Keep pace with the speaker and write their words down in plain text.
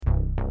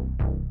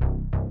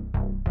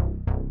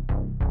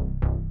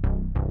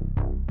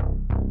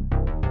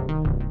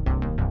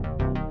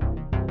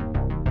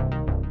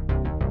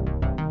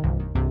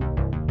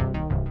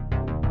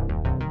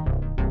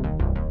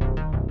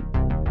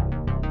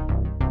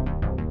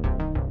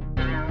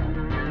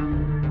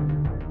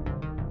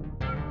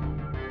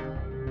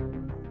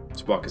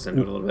Just walk us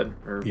into it a little bit.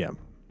 Or, Yeah.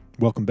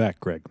 Welcome back,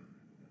 Greg.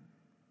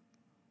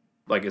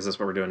 like, is this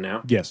what we're doing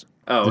now? Yes.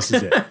 Oh. This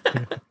is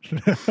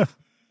it.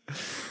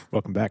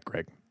 Welcome back,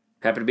 Greg.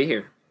 Happy to be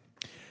here.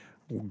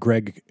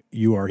 Greg,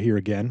 you are here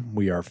again.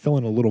 We are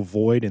filling a little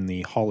void in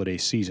the holiday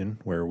season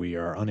where we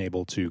are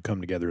unable to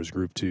come together as a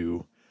group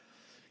to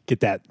get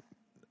that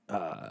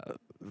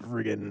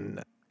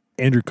friggin'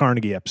 Andrew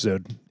Carnegie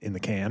episode in the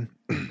can.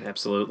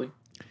 Absolutely.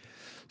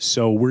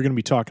 So we're going to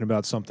be talking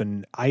about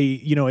something.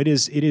 It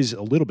is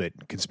a little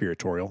bit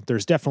conspiratorial.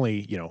 There's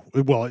definitely,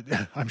 well,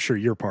 I'm sure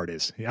your part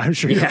is. I'm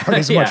sure your part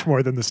is much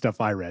more than the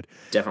stuff I read.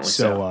 Definitely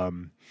so.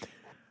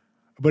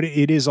 But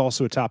it is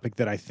also a topic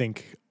that I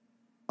think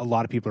a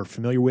lot of people are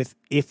familiar with,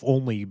 if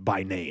only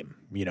by name,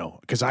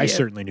 because I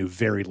certainly knew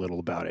very little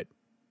about it.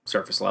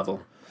 Surface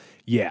level.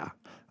 Yeah.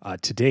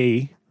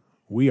 Today,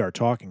 we are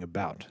talking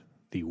about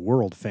the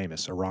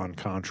world-famous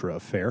Iran-Contra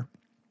affair.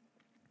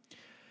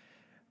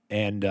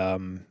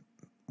 And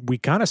we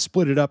kind of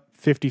split it up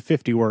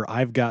 50-50 where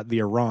I've got the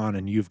Iran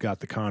and you've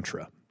got the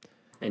Contra.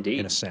 Indeed.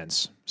 In a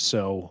sense.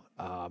 So,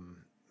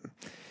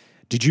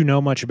 did you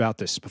know much about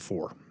this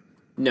before?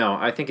 No,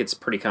 I think it's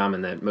pretty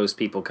common that most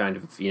people kind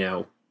of,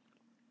 know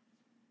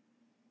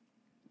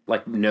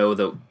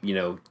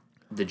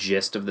the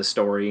gist of the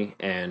story,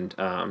 and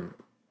a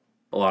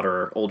lot of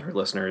our older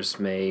listeners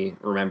may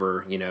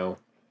remember,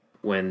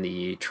 when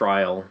the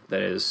trial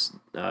that is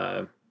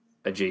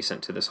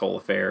adjacent to this whole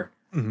affair.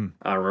 Mm-hmm.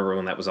 I remember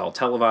when that was all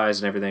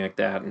televised and everything like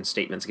that, and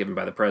statements given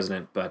by the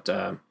president, but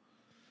a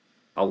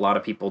lot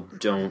of people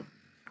don't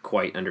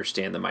quite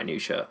understand the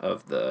minutia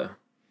of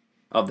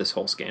this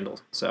whole scandal.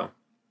 So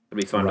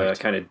it'd be fun to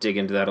kind of dig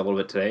into that a little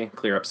bit today,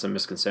 clear up some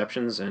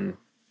misconceptions. And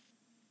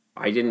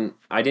I didn't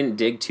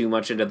dig too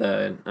much into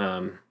the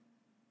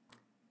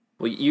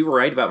well, you were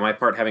right about my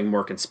part having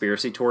more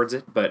conspiracy towards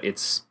it, but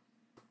it's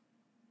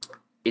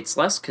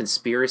less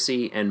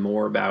conspiracy and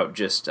more about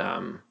just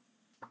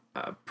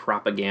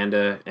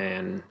propaganda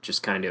and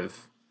just kind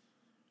of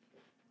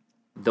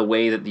the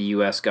way that the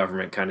U.S.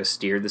 government kind of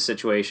steered the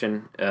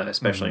situation,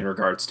 especially in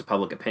regards to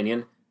public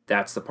opinion.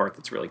 That's the part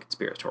that's really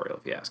conspiratorial,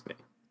 if you ask me.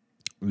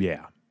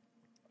 Yeah.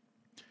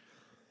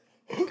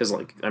 Because,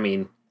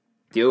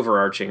 the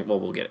overarching,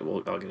 well, I'll get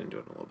into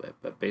it in a little bit,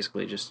 but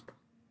basically just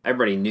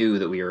everybody knew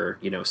that we were,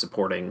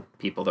 supporting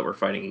people that were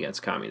fighting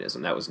against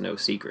communism. That was no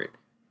secret.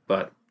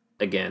 But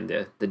again,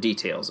 the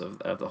details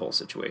of the whole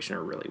situation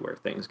are really where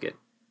things get.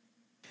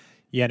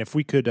 Yeah, and if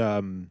we could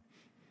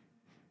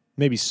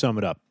maybe sum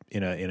it up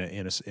in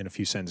a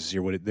few sentences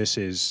here, this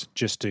is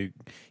just to,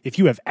 if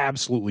you have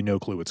absolutely no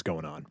clue what's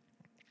going on,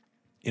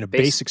 in a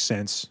basic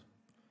sense,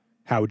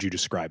 how would you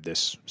describe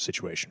this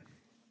situation?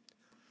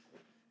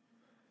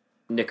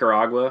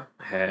 Nicaragua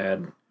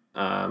had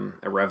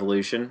a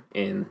revolution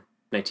in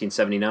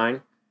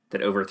 1979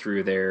 that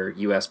overthrew their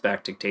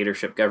U.S.-backed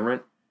dictatorship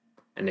government,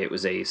 and it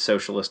was a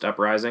socialist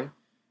uprising.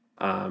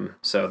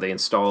 So they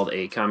installed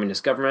a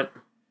communist government.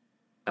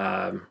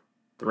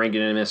 The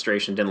Reagan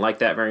administration didn't like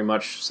that very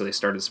much, so they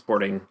started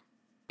supporting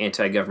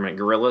anti-government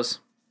guerrillas.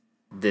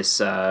 This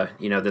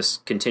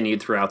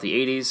continued throughout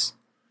the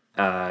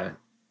 80s,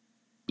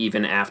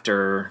 even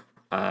after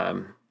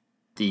the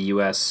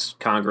U.S.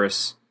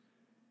 Congress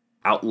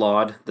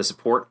outlawed the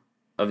support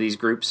of these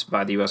groups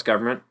by the U.S.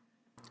 government,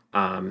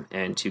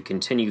 and to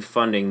continue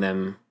funding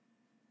them,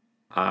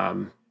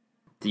 the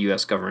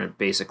U.S. government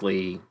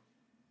basically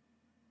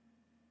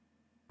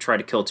tried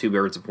to kill two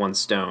birds with one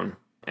stone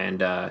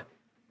and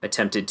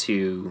attempted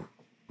to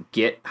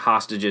get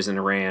hostages in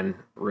Iran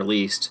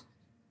released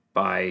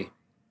by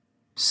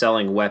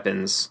selling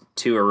weapons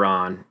to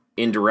Iran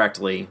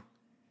indirectly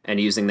and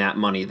using that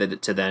money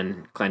to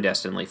then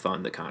clandestinely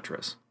fund the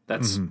Contras.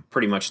 That's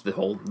pretty much the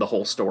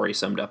whole story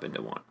summed up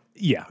into one.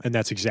 Yeah, and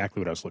that's exactly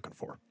what I was looking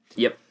for.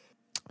 Yep.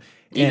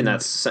 Even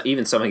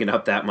summing it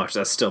up that much,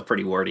 that's still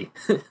pretty wordy.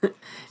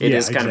 It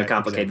is kind of a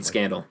complicated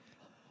scandal.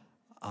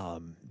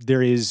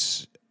 There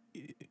is,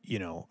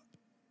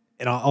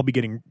 and I'll be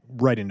getting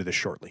right into this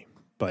shortly,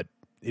 but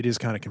it is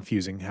kind of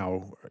confusing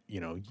how,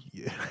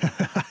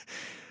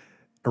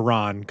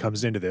 Iran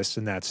comes into this,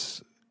 and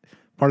that's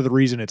part of the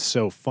reason it's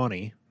so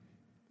funny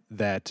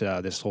that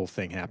this whole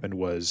thing happened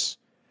was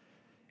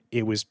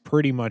it was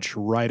pretty much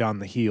right on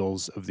the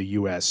heels of the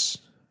U.S.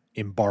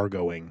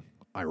 embargoing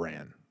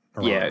Iran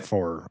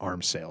for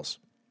arms sales.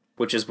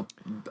 Which is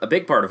a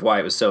big part of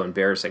why it was so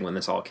embarrassing when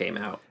this all came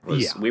out.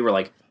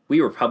 We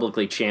were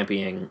publicly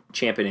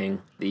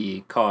championing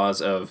the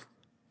cause of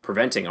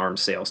preventing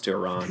arms sales to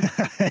Iran.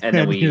 And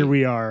then here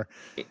we are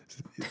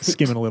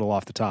skimming a little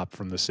off the top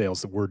from the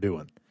sales that we're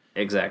doing.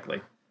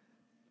 Exactly.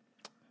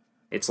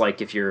 It's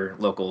like if your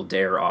local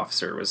DARE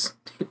officer was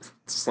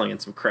slinging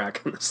some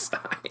crack on the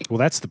side. Well,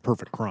 that's the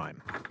perfect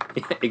crime.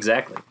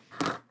 Exactly.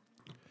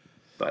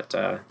 But,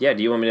 do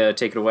you want me to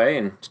take it away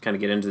and just kind of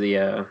get into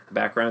the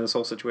background of this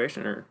whole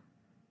situation? Or?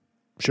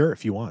 Sure,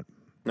 if you want.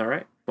 All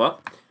right.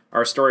 Well,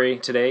 our story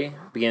today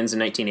begins in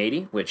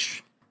 1980,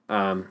 which,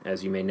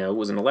 as you may know,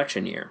 was an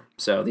election year.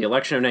 So the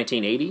election of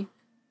 1980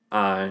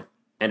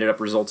 ended up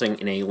resulting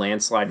in a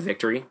landslide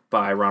victory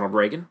by Ronald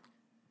Reagan.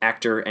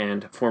 actor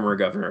and former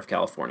governor of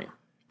California.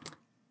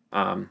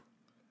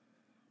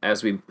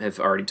 As we have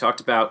already talked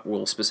about,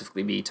 we'll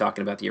specifically be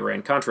talking about the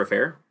Iran-Contra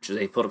affair, which is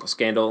a political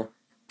scandal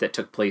that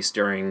took place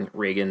during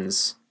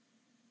Reagan's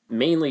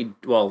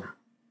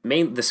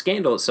the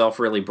scandal itself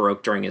really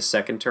broke during his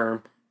second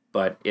term,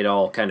 but it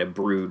all kind of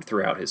brewed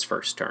throughout his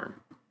first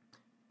term.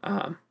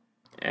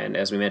 And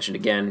as we mentioned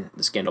again,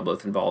 the scandal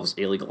both involves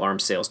illegal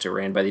arms sales to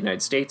Iran by the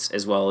United States,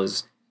 as well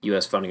as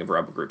U.S. funding of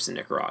rebel groups in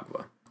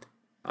Nicaragua.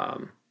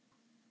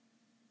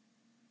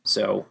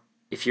 So,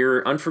 if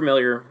you're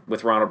unfamiliar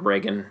with Ronald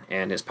Reagan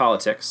and his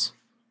politics,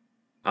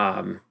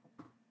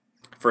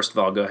 first of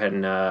all, go ahead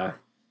and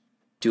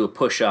do a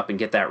push-up and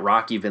get that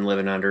rock you've been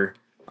living under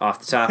off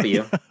the top of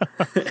you.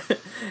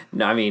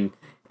 No, I mean,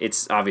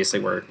 it's obviously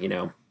we're,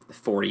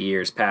 40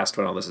 years past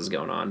when all this is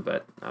going on,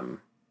 but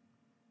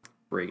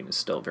Reagan is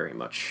still very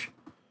much,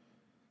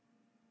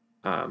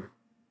 I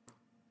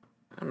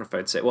don't know if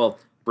I'd say,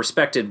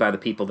 respected by the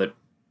people that,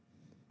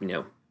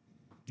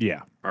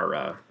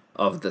 are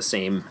of the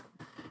same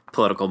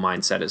political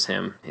mindset as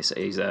him.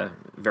 He's a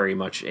very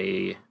much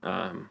a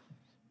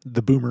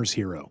the boomers'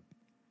 hero.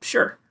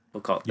 Sure,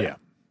 we'll call it that.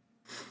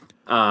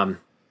 Yeah.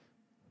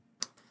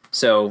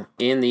 So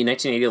in the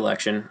 1980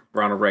 election,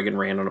 Ronald Reagan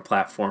ran on a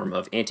platform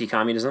of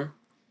anti-communism,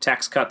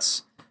 tax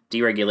cuts,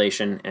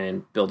 deregulation,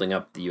 and building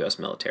up the U.S.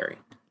 military.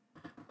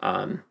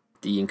 The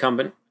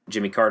incumbent,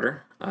 Jimmy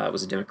Carter,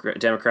 was a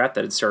Democrat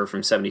that had served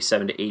from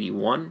 77 to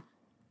 81.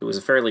 It was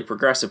a fairly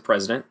progressive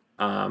president,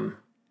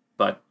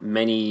 but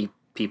many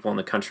people in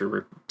the country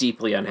were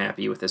deeply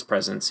unhappy with his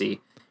presidency,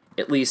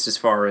 at least as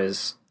far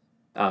as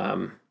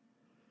there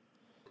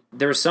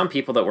were some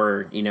people that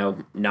were,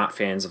 not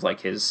fans of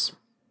like his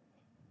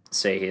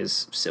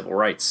civil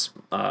rights,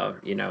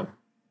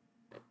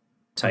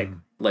 type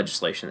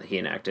legislation that he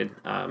enacted.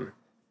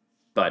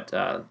 But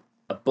a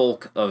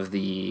bulk of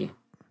the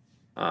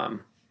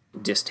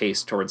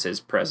distaste towards his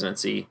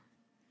presidency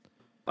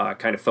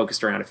kind of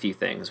focused around a few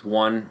things.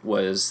 One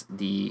was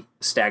the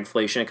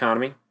stagflation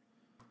economy.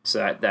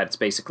 So that's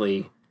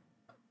basically,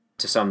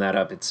 to sum that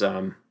up, it's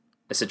a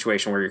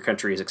situation where your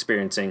country is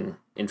experiencing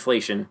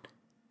inflation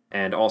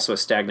and also a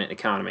stagnant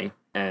economy.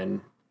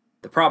 And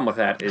the problem with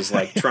that is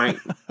like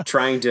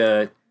trying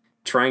to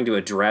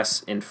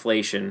address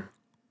inflation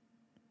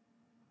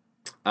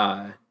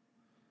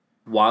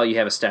while you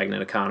have a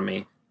stagnant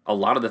economy. A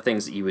lot of the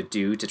things that you would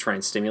do to try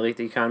and stimulate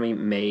the economy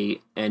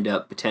may end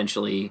up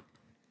potentially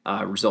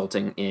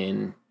resulting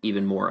in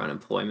even more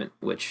unemployment,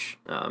 which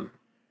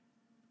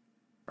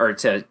or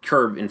to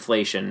curb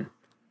inflation.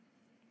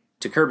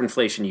 To curb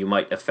inflation, you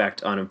might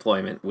affect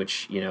unemployment,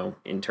 which,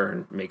 in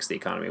turn makes the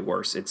economy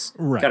worse. It's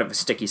kind of a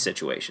sticky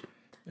situation.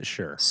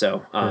 Sure.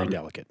 So very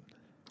delicate.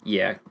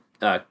 Yeah.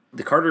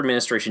 The Carter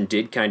administration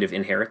did kind of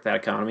inherit that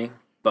economy,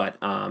 but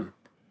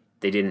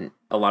they didn't.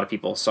 A lot of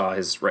people saw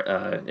his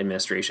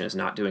administration as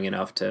not doing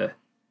enough to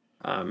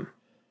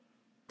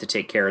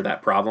take care of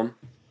that problem.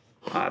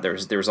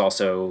 There's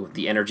also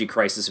the energy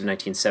crisis of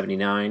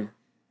 1979.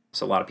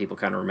 So a lot of people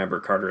kind of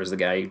remember Carter as the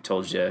guy who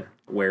told you to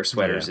wear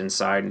sweaters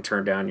inside and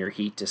turn down your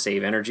heat to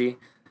save energy.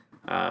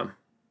 And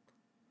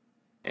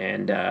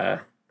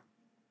then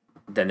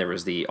there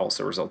was the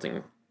also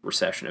resulting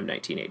recession of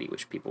 1980,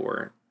 which people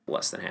were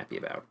less than happy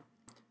about.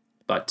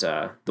 But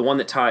the one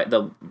that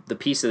the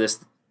piece of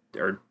this,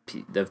 or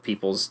the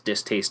people's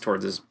distaste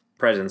towards his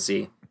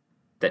presidency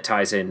that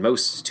ties in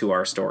most to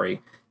our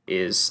story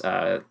is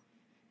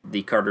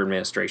the Carter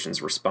administration's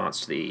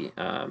response to the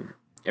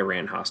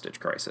Iran hostage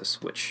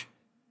crisis, which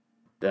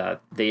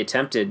they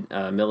attempted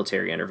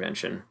military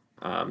intervention,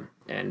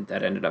 and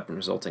that ended up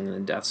resulting in the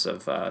deaths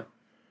of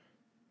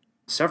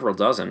several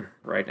dozen,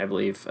 right? I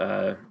believe,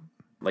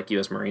 like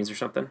U.S. Marines or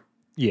something.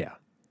 Yeah.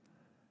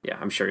 Yeah,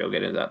 I'm sure you'll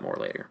get into that more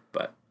later,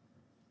 but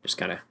just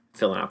kind of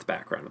filling out the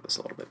background of this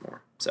a little bit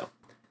more. So,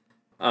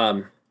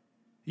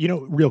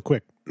 real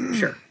quick.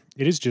 Sure.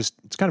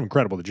 It's kind of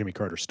incredible that Jimmy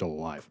Carter's still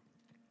alive.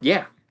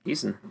 Yeah,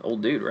 he's an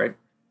old dude, right?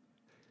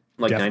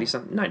 Like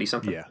 90-something?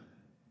 90-something? Yeah.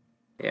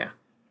 Yeah.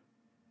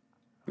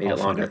 I'll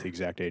find out the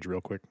exact age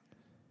real quick.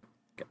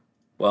 Okay.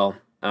 Well,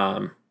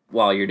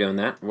 while you're doing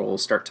that, we'll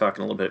start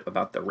talking a little bit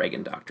about the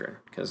Reagan Doctrine,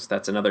 because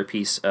that's another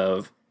piece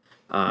of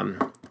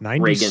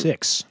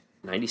 96.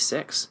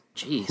 96.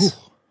 Jeez. Whew.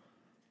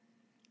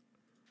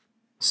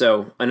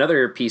 So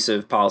another piece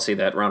of policy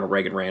that Ronald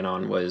Reagan ran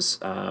on was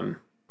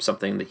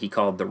something that he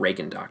called the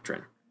Reagan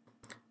Doctrine,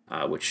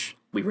 which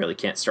we really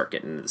can't start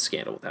getting into the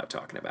scandal without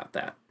talking about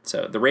that.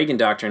 So the Reagan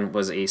Doctrine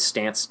was a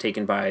stance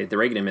taken by the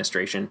Reagan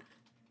administration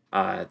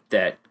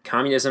that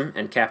communism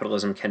and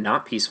capitalism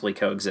cannot peacefully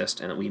coexist,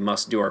 and that we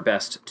must do our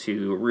best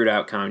to root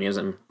out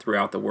communism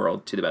throughout the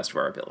world to the best of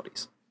our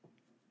abilities.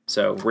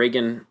 So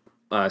Reagan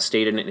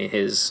stated in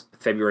his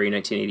February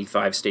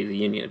 1985 State of the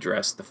Union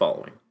address the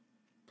following: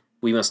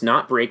 "We must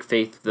not break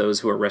faith with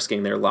those who are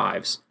risking their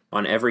lives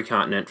on every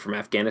continent from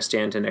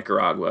Afghanistan to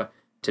Nicaragua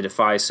to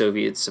defy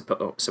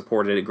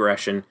Soviet-supported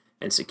aggression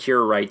and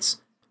secure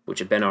rights which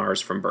have been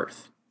ours from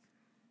birth."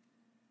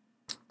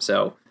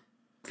 So,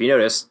 if you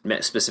notice,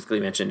 specifically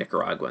mentioned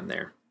Nicaragua in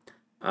there.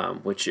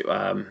 which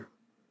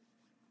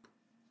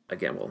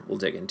again we'll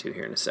dig into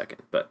here in a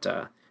second. But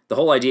the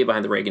whole idea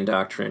behind the Reagan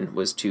Doctrine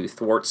was to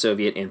thwart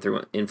Soviet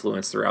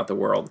influence throughout the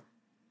world,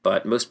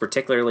 but most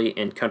particularly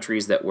in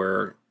countries that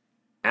were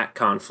at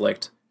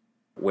conflict,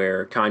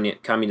 where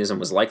communism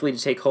was likely to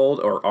take hold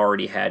or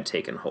already had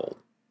taken hold.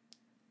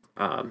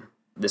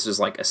 This was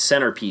like a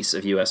centerpiece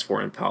of U.S.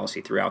 foreign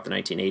policy throughout the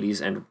 1980s,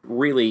 and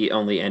really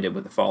only ended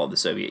with the fall of the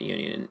Soviet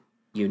Union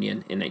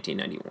in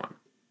 1991.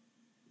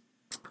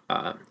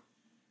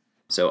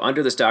 So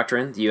under this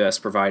doctrine, the U.S.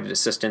 provided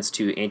assistance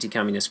to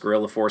anti-communist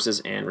guerrilla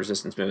forces and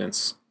resistance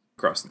movements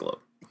across the globe.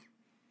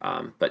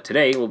 But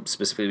today, we'll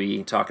specifically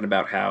be talking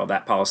about how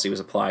that policy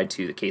was applied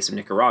to the case of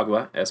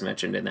Nicaragua, as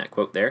mentioned in that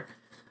quote there,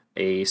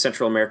 a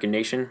Central American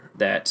nation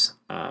that,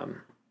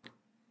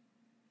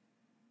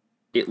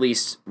 at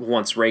least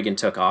once Reagan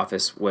took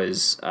office,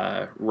 was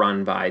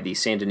run by the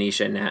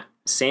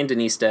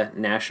Sandinista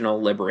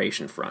National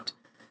Liberation Front,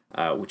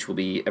 which will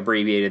be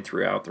abbreviated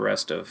throughout the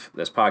rest of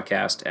this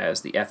podcast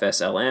as the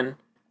FSLN,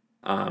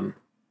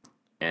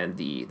 and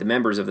the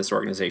members of this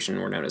organization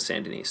were known as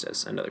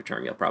Sandinistas, another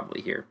term you'll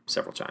probably hear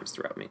several times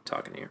throughout me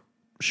talking here.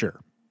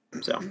 Sure.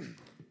 So,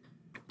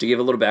 to give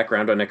a little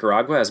background on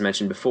Nicaragua, as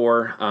mentioned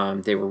before,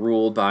 they were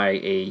ruled by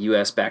a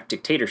U.S.-backed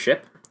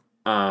dictatorship,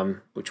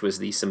 which was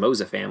the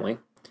Somoza family,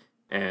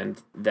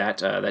 and that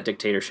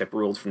dictatorship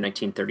ruled from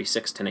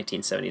 1936 to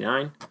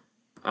 1979,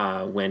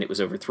 when it was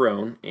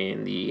overthrown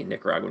in the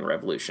Nicaraguan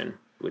Revolution,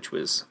 which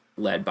was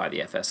led by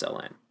the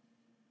FSLN.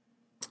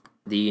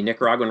 The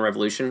Nicaraguan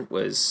Revolution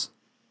was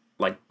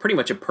like pretty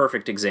much a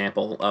perfect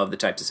example of the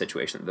types of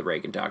situation that the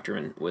Reagan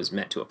Doctrine was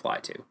meant to apply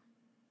to.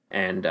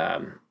 And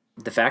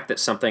the fact that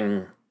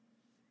something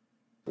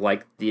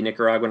like the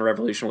Nicaraguan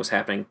Revolution was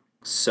happening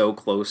so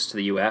close to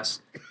the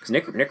U.S., because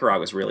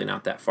Nicaragua is really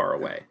not that far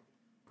away.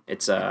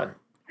 It's I'm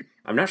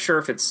not sure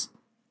if it's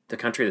the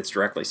country that's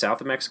directly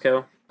south of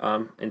Mexico,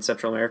 in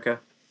Central America,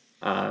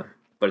 but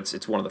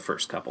it's one of the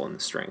first couple in the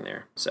string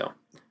there. So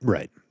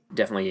right,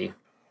 definitely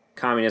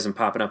communism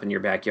popping up in your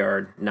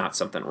backyard, not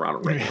something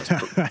Ronald Reagan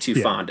was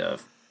too fond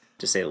of,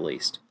 to say the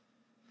least.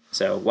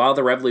 So while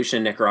the revolution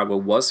in Nicaragua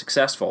was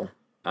successful,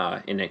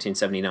 in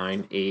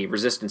 1979, a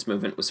resistance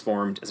movement was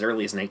formed as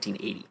early as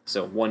 1980,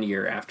 so 1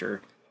 year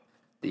after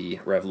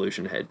the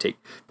revolution had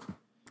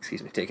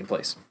taken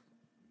place.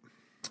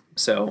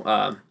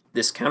 So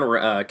this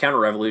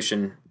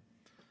counter-revolution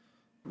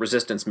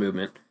resistance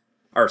movement,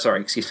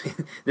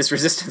 this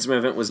resistance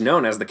movement was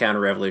known as the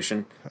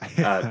counter-revolution.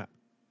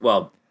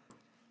 Well,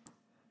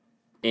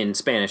 in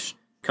Spanish,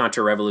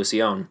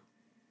 Contrarrevolución,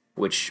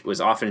 which was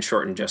often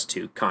shortened just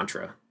to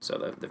Contra,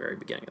 so the very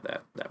beginning of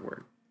that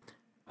word.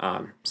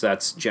 So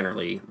that's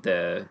generally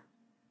the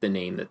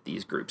name that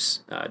these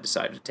groups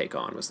decided to take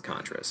on, was the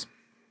Contras.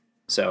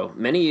 So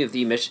many of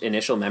the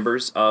initial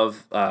members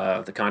of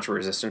the Contra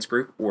resistance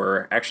group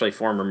were actually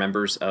former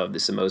members of the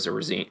Somoza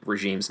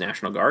regime's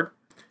National Guard,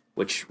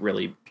 which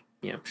really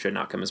should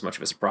not come as much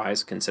of a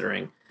surprise,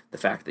 considering the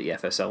fact that the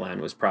FSLN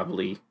was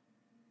probably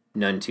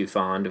none too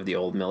fond of the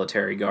old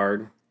military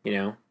guard,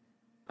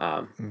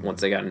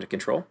 once they got into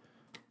control.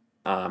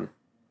 But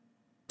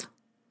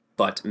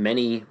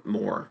many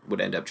more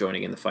would end up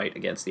joining in the fight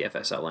against the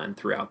FSLN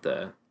throughout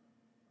the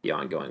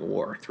ongoing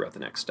war, throughout the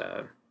next,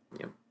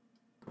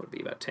 would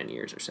be about 10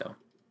 years or so.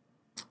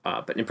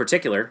 But in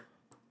particular,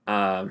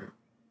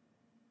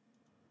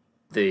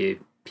 the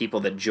people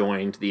that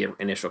joined the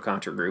initial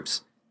Contra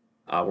groups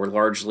were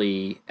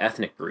largely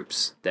ethnic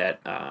groups that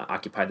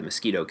occupied the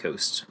Mosquito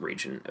Coast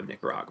region of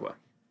Nicaragua.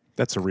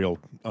 That's a real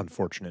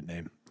unfortunate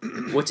name.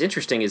 What's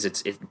interesting is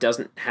it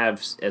doesn't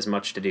have as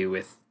much to do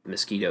with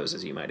mosquitoes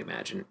as you might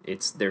imagine.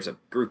 There's a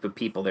group of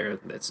people there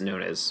that's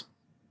known as,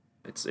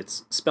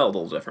 it's spelled a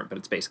little different, but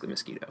it's basically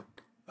mosquito.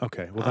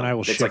 Okay, well then I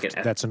will shift.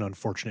 That's an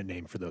unfortunate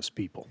name for those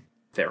people.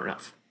 Fair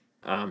enough.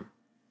 I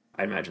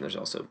imagine there's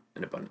also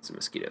an abundance of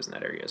mosquitoes in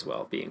that area as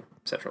well, being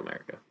Central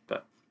America.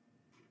 But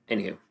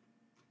anywho,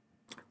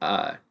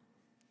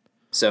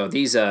 so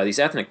these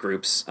ethnic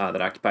groups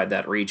that occupied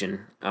that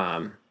region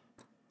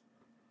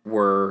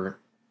were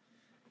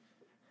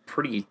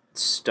pretty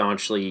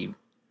staunchly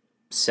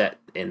set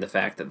in the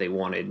fact that they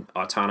wanted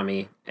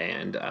autonomy,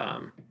 and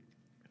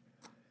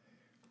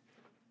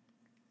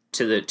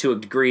to a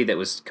degree that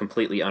was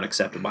completely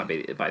unacceptable by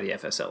the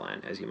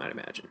FSLN, as you might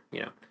imagine.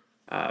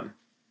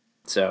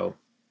 So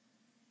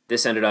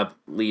this ended up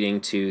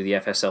leading to the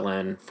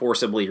FSLN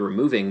forcibly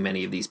removing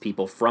many of these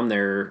people from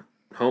their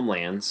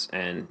homelands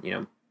and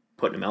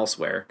putting them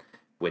elsewhere,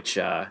 which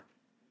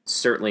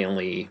certainly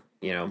only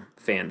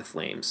fanned the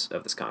flames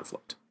of this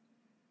conflict,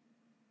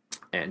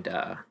 and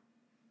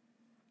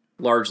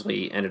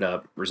largely ended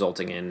up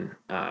resulting in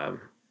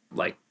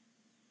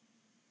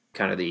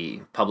kind of the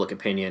public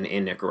opinion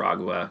in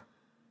Nicaragua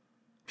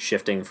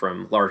shifting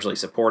from largely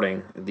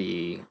supporting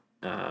the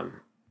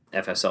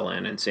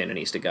FSLN and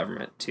Sandinista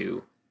government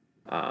to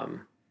a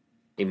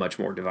much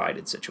more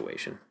divided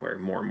situation, where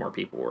more and more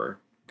people were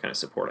kind of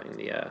supporting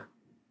the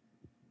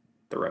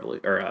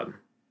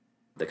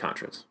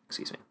Contras,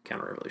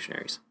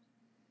 counter-revolutionaries.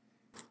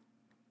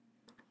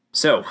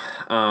 So,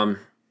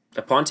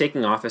 upon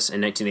taking office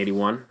in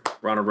 1981,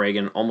 Ronald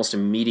Reagan almost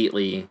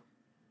immediately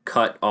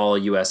cut all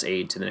U.S.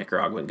 aid to the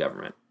Nicaraguan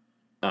government,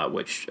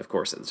 which, of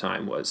course, at the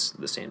time was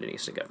the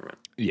Sandinista government.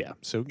 Yeah,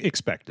 so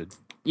expected.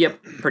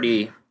 Yep,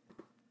 pretty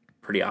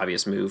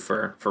obvious move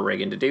for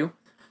Reagan to do.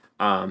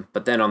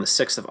 But then on the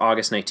 6th of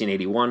August,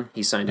 1981,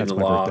 he signed into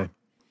law. Birthday.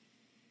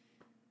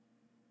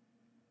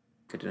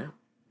 Good to know.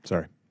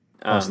 Sorry.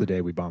 That's the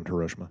day we bombed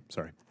Hiroshima.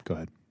 Sorry. Go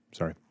ahead.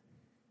 Sorry.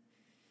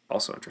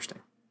 Also interesting.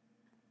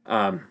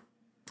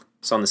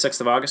 So on the 6th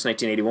of August,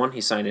 1981,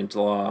 he signed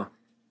into law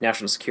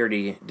National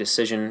Security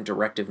Decision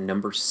Directive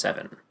Number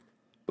 7,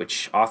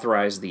 which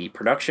authorized the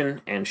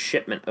production and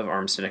shipment of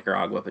arms to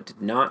Nicaragua, but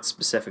did not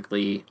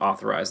specifically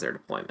authorize their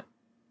deployment,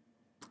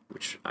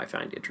 which I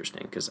find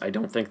interesting because I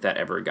don't think that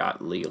ever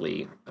got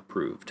legally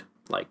approved,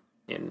 like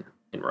in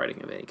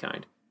writing of any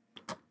kind.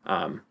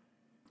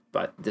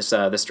 But this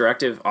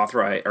directive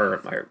authorized,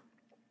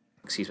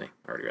 excuse me,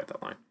 I already read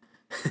that line.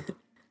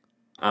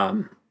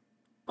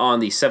 On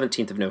the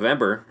 17th of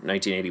November,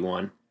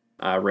 1981,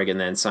 Reagan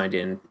then signed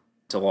into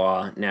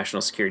law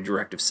National Security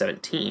Directive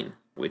 17,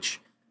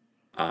 which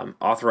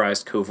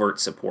authorized covert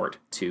support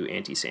to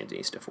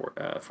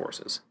anti-Sandinista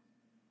forces.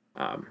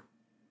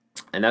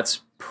 And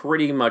that's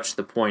pretty much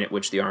the point at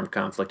which the armed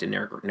conflict in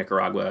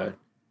Nicaragua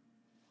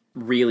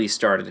really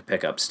started to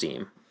pick up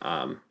steam,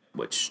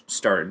 which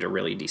started to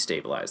really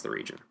destabilize the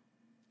region.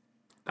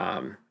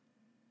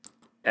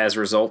 As a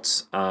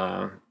result,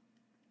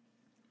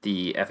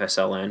 the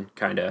FSLN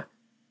kind of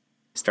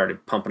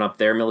started pumping up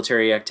their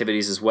military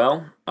activities as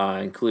well,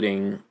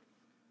 including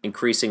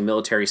increasing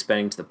military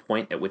spending to the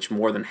point at which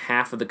more than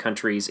half of the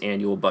country's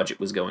annual budget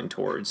was going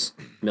towards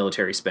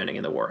military spending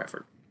in the war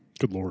effort.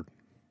 Good Lord.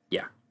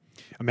 Yeah.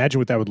 Imagine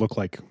what that would look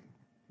like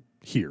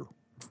here.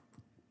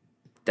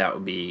 That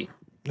would be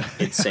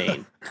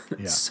insane.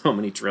 Yeah. So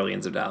many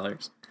trillions of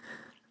dollars.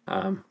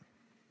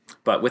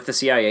 But with the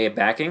CIA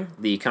backing,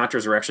 the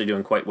Contras were actually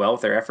doing quite well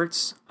with their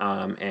efforts.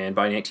 And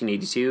by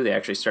 1982, they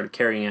actually started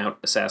carrying out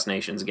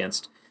assassinations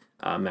against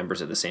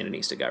members of the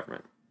Sandinista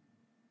government,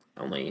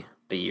 only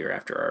a year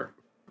after our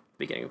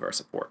beginning of our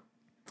support.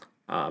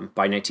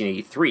 By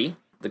 1983,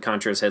 the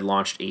Contras had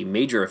launched a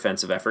major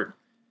offensive effort,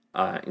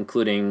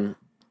 including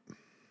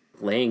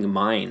laying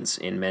mines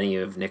in many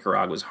of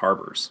Nicaragua's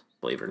harbors,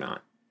 believe it or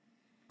not.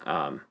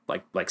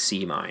 Like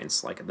sea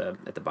mines, like at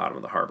the bottom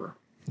of the harbor.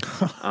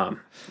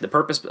 The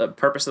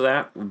purpose of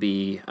that would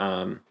be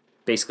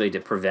basically to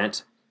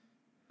prevent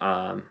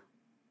arms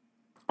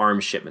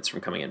shipments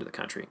from coming into the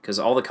country, because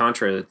all the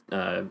Contra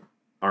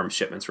arms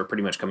shipments were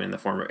pretty much coming in the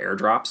form of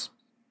airdrops.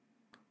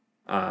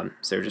 So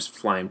they're just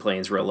flying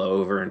planes real low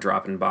over and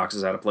dropping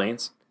boxes out of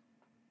planes.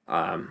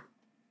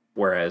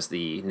 Whereas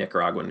the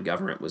Nicaraguan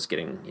government was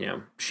getting,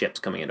 ships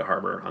coming into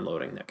harbor,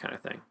 unloading, that kind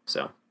of thing.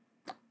 So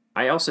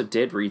I also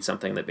did read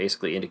something that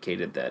basically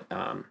indicated that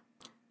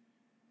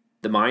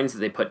the mines that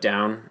they put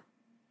down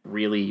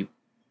really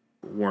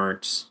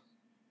weren't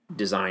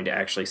designed to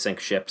actually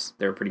sink ships.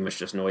 They were pretty much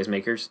just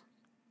noisemakers.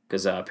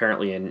 Because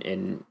apparently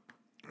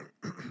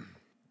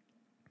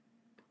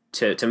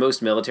to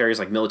most militaries,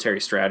 like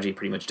military strategy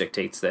pretty much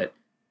dictates that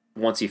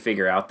once you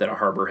figure out that a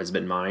harbor has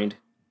been mined,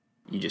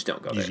 you just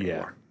don't go there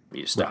anymore.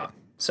 You just stop. Right.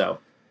 So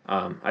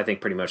I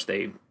think pretty much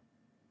they,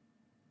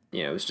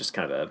 it was just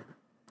kind of a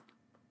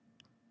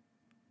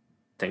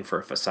thing for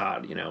a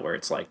facade, where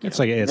it's like, it's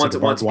like a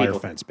barbed wire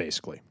fence,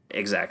 basically.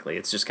 Exactly.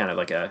 It's just kind of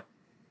like yeah,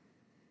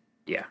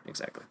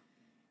 exactly.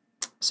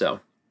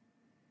 So,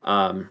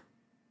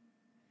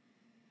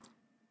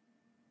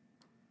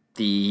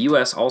 the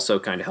U.S. also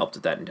kind of helped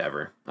with that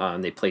endeavor.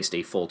 They placed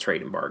a full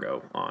trade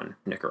embargo on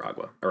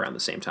Nicaragua around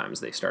the same time as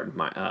they started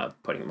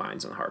putting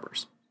mines in the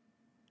harbors.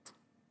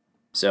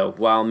 So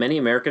while many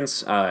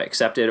Americans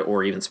accepted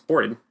or even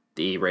supported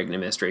the Reagan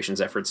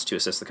administration's efforts to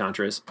assist the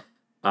Contras,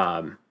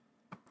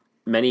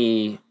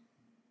 many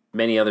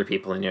other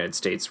people in the United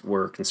States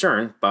were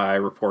concerned by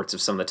reports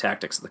of some of the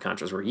tactics that the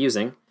Contras were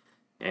using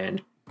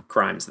and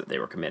crimes that they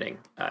were committing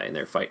in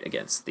their fight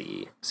against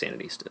the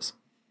Sandinistas.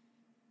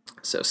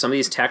 So some of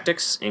these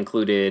tactics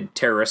included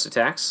terrorist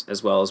attacks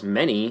as well as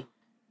many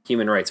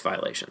human rights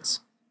violations.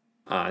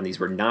 And these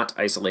were not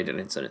isolated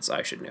incidents,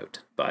 I should note,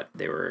 but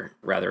they were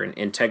rather an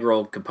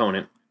integral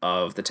component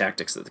of the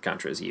tactics that the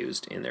Contras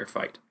used in their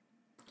fight.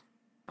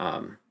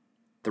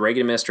 The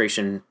Reagan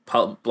administration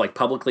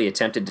publicly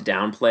attempted to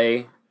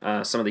downplay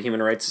some of the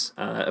human rights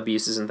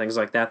abuses and things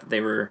like that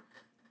they were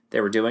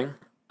doing,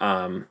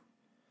 but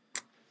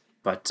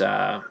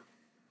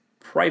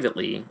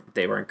privately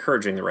they were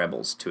encouraging the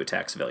rebels to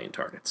attack civilian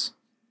targets,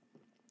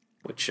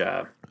 which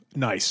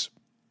nice,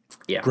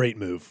 yeah, great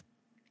move.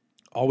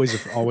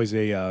 Always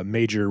a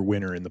major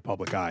winner in the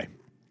public eye.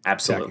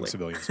 Absolutely, attacking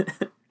civilians.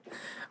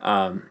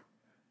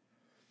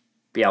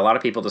 But yeah, a lot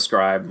of people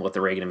describe what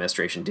the Reagan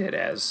administration did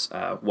as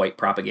white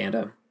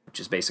propaganda, which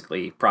is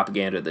basically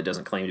propaganda that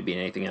doesn't claim to be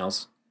anything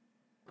else.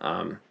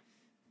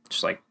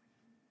 Just like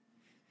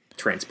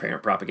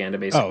transparent propaganda,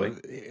 basically.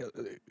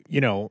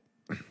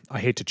 I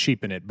hate to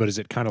cheapen it, but is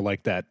it kind of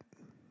like that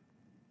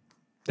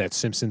That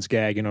Simpsons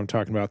gag, I'm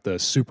talking about the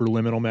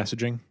superliminal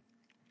messaging.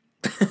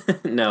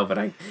 No,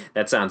 but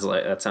that sounds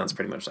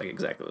pretty much like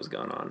exactly what's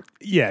going on.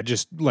 Yeah,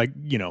 just like,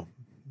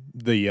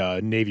 the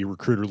Navy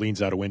recruiter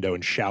leans out a window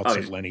and shouts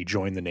at Lenny,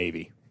 "Join the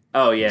Navy."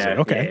 Oh yeah, like,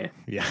 okay,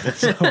 yeah.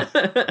 So,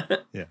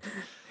 yeah,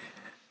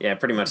 yeah,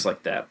 pretty much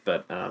like that.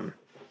 But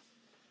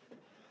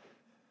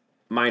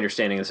my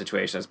understanding of the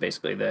situation is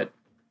basically that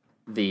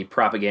the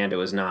propaganda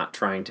was not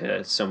trying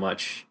to so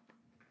much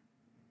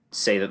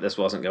say that this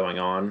wasn't going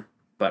on,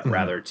 but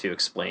rather to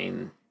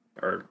explain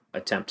or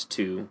attempt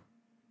to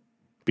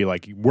be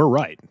like, we're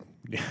right.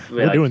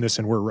 We're doing this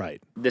and we're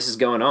right. This is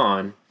going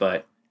on,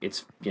 but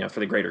it's, for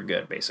the greater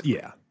good, basically.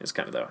 Yeah. Is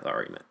kind of the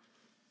argument.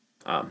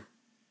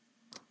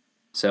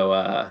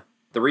 So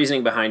the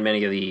reasoning behind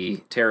many of the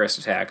terrorist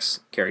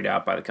attacks carried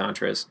out by the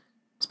Contras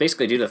is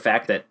basically due to the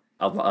fact that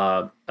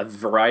a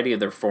variety of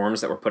the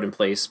reforms that were put in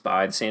place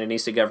by the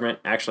Sandinista government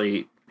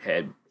actually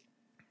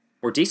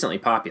were decently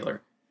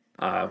popular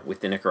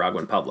with the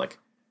Nicaraguan public.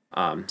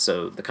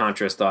 So the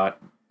Contras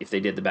thought if they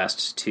did their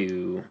best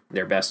to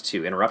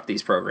interrupt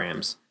these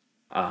programs,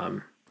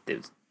 they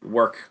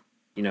work,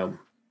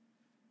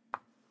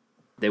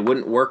 they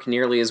wouldn't work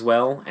nearly as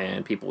well,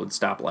 and people would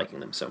stop liking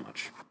them so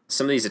much.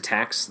 Some of these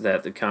attacks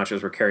that the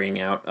Contras were carrying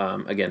out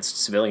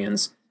against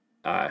civilians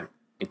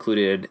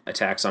included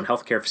attacks on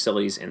healthcare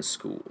facilities and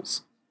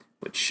schools,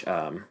 which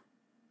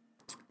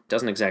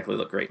doesn't exactly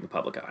look great in the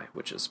public eye,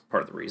 which is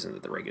part of the reason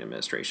that the Reagan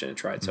administration had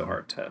tried so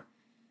hard to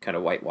kind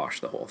of whitewash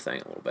the whole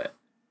thing a little bit.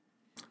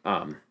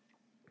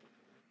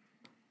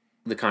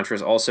 The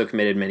Contras also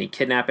committed many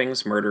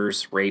kidnappings,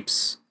 murders,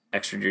 rapes,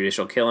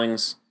 extrajudicial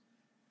killings,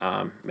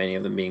 many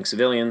of them being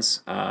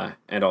civilians,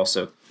 and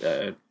also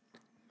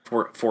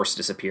forced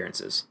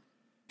disappearances,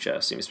 which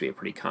seems to be a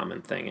pretty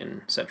common thing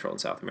in Central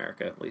and South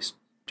America, at least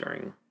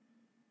during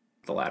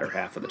the latter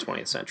half of the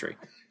 20th century.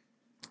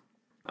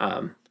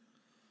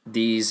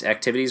 These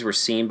activities were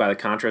seen by the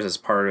Contras as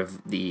part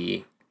of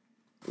the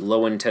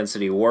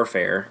low-intensity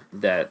warfare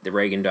that the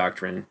Reagan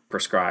Doctrine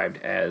prescribed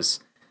as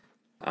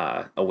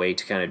a way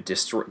to kind of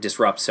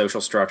disrupt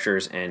social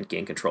structures and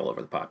gain control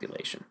over the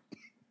population.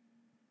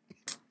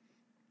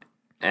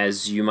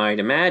 As you might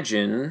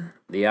imagine,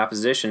 the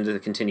opposition to the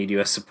continued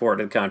U.S. support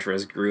of the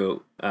Contras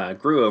grew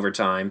over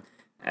time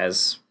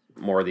as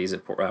more of these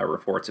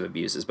reports of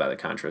abuses by the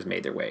Contras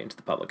made their way into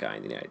the public eye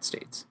in the United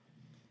States.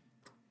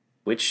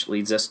 Which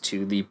leads us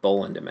to the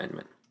Boland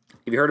Amendment.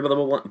 Have you heard about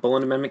the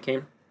Boland Amendment,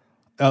 Kane?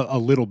 A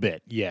little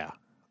bit, yeah.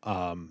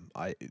 I'm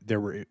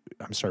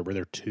sorry, were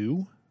there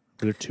two?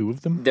 Were there two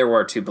of them? There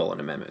were two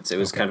Boland Amendments. It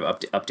was kind of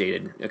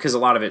updated, because a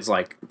lot of it's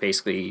like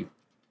basically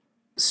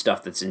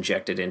stuff that's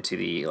injected into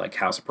the like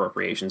House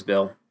Appropriations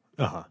Bill.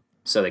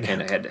 So they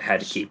kind of had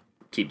to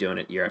keep doing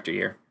it year after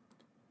year.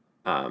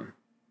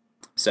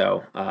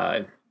 So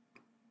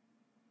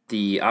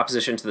the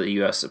opposition to the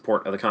U.S.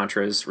 support of the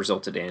Contras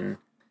resulted in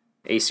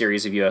a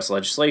series of U.S.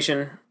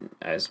 legislation,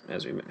 as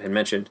we had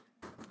mentioned.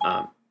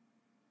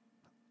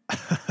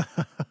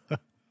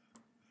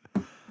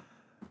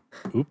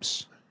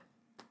 Oops.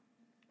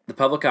 The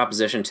public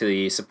opposition to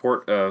the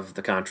support of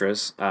the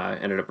Contras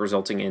ended up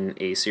resulting in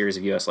a series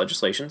of U.S.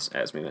 legislations,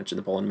 as we mentioned,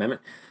 the Boland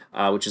Amendment,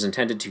 which is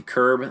intended to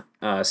curb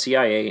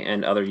CIA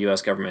and other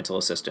U.S. governmental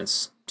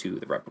assistance to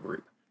the rebel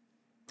group.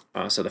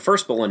 So the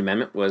first Boland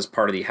Amendment was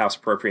part of the House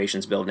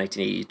Appropriations Bill of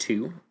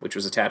 1982, which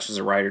was attached as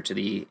a rider to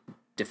the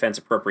Defense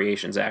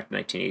Appropriations Act of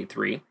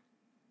 1983,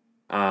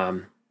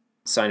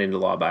 signed into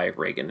law by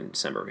Reagan in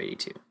December of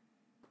 82.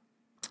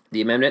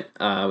 The amendment,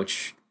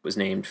 which was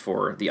named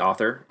for the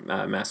author,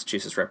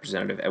 Massachusetts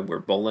Representative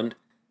Edward Boland,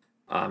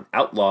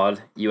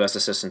 outlawed U.S.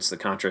 assistance to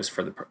the Contras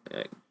for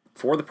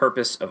the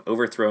purpose of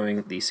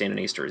overthrowing the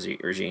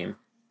Sandinista regime,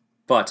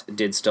 but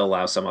did still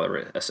allow some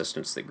other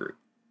assistance to the group.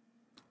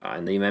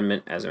 And the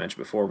amendment, as I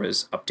mentioned before,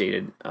 was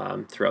updated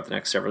throughout the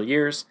next several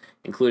years,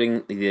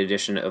 including the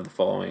addition of the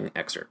following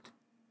excerpt.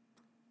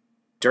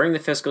 During the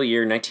fiscal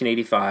year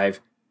 1985,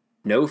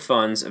 no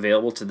funds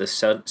available to the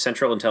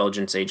Central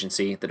Intelligence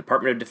Agency, the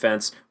Department of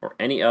Defense, or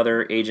any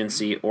other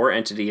agency or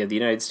entity of the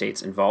United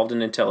States involved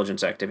in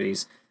intelligence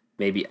activities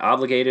may be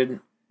obligated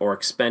or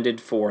expended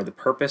for the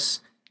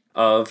purpose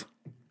of,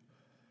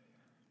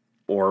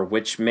 or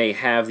which may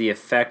have the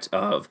effect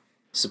of,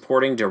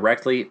 supporting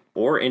directly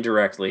or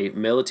indirectly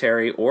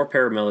military or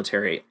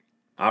paramilitary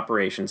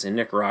operations in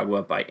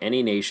Nicaragua by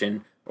any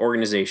nation,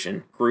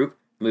 organization, group,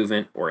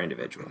 movement, or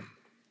individual.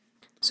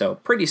 So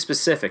pretty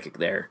specific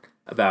there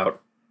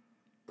about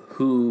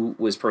who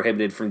was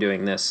prohibited from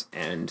doing this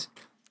and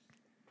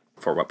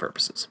for what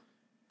purposes.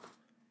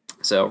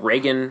 So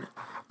Reagan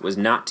was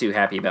not too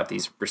happy about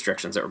these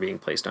restrictions that were being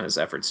placed on his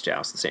efforts to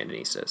oust the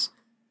Sandinistas.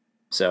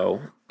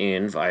 So,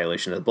 in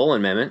violation of the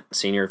Boland Amendment,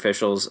 senior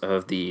officials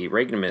of the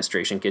Reagan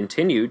administration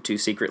continued to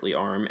secretly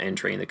arm and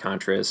train the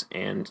Contras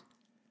and,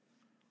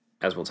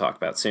 as we'll talk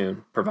about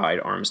soon, provide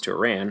arms to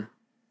Iran,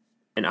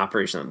 an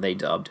operation that they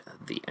dubbed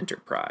the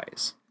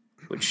Enterprise,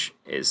 which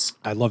is...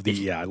 I loved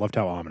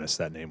how ominous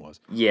that name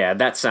was. Yeah,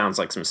 that sounds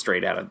like some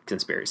straight out of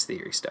conspiracy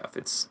theory stuff.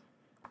 It's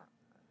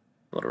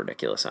a little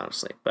ridiculous,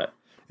 honestly, but...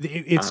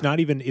 It's not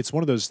even, it's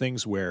one of those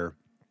things where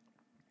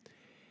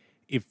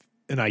if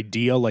an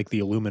idea like the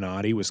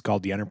Illuminati was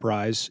called the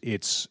Enterprise,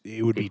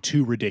 it would be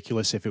too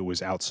ridiculous if it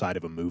was outside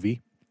of a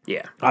movie.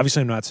 Yeah.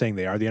 Obviously, I'm not saying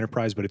they are the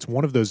Enterprise, but it's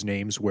one of those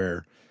names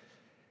where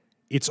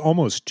it's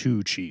almost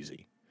too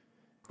cheesy.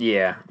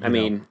 Yeah. I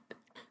mean,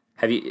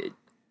 have you...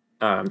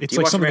 it's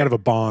like something out of a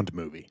Bond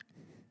movie.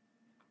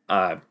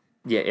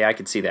 Yeah, I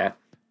could see that.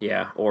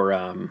 Yeah, or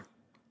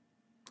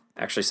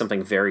actually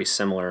something very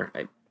similar.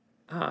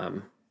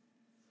 Might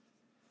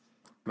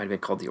have been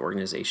called The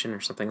Organization or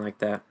something like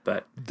that.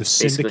 But The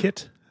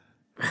Syndicate?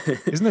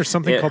 Isn't there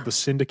something called The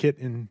Syndicate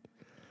in...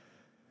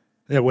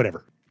 Yeah,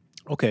 whatever.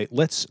 Okay,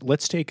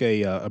 let's take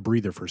a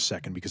breather for a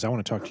second because I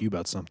want to talk to you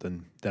about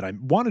something that I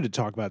wanted to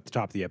talk about at the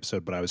top of the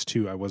episode, but I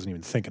wasn't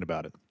even thinking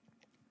about it.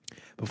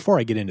 Before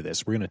I get into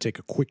this, we're going to take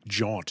a quick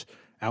jaunt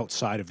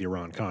outside of the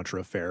Iran-Contra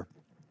affair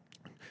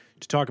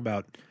to talk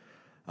about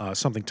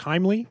something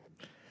timely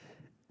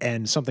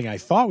and something I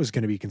thought was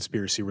going to be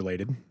conspiracy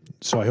related.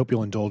 So I hope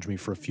you'll indulge me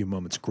for a few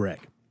moments, Greg.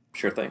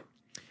 Sure thing.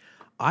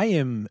 I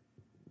am,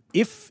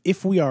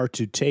 if we are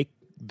to take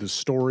the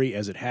story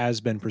as it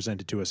has been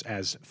presented to us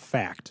as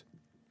fact,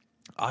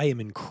 I am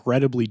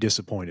incredibly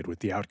disappointed with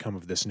the outcome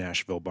of this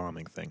Nashville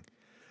bombing thing.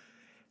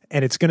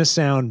 And it's going to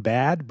sound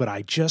bad, but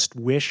I just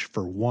wish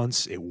for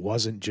once it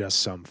wasn't just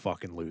some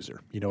fucking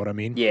loser. You know what I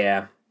mean?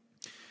 Yeah.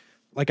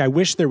 Like, I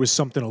wish there was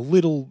something a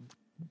little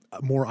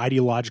more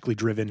ideologically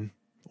driven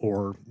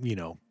or, you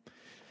know,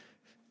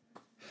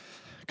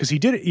 because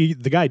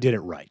the guy did it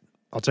right.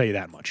 I'll tell you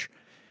that much.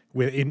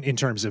 In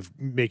terms of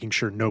making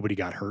sure nobody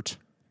got hurt.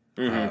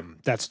 Mm-hmm.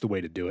 That's the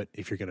way to do it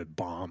if you're going to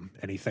bomb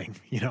anything,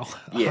 you know?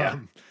 Yeah.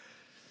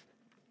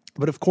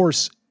 But of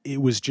course,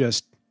 it was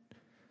just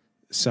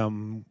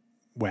some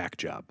whack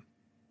job.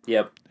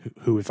 Yep.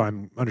 Who, if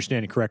I'm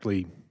understanding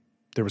correctly,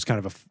 there was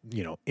kind of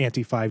a,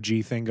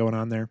 anti-5G thing going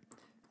on there.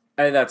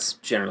 That's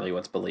generally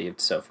what's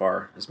believed so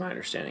far, is my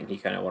understanding. He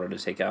kind of wanted to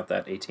take out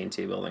that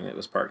AT&T building that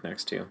was parked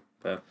next to.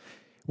 But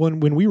when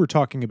we were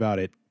talking about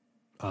it,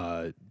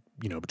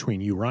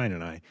 between you, Ryan,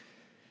 and I,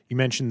 you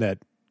mentioned that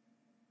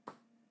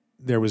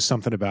there was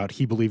something about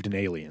he believed in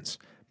aliens.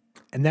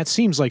 And that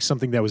seems like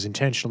something that was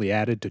intentionally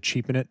added to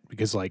cheapen it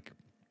because, like,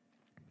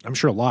 I'm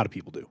sure a lot of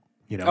people do,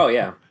 you know? Oh,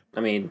 yeah. I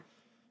mean,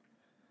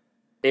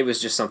 it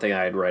was just something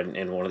I had read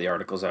in one of the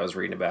articles I was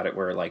reading about it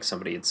where, like,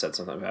 somebody had said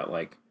something about,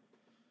 like,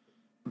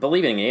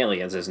 believing in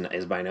aliens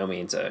is by no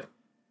means a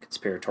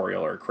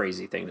conspiratorial or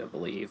crazy thing to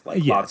believe.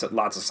 Like, lots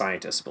of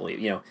scientists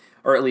believe,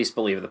 or at least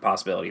believe the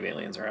possibility of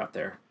aliens are out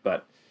there.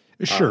 But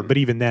sure, but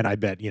even then, I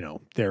bet,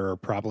 there are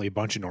probably a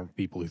bunch of normal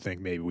people who think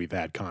maybe we've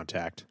had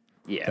contact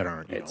that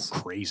aren't,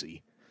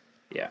 crazy.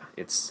 Yeah,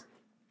 it's...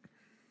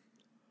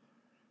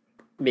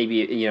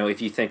 Maybe,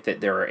 if you think that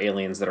there are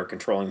aliens that are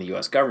controlling the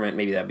U.S. government,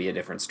 maybe that'd be a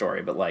different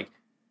story. But, like,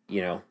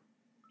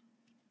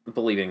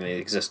 believing in the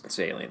existence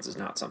of aliens is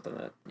not something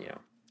that,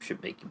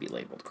 should make you be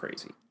labeled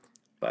crazy.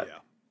 But,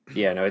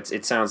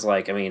 it sounds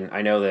like,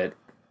 I know that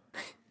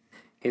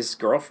his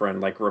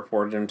girlfriend, like,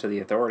 reported him to the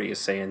authorities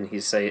saying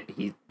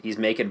he's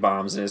making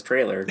bombs in his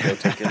trailer. Go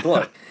take a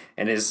look.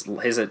 And his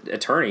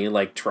attorney,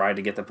 like, tried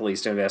to get the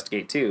police to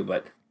investigate, too.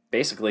 But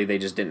basically, they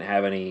just didn't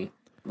have any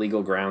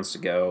legal grounds to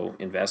go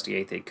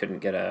investigate. They couldn't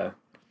get I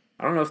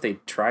don't know if they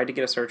tried to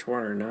get a search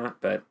warrant or not,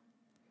 but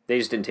they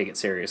just didn't take it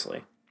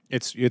seriously.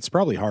 It's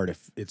probably hard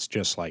if it's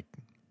just like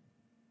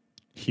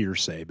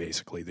hearsay,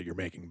 basically, that you're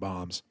making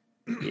bombs.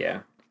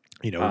 Yeah.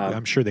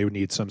 I'm sure they would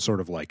need some sort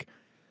of like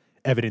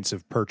evidence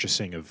of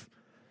purchasing of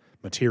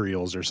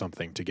materials or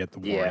something to get the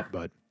warrant.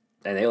 But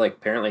and they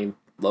apparently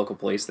local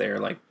police there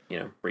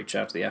reached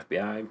out to the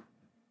FBI.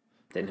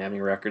 Didn't have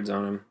any records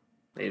on him.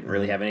 They didn't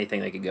really have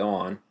anything they could go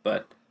on,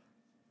 but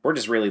we're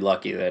just really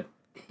lucky that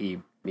he,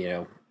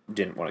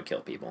 didn't want to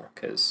kill people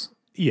because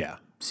it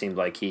seemed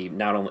like he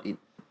not only...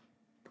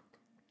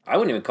 I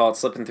wouldn't even call it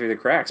slipping through the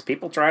cracks.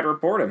 People try to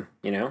report him,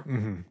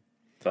 Mm-hmm.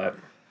 But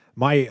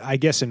I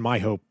guess in my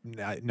hope,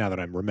 now that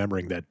I'm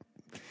remembering that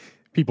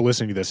people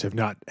listening to this have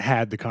not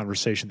had the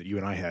conversation that you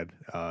and I had,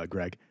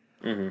 Greg,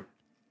 mm-hmm.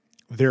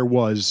 there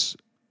was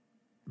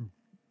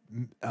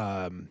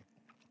the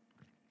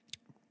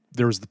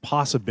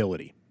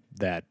possibility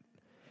that,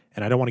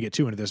 and I don't want to get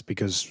too into this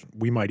because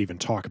we might even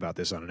talk about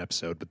this on an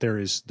episode, but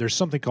there's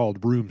something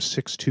called Room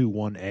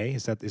 621A.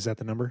 Is that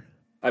the number?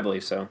 I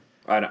believe so.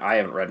 I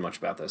haven't read much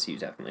about this. You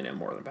definitely know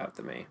more about it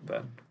than me,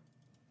 but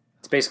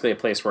it's basically a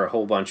place where a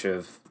whole bunch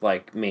of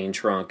main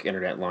trunk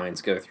internet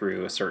lines go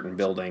through a certain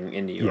building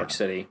in New York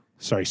City.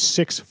 Sorry,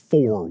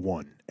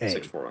 641A.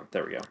 641.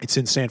 There we go. It's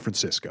in San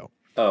Francisco.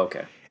 Oh,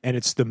 okay. And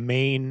it's the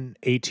main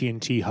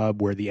AT&T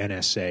hub where the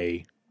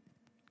NSA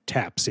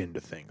taps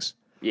into things.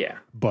 Yeah.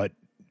 But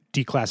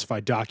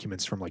declassified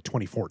documents from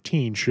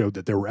 2014 showed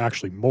that there were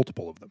actually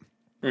multiple of them.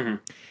 Mm-hmm.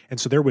 And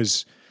so there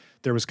was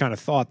kind of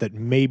thought that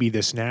maybe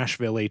this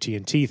Nashville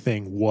AT&T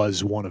thing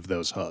was one of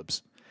those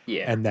hubs.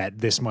 Yeah. And that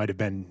this might have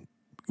been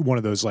one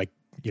of those,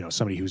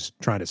 somebody who's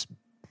trying to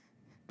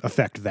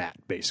affect that,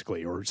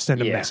 basically, or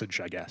send a message,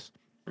 I guess.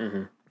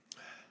 Mm-hmm.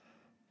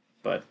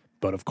 But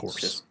of course.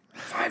 Just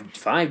 5G.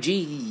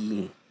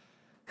 5G.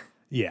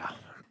 Yeah.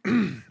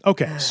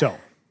 Okay, so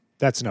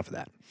that's enough of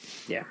that.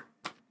 Yeah.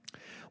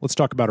 Let's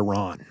talk about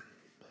Iran.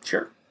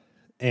 Sure.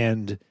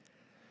 And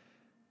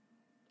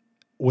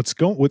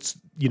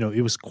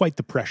it was quite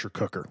the pressure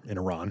cooker in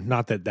Iran.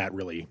 Not that that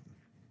really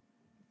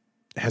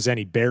has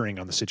any bearing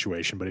on the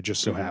situation, but it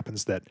just so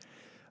happens that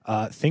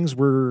things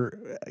were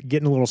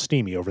getting a little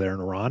steamy over there in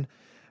Iran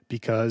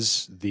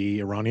because the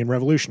Iranian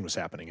Revolution was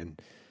happening.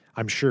 And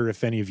I'm sure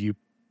if any of you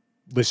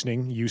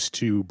listening used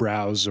to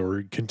browse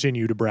or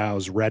continue to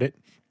browse Reddit,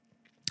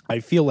 I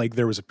feel like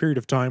there was a period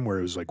of time where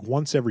it was like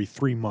once every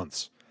 3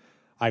 months,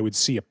 I would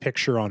see a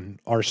picture on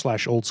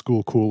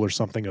r/oldschoolcool or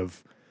something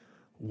of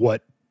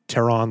what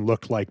Tehran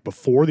looked like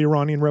before the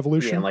Iranian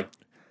Revolution.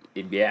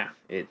 Yeah,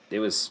 it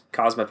was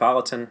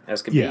cosmopolitan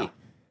as could Yeah.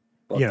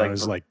 be. It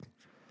was like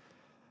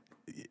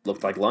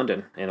looked like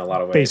London in a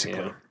lot of ways.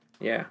 Basically.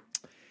 Yeah.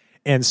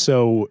 And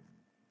so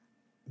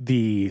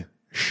the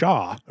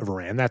Shah of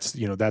Iran, that's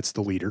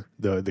the leader,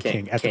 the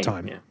king at the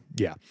time.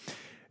 Yeah.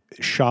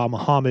 Shah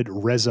Mohammad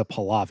Reza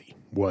Pahlavi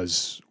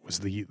was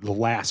the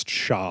last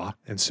Shah,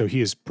 and so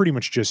he is pretty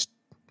much just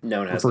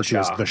known as referred to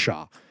as the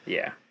Shah.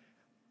 Yeah.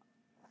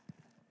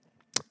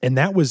 And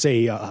that was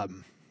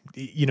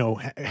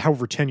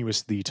however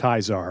tenuous the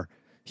ties are,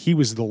 he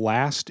was the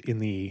last in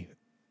the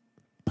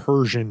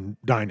Persian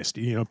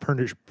dynasty,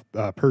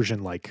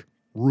 Persian like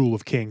rule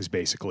of kings,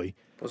 basically.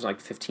 It was like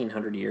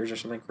 1,500 years or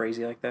something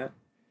crazy like that.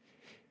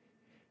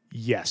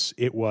 Yes,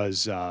 it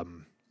was.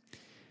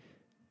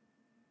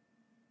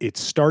 It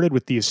started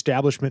with the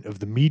establishment of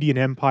the Median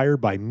Empire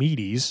by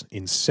Medes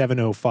in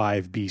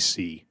 705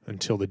 BC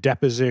until the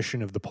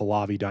deposition of the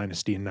Pahlavi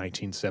dynasty in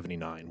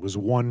 1979. Was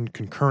one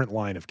concurrent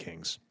line of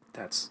kings.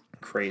 That's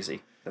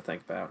crazy to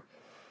think about.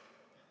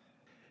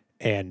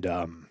 And,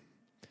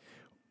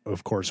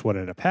 of course, what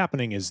ended up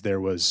happening is there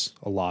was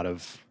a lot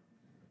of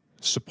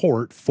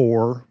support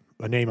for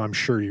a name I'm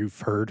sure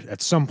you've heard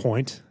at some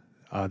point,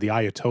 the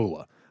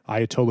Ayatollah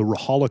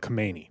Ruhollah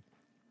Khomeini,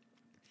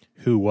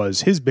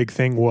 his big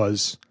thing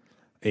was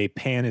a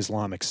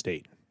pan-Islamic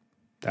state.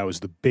 That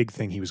was the big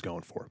thing he was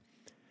going for.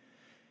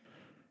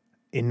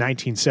 In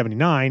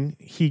 1979,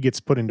 he gets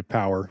put into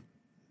power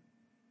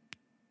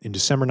in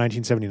December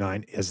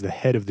 1979 as the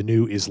head of the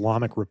new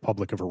Islamic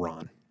Republic of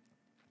Iran.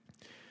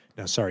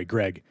 Now, sorry,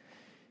 Greg,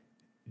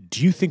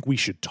 do you think we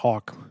should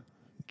get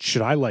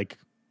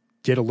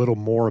a little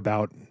more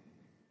about...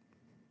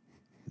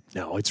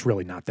 No, it's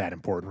really not that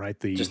important, right?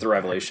 Just the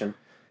revolution?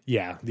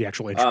 Yeah, the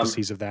actual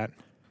intricacies of that.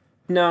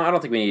 No, I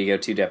don't think we need to go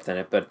too depth in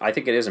it, but I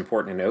think it is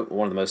important to note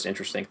one of the most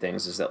interesting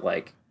things is that,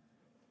 like,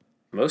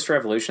 most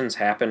revolutions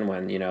happen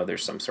when,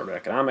 there's some sort of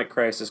economic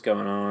crisis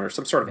going on or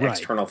some sort of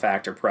external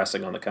factor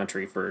pressing on the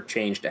country for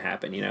change to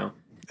happen,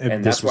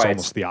 And this was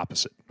almost the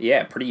opposite.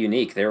 Yeah, pretty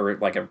unique. They were,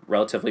 like, a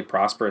relatively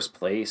prosperous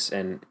place,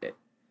 and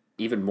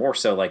even more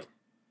so, like,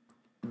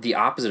 the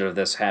opposite of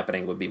this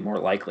happening would be more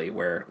likely,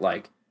 where,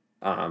 like,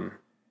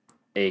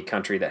 a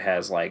country that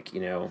has, like,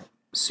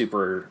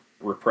 super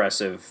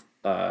repressive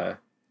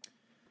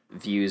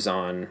views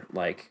on,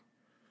 like,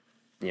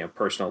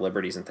 personal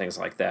liberties and things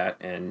like that,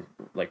 and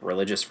like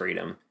religious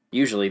freedom.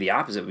 Usually the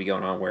opposite would be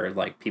going on, where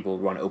like people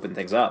would want to open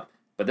things up.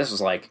 But this was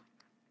like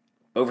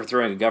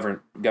overthrowing a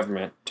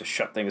government to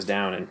shut things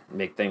down and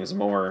make things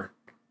more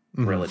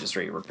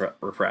religiously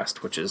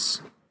repressed, which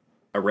is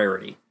a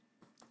rarity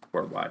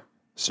worldwide.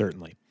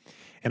 Certainly.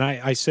 And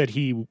I said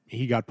he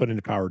got put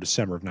into power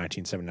December of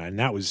 1979, and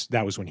that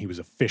was when he was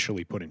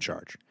officially put in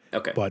charge.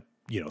 Okay. But,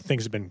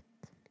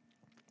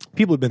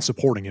 people have been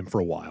supporting him for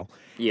a while.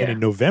 Yeah. And in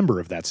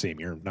November of that same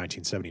year,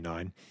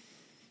 1979,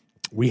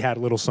 we had a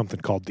little something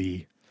called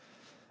the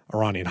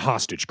Iranian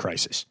hostage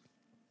crisis.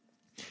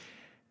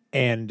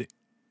 And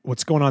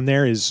what's going on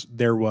there is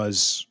there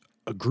was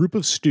a group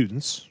of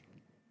students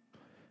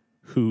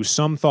who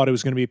some thought it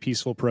was going to be a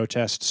peaceful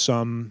protest.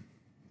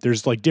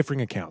 There's like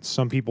differing accounts.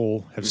 Some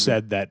people have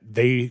said that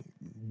they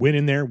went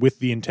in there with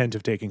the intent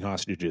of taking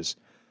hostages.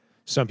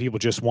 Some people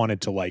just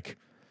wanted to like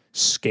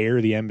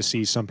scare the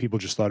embassy. Some people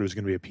just thought it was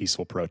going to be a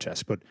peaceful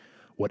protest. But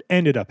what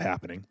ended up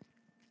happening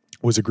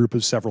was a group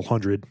of several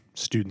hundred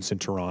students in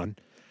Tehran,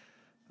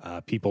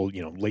 people,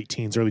 late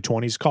teens, early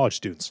 20s, college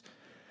students,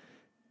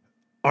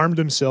 armed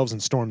themselves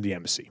and stormed the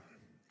embassy.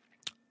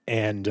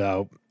 And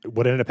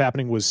what ended up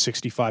happening was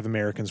 65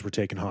 Americans were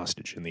taken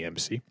hostage in the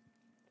embassy.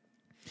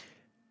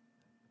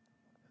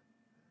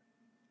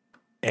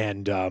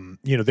 And,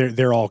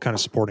 they're all kind of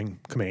supporting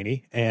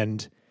Khomeini.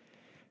 And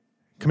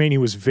Khomeini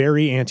was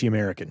very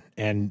anti-American,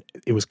 and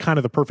it was kind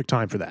of the perfect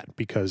time for that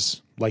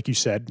because, like you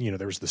said,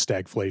 there was the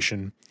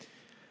stagflation.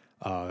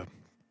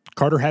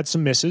 Carter had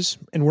some misses,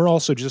 and we're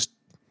also it's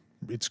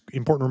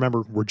important to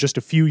remember, we're just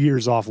a few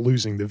years off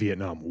losing the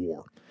Vietnam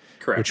War.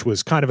 Correct. Which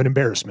was kind of an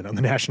embarrassment on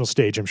the national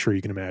stage, I'm sure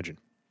you can imagine.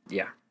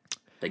 Yeah,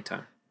 big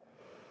time.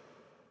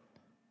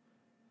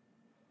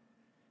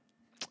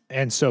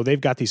 And so they've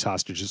got these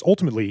hostages.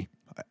 Ultimately,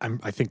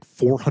 I think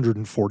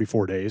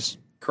 444 days.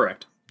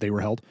 Correct. They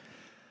were held.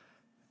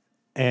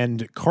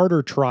 And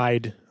Carter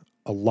tried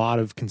a lot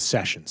of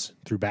concessions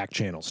through back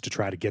channels to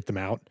try to get them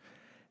out.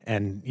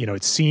 And,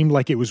 it seemed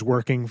like it was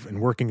working and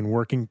working and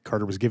working.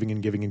 Carter was giving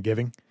and giving and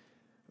giving.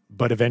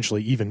 But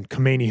eventually even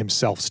Khomeini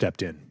himself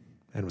stepped in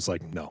and was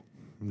like, no,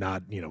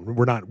 not,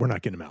 we're not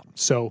getting them out.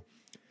 So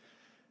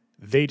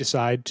they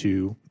decide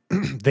to,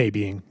 they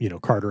being,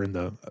 Carter and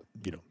the,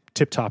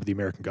 tip top of the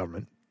American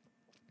government,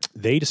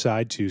 they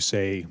decide to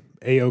say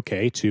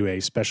A-OK to a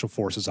special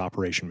forces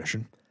operation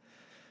mission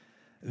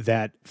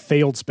that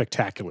failed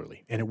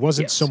spectacularly. And it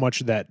wasn't so much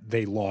that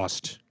they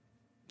lost,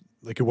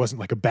 like it wasn't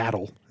like a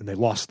battle and they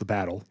lost the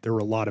battle. There were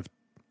a lot of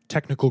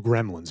technical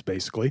gremlins,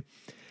 basically.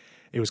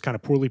 It was kind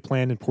of poorly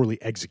planned and poorly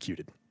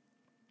executed.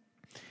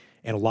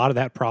 And a lot of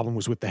that problem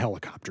was with the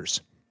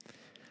helicopters.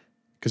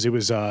 Because it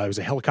was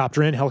a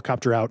helicopter in,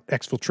 helicopter out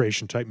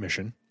exfiltration type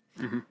mission.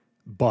 Mm-hmm.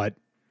 But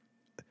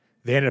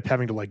they ended up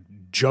having to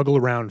juggle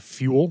around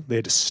fuel. They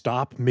had to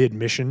stop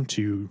mid-mission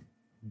to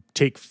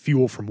take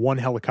fuel from one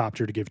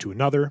helicopter to give to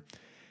another.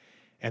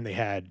 And they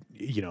had,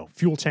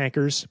 fuel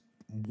tankers.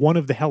 One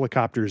of the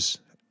helicopters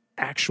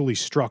actually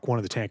struck one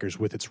of the tankers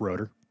with its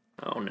rotor.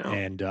 Oh, no.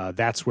 And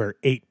that's where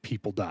 8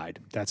 people died.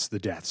 That's the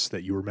deaths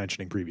that you were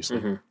mentioning previously.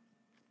 Mm-hmm.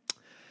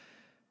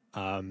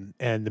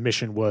 And the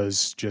mission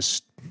was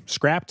just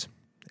scrapped,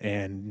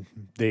 and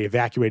they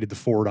evacuated the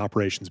forward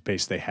operations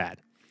base they had.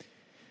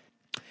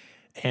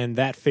 And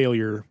that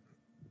failure,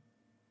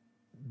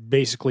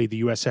 basically the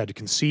U.S. had to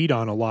concede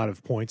on a lot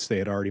of points they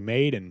had already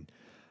made, and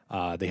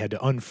they had to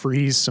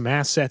unfreeze some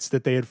assets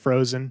that they had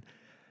frozen,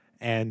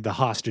 and the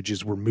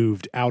hostages were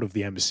moved out of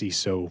the embassy,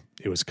 so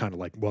it was kind of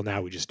like, well,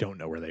 now we just don't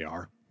know where they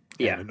are.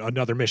 Yeah. And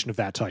another mission of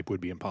that type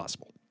would be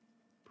impossible.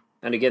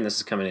 And again, this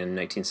is coming in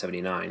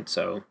 1979,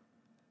 so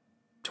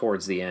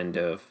towards the end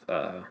of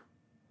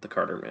the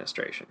Carter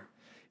administration.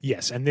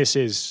 Yes, and it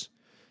is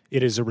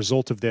a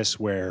result of this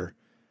where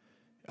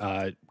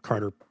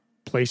Carter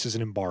places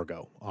an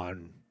embargo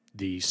on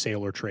the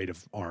sale or trade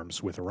of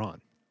arms with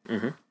Iran.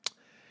 Mm-hmm.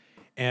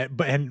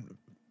 And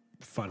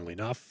funnily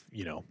enough,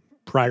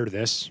 prior to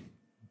this,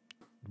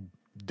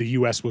 the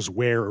U.S. was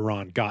where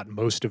Iran got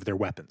most of their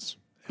weapons,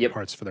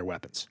 parts for their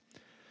weapons.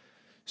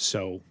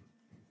 So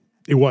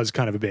it was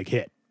kind of a big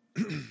hit.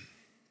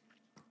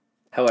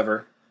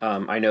 However,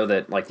 I know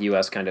that the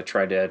U.S. kind of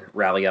tried to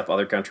rally up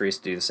other countries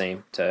to do the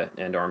same to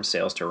end arms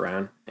sales to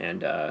Iran,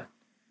 and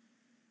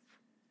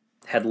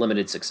had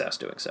limited success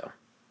doing so.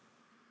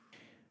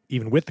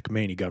 Even with the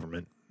Khomeini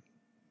government,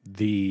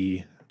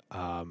 the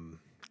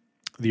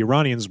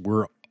Iranians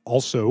were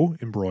also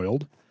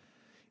embroiled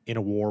in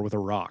a war with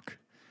Iraq.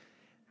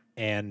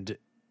 And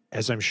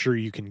as I'm sure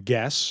you can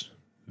guess,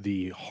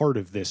 the heart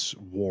of this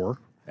war,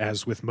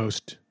 as with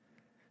most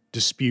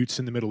disputes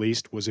in the Middle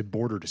East, was a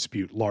border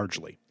dispute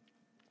largely.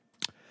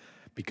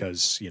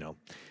 Because,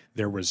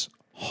 there was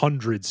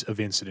hundreds of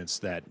incidents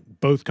that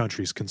both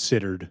countries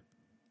considered,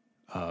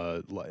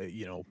 what would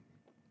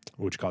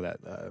you call that?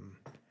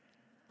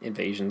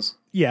 Invasions.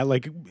 Yeah,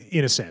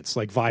 in a sense,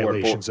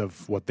 violations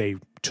of what they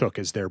took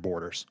as their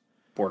borders.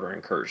 Border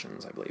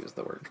incursions, I believe is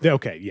the word.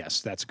 Okay, yes,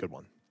 that's a good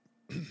one.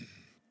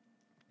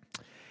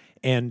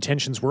 And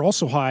tensions were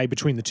also high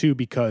between the two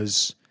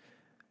because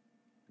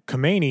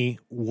Khomeini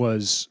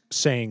was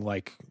saying,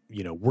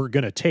 we're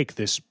going to take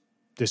this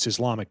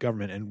Islamic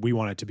government and we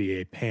want it to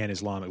be a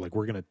pan-Islamic,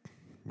 we're going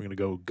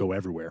to go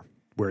everywhere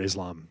where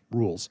Islam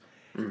rules.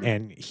 Mm-hmm.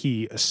 And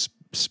he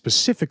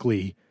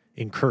specifically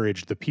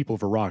encouraged the people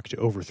of Iraq to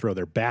overthrow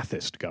their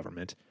Ba'athist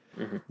government,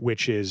 mm-hmm.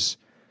 which is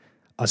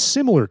a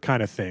similar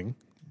kind of thing,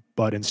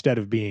 but instead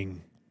of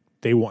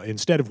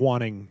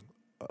wanting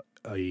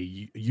a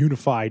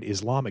unified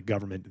Islamic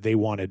government, they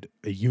wanted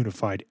a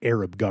unified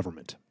Arab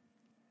government.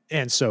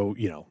 And so,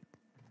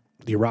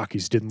 the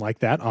Iraqis didn't like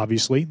that,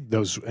 obviously,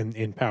 those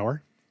in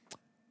power.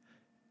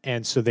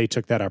 And so they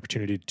took that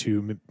opportunity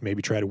to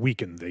maybe try to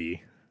weaken the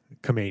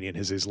Khomeini and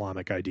his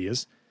Islamic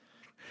ideas.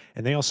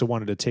 And they also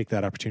wanted to take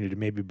that opportunity to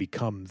maybe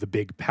become the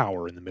big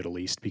power in the Middle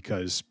East,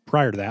 because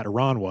prior to that,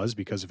 Iran was,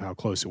 because of how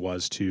close it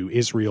was to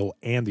Israel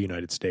and the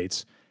United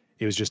States,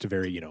 it was just a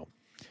very,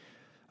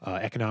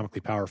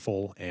 economically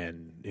powerful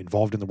and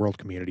involved in the world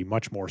community,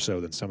 much more so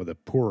than some of the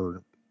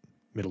poorer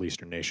Middle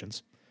Eastern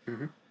nations.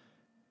 Mm-hmm.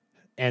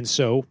 And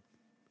so,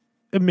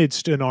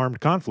 amidst an armed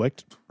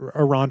conflict,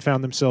 Iran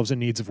found themselves in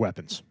needs of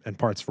weapons and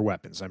parts for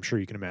weapons, I'm sure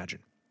you can imagine.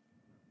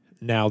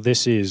 Now,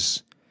 this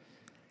is,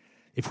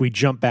 if we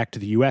jump back to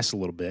the U.S. a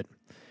little bit,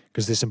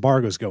 because this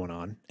embargo is going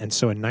on, and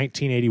so in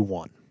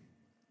 1981,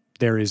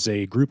 there is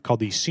a group called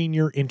the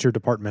Senior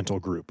Interdepartmental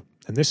Group.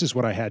 And this is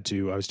what I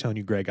was telling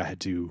you, Greg, I had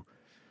to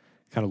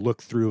kind of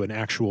look through an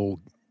actual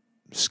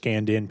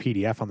scanned-in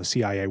PDF on the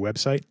CIA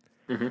website,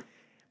 mm-hmm.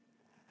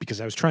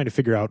 because I was trying to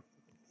figure out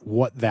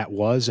what that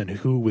was and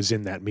who was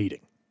in that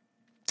meeting.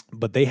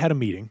 But they had a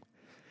meeting,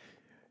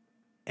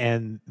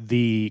 and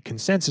the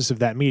consensus of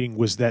that meeting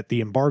was that the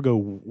embargo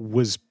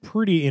was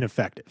pretty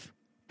ineffective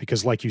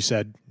because, like you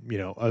said,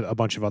 a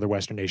bunch of other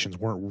Western nations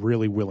weren't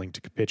really willing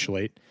to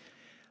capitulate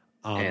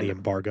on the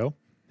embargo.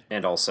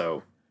 And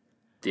also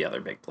the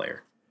other big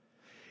player.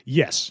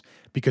 Yes,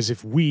 because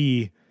if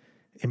we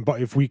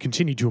if we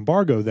continue to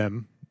embargo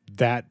them,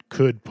 that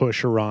could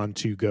push Iran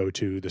to go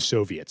to the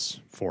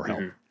Soviets for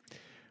help,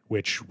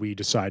 which we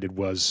decided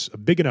was a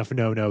big enough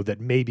no-no that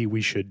maybe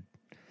we should,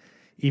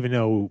 even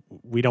though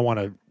we don't want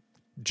to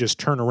just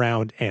turn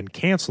around and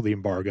cancel the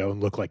embargo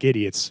and look like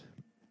idiots,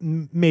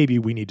 maybe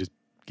we need to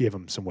give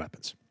them some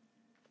weapons.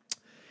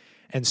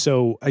 And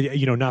so,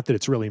 not that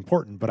it's really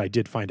important, but I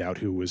did find out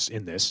who was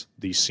in this,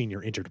 the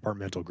senior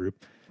interdepartmental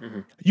group.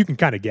 You can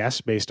kind of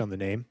guess based on the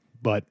name,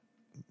 but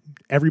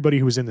everybody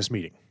who was in this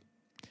meeting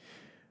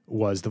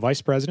was the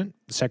Vice President,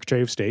 the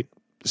Secretary of State,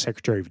 the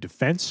Secretary of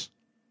Defense,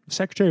 the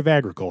Secretary of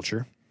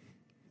Agriculture,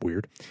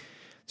 weird,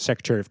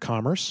 Secretary of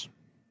Commerce,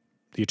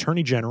 the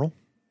Attorney General,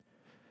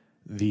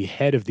 the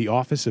head of the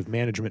Office of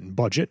Management and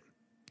Budget,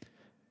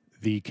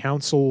 the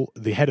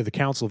head of the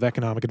Council of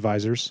Economic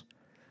Advisors,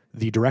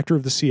 the Director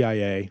of the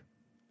CIA,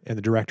 and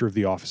the Director of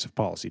the Office of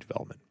Policy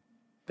Development.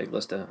 Big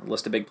list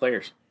of big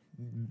players.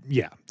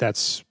 Yeah,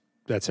 that's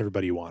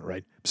everybody you want,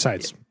 right?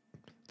 Besides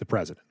the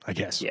president, I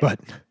guess. Yeah. But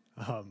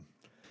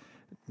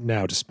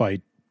now,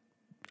 despite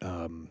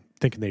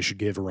thinking they should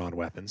give Iran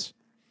weapons,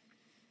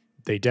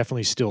 they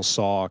definitely still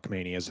saw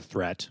Khomeini as a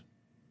threat,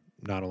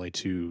 not only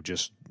to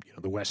just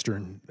the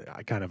Western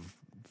kind of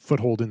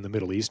foothold in the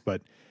Middle East,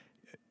 but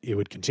it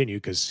would continue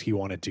because he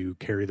wanted to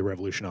carry the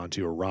revolution on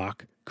to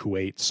Iraq,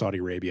 Kuwait, Saudi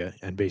Arabia,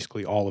 and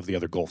basically all of the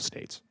other Gulf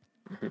states.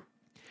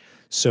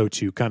 So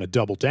to kind of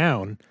double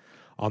down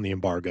on the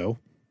embargo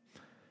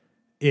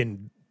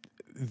in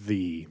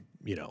the,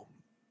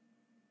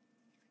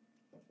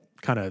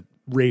 kind of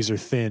razor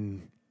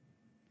thin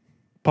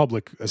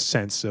public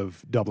sense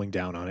of doubling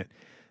down on it,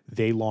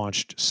 they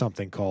launched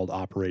something called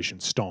Operation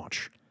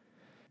Staunch.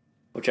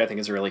 Which I think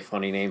is a really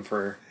funny name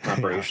for an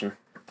operation.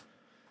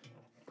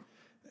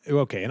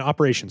 Okay, and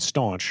Operation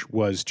Staunch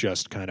was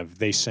just kind of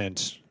they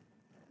sent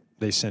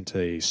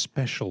a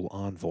special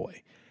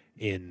envoy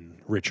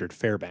in Richard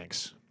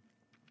Fairbanks,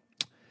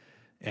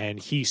 and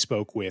he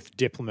spoke with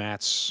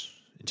diplomats,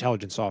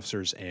 intelligence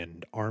officers,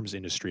 and arms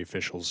industry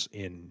officials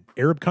in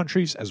Arab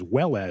countries as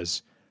well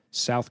as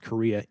South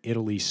Korea,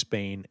 Italy,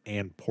 Spain,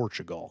 and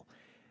Portugal.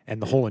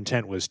 And the whole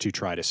intent was to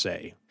try to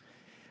say,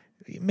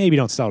 maybe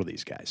don't sell to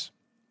these guys.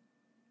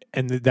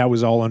 And that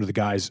was all under the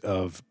guise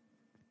of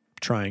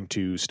trying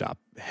to stop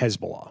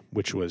Hezbollah,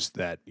 which was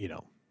that,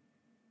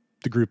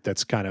 the group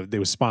that's they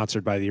was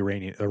sponsored by the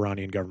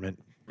Iranian government,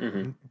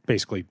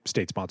 basically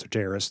state-sponsored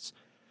terrorists.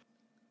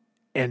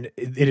 And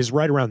it is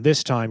right around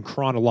this time,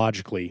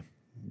 chronologically,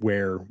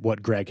 where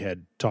what Greg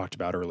had talked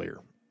about earlier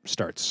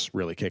starts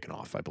really kicking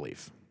off, I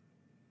believe.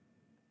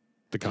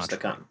 The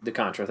Contra. The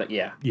Contra thing,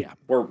 yeah. Yeah.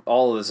 Where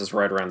all of this is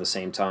right around the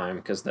same time,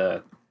 because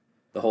the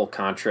whole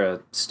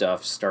Contra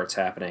stuff starts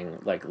happening,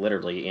 like,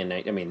 literally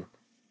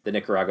the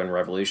Nicaraguan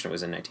Revolution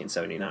was in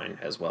 1979,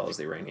 as well as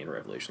the Iranian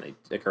Revolution.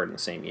 They occurred in the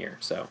same year,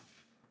 so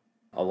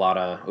a lot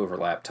of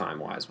overlap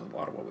time-wise with a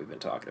lot of what we've been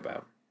talking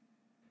about.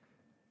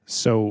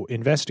 So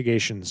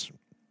investigations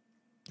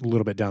a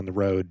little bit down the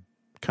road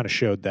kind of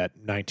showed that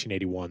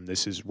 1981,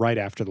 this is right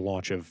after the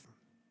launch of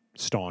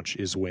Staunch,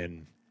 is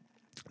when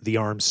the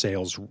arms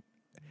sales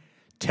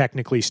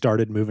technically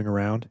started moving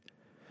around.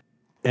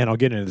 And I'll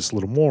get into this a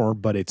little more,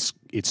 but it's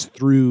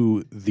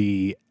through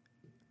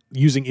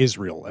using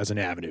Israel as an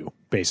avenue,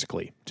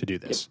 basically, to do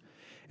this. Yep.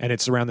 And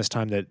it's around this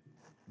time that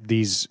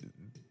these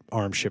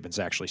arms shipments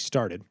actually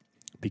started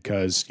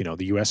because,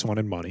 the U.S.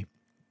 wanted money.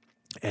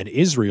 And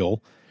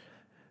Israel,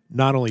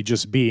 not only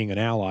just being an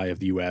ally of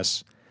the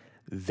U.S.,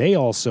 they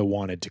also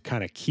wanted to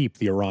kind of keep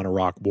the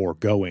Iran-Iraq war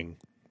going,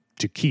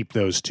 to keep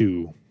those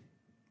two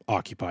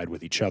occupied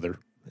with each other.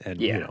 And,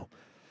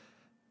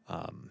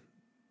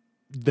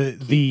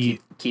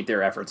 keep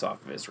their efforts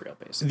off of Israel,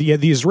 basically.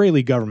 The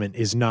Israeli government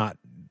is not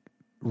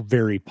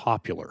very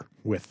popular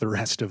with the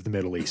rest of the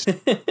Middle East.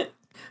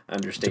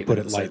 Understatement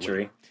of the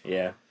century.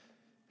 Yeah.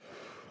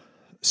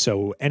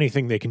 So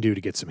anything they can do to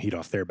get some heat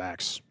off their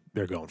backs,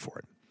 they're going for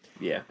it.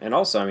 Yeah, and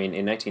also, in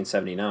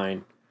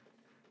 1979,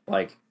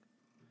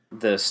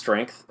 the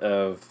strength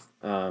of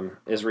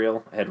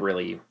Israel had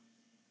really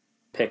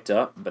picked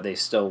up, but they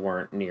still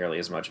weren't nearly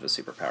as much of a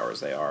superpower as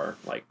they are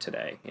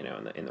today,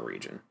 in the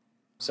region.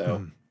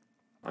 So,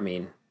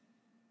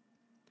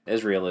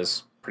 Israel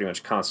is pretty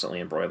much constantly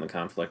embroiled in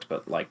conflict,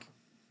 but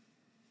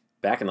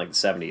back in the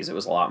 70s, it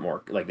was a lot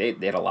more they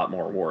had a lot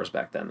more wars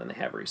back then than they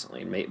have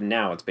recently.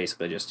 Now it's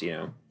basically just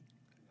the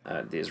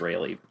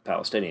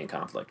Israeli-Palestinian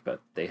conflict,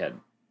 but they had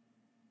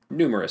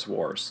numerous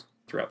wars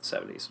throughout the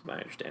 70s, my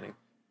understanding.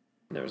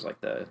 And there was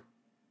the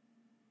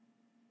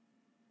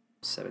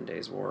 7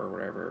 Days War or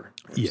whatever.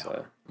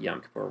 The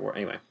Yom Kippur War.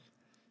 Anyway,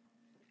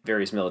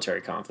 various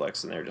military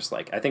conflicts, and they're just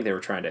I think they were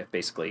trying to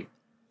basically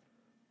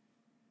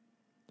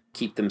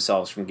keep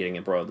themselves from getting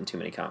embroiled in too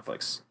many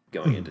conflicts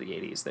going into the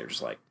 80s. They're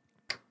just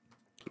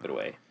keep it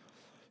away.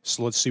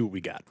 So let's see what we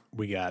got.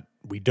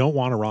 We don't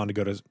want Iran to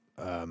go to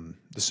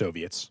the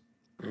Soviets.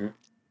 Mm-hmm.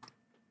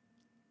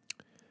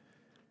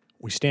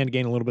 We stand to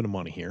gain a little bit of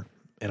money here.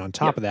 And on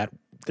top of that,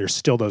 there's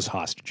still those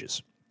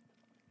hostages.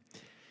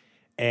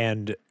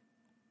 And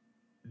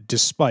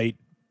despite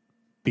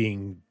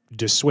being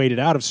dissuaded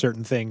out of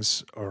certain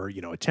things or,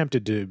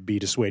 attempted to be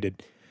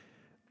dissuaded,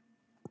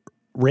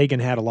 Reagan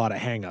had a lot of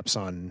hangups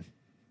on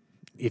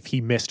if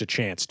he missed a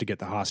chance to get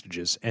the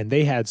hostages. And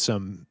they had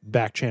some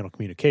back-channel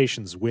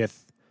communications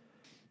with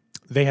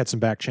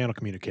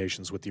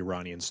the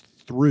Iranians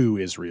through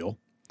Israel,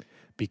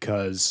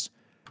 because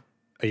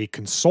a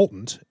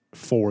consultant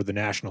for the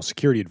National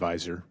Security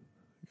Advisor,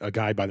 a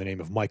guy by the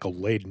name of Michael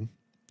Layden,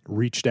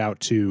 reached out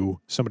to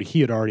somebody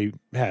he had already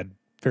had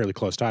fairly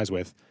close ties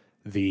with,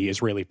 the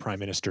Israeli Prime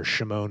Minister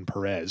Shimon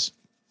Peres.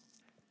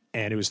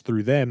 And it was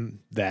through them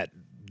that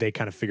they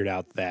kind of figured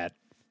out that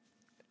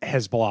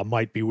Hezbollah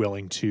might be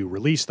willing to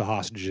release the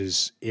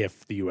hostages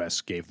if the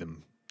U.S. gave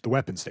them the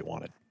weapons they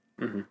wanted.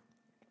 Mm-hmm.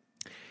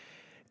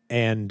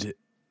 And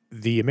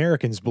the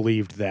Americans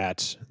believed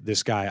that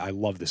this guy, I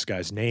love this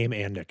guy's name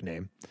and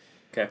nickname,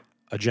 Okay.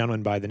 a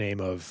gentleman by the name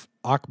of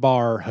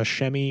Akbar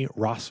Hashemi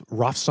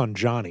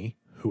Rafsanjani,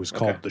 who was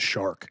called the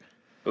Shark.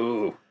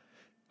 Ooh.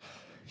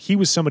 He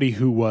was somebody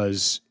who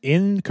was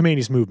in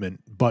Khomeini's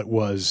movement, but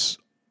was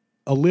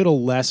a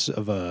little less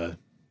of a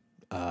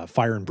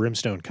fire and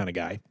brimstone kind of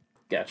guy.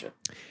 Gotcha.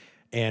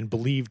 And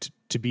believed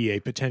to be a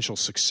potential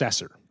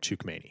successor to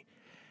Khomeini.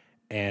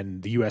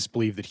 And the U.S.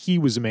 believed that he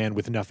was a man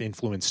with enough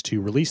influence to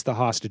release the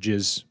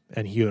hostages,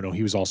 and he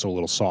was also a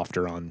little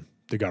softer on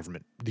the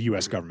government, the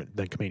U.S. government,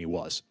 than Khomeini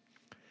was.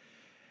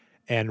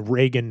 And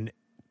Reagan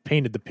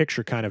painted the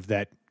picture kind of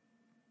that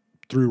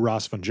through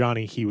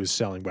Rafsanjani, he was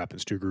selling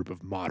weapons to a group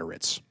of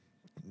moderates.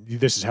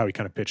 This is how he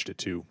kind of pitched it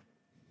to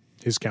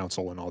his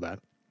counsel and all that.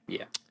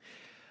 Yeah.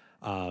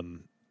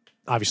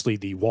 Obviously,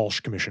 the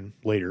Walsh Commission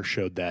later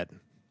showed that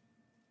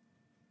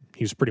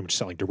he was pretty much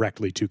selling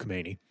directly to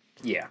Khomeini.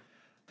 Yeah.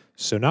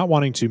 So not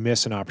wanting to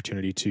miss an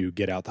opportunity to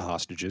get out the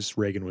hostages,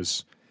 Reagan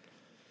was,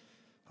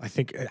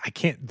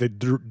 the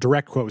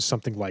direct quote was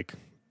something like,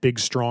 big,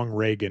 strong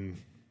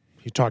Reagan.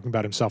 He's talking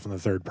about himself in the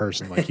third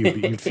person. Like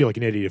you'd feel like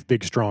an idiot if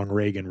big, strong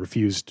Reagan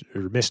refused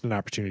or missed an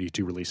opportunity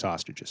to release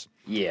hostages.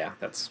 Yeah,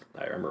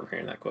 I remember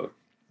hearing that quote.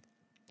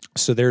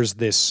 So there's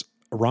this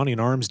Iranian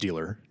arms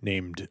dealer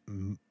named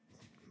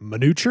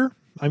Manucher,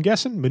 I'm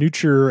guessing,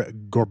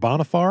 Manucher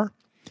Ghorbanifar,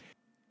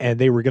 and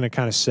they were going to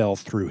kind of sell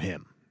through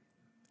him.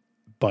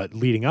 But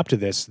leading up to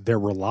this, there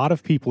were a lot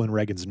of people in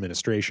Reagan's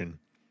administration,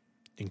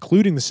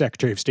 including the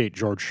Secretary of State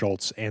George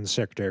Shultz and the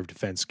Secretary of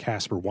Defense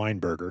Caspar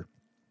Weinberger,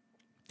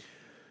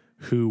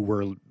 who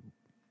were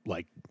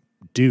like,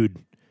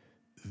 dude,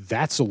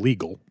 that's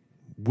illegal.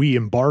 We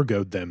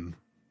embargoed them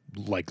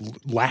like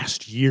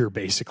last year,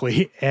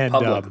 basically. And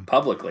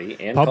publicly,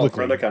 and called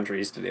for other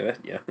countries to do it.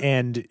 Yeah.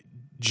 And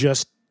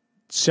just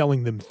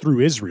selling them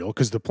through Israel,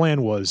 because the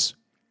plan was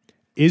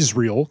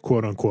Israel,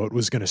 quote unquote,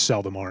 was going to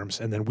sell them arms,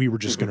 and then we were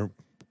just going to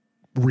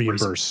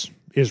reimburse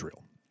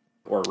Israel.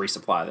 Or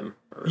resupply them.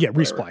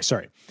 Resupply,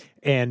 sorry.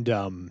 And,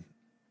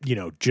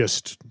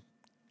 just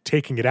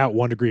taking it out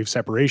 1 degree of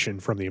separation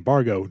from the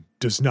embargo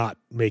does not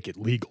make it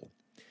legal.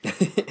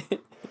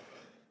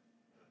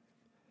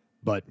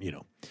 But,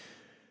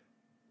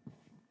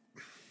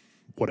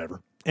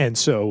 whatever. And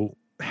so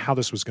how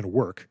this was going to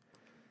work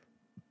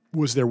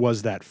was there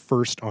was that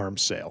first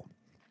arms sale.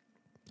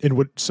 And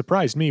what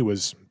surprised me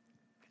was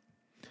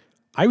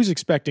I was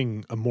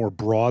expecting a more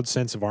broad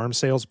sense of arms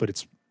sales, but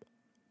it's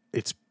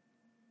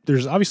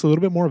there's obviously a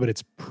little bit more, but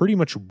it's pretty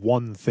much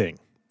one thing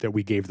that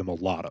we gave them a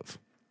lot of.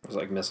 It was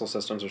like missile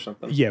systems or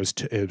something? Yeah,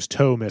 it was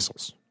TOW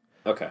missiles.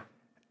 Okay.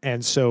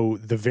 And so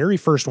the very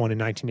first one in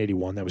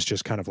 1981, that was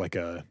just kind of like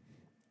a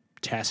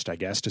test, I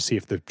guess, to see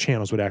if the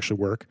channels would actually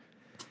work.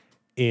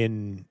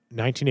 In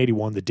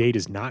 1981, the date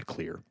is not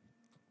clear.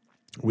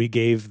 We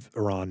gave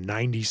Iran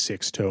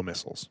 96 TOW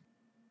missiles.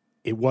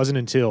 It wasn't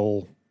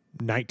until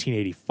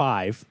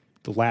 1985,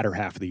 the latter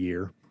half of the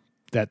year,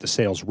 that the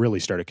sales really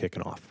started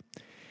kicking off.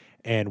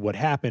 And what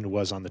happened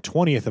was on the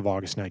 20th of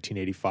August,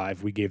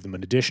 1985, we gave them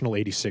an additional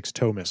 86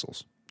 TOW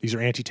missiles. These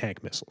are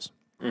anti-tank missiles.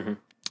 Mm-hmm.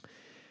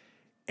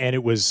 And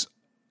it was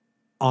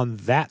on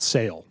that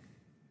sale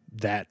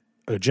that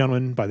a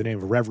gentleman by the name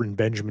of Reverend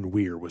Benjamin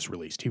Weir was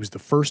released. He was the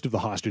first of the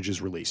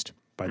hostages released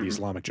by the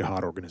Islamic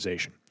Jihad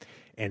organization.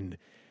 And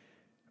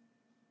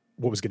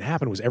what was going to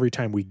happen was every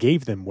time we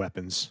gave them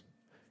weapons,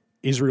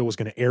 Israel was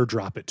going to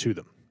airdrop it to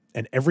them.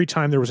 And every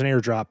time there was an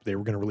airdrop, they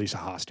were going to release a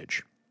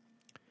hostage.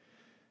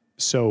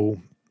 So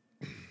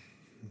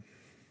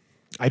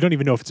I don't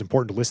even know if it's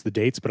important to list the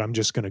dates, but I'm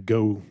just going to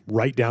go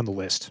right down the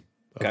list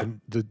of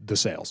the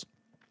sales.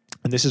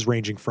 And this is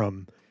ranging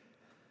from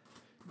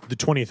the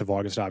 20th of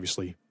August,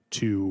 obviously,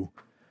 to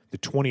the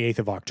 28th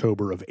of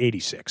October of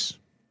 86.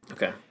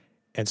 Okay.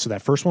 And so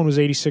that first one was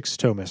 86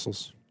 TOW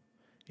missiles.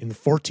 In the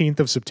 14th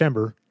of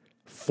September,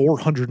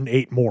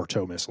 408 more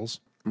TOW missiles.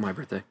 My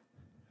birthday.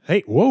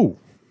 Hey, whoa.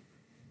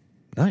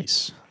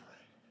 Nice.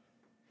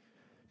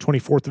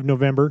 24th of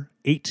November,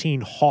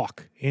 18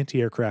 Hawk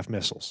anti-aircraft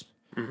missiles.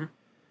 Mm-hmm.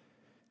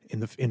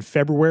 In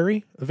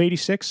February of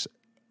 86,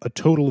 a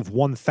total of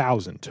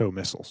 1,000 TOW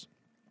missiles.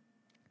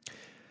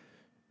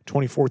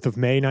 24th of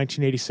May,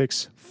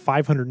 1986,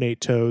 508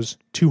 TOWs,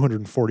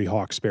 240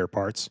 Hawk spare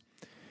parts.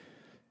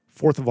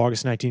 4th of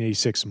August,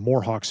 1986,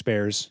 more Hawk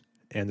spares,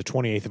 and the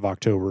 28th of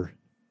October,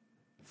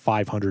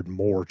 500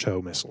 more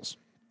TOW missiles.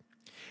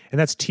 And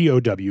that's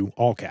TOW,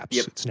 all caps.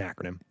 Yep. It's an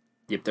acronym.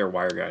 Yep, they're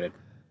wire guided.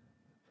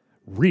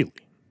 Really?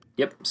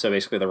 Yep. So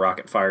basically, the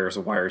rocket fires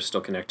a wire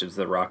still connected to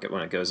the rocket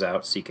when it goes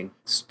out, so you can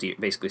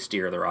basically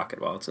steer the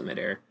rocket while it's in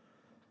midair.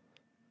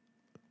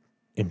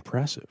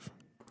 Impressive.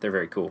 They're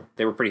very cool.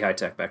 They were pretty high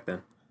tech back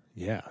then.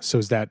 Yeah. So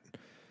is that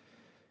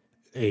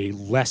a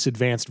less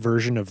advanced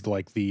version of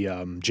like the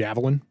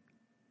Javelin?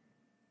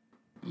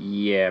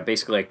 Yeah,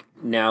 basically, like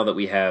now that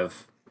we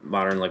have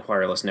modern like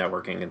wireless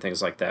networking and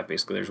things like that,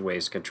 basically there's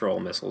ways to control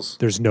missiles.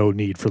 There's no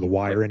need for the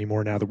wire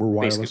anymore now that we're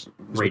wireless.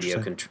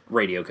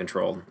 Radio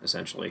controlled,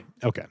 essentially.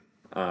 Okay.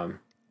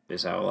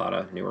 Is how a lot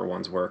of newer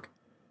ones work.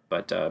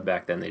 But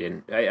back then they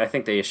didn't. I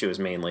think the issue is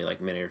mainly like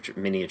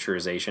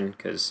miniaturization,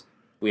 because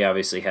we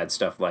obviously had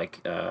stuff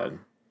like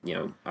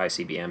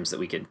ICBMs that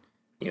we could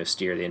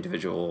steer the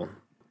individual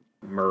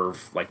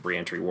MIRV like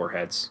reentry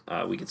warheads.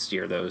 We could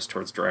steer those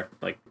towards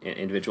direct like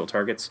individual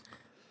targets,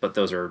 but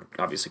those are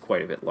obviously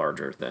quite a bit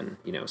larger than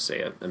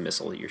say a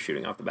missile that you're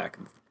shooting off the back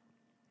of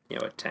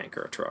a tank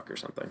or a truck or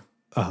something.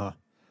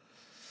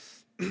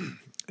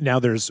 Now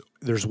there's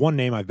one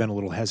name I've been a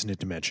little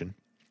hesitant to mention.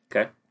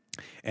 Okay.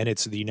 And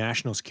it's the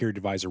National Security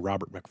Advisor,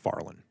 Robert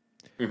McFarlane.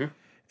 Mm-hmm.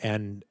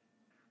 And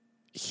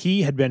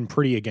he had been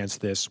pretty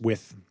against this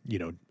with,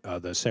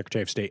 the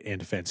Secretary of State and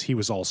Defense. He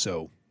was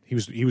also, he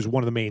was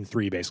one of the main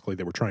three, basically,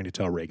 that were trying to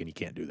tell Reagan he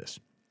can't do this.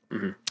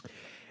 Mm-hmm.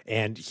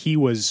 And he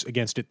was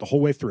against it the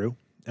whole way through.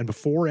 And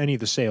before any of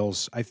the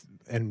sales,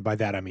 and by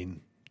that I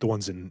mean the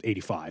ones in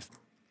 85,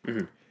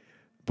 mm-hmm.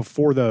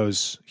 Before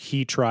those,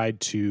 he tried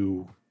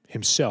to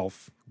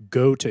himself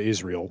go to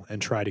Israel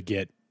and try to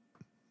get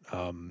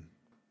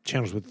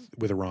channels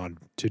with Iran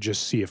to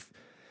just see if,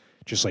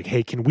 just like,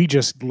 hey, can we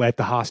just let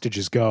the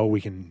hostages go?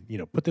 We can,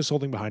 put this whole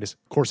thing behind us.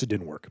 Of course, it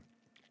didn't work.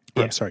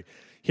 Yeah. I'm sorry.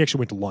 He actually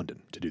went to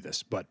London to do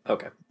this, but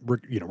okay.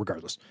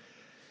 Regardless.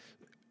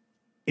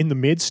 In the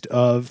midst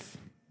of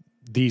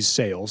these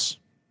sales,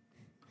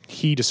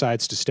 he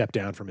decides to step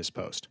down from his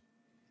post.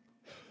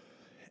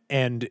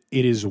 And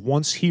it is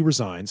once he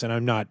resigns, and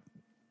I'm not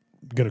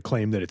going to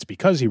claim that it's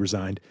because he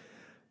resigned,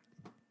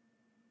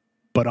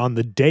 but on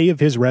the day of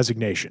his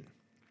resignation,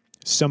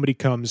 somebody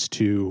comes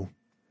to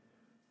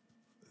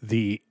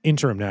the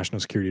interim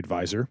National Security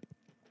Advisor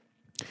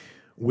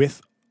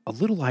with a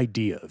little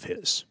idea of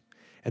his.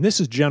 And this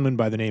is a gentleman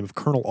by the name of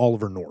Colonel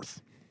Oliver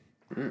North.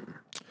 Mm.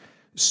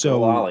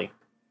 So, Ollie.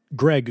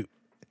 Greg,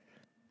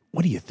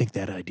 what do you think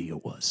that idea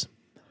was?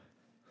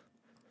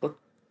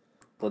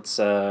 Let's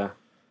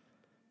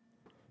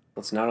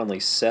not only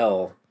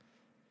sell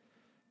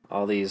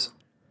all these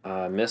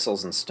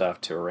missiles and stuff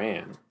to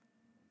Iran,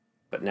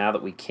 but now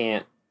that we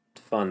can't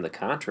fund the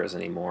Contras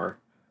anymore,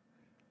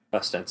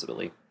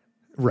 ostensibly.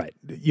 Right.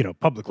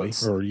 Publicly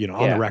or,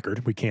 on the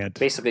record, we can't.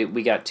 Basically,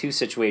 we got two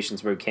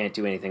situations where we can't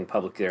do anything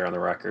public there on the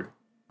record.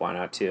 Why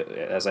not,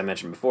 as I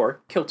mentioned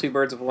before, kill two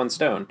birds with one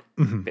stone?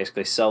 Mm-hmm.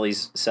 Basically, sell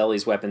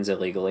these weapons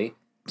illegally,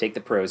 take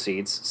the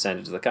proceeds, send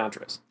it to the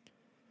Contras.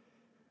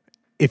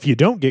 If you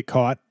don't get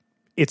caught,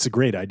 it's a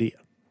great idea.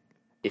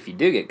 If you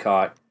do get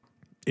caught,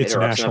 it's a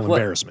national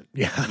embarrassment.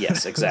 Yeah.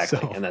 Yes,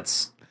 exactly. And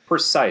that's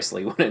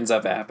precisely what ends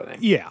up happening.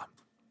 Yeah.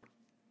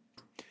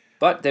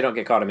 But they don't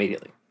get caught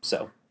immediately,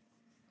 so.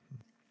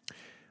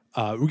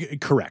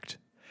 Correct.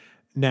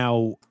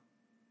 Now,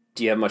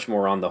 do you have much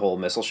more on the whole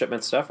missile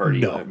shipment stuff, or do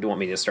you want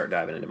me to start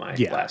diving into my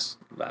last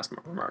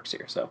remarks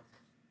here? So,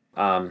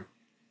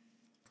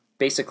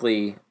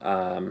 basically,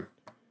 on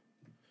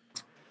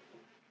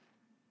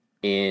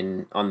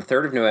the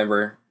 3rd of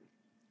November,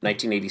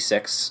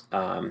 1986,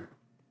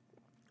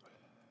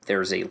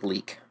 there's a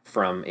leak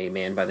from a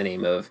man by the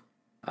name of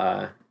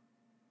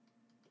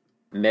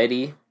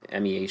Mehdi,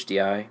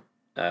 M-E-H-D-I,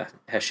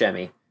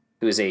 Hashemi,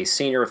 who is a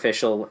senior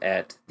official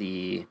in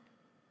the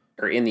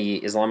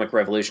Islamic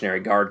Revolutionary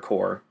Guard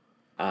Corps.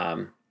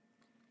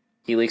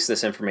 He leaks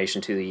this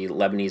information to the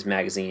Lebanese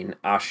magazine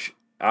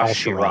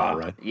Ash-Shira,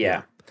 right?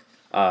 Yeah.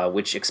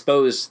 Which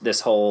exposed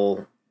this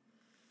whole,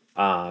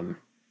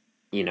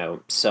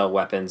 sell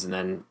weapons and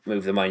then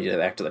move the money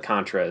back to the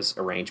Contras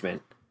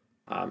arrangement.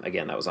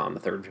 Again, that was on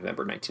the 3rd of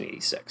November,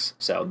 1986.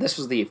 So this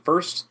was the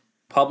first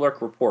public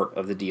report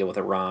of the deal with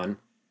Iran,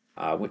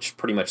 which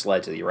pretty much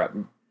led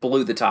to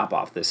blew the top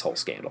off this whole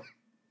scandal.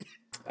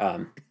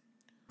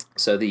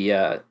 So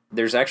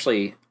there's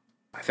actually,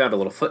 I found a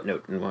little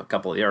footnote in a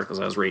couple of the articles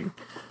I was reading.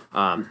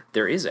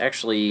 There is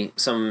actually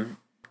some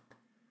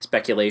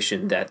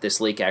speculation that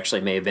this leak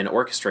actually may have been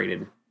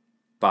orchestrated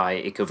by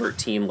a covert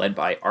team led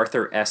by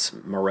Arthur S.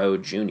 Moreau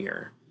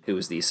Jr., who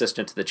was the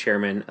assistant to the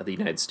chairman of the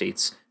United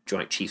States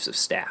Joint Chiefs of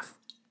Staff,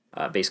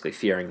 basically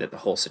fearing that the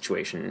whole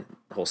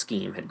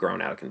scheme had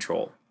grown out of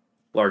control.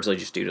 Largely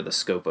just due to the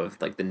scope of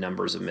the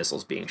numbers of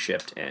missiles being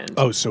shipped and.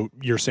 Oh, so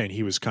you're saying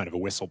he was kind of a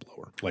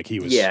whistleblower,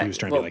 he was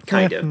trying to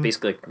kind of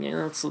basically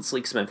let's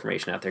leak some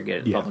information out there, get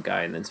it in the public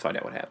eye, and then find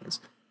out what happens.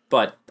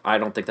 But I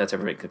don't think that's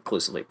ever been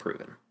conclusively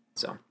proven.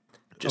 So,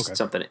 just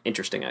something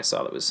interesting I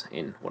saw that was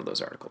in one of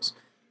those articles.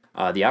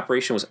 The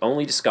operation was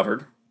only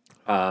discovered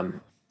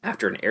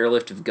after an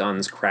airlift of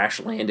guns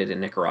crash-landed in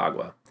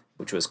Nicaragua,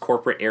 which was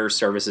Corporate Air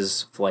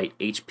Services Flight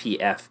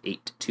HPF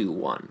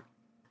 821,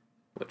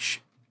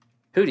 which,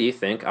 who do you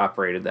think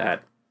operated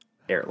that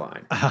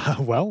airline?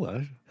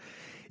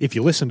 If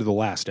you listen to the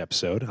last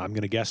episode, I'm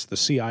going to guess the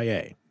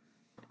CIA.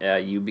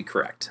 You'd be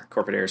correct.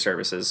 Corporate Air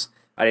Services.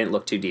 I didn't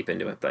look too deep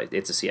into it, but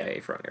it's a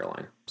CIA front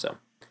airline. So,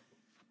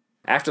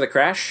 after the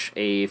crash,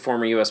 a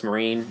former U.S.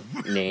 Marine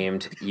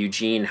named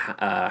Eugene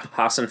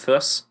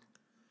Hassenfuss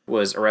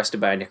was arrested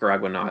by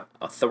Nicaraguan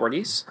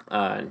authorities,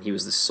 and he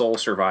was the sole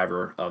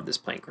survivor of this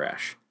plane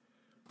crash.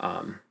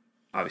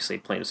 Obviously,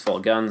 the plane was full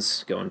of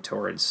guns going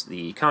towards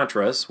the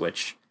Contras,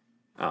 which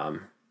the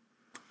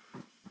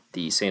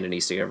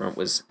Sandinista government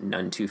was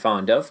none too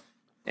fond of.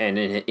 And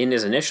in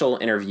his initial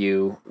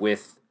interview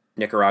with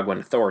Nicaraguan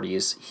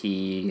authorities,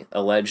 he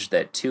alleged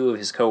that two of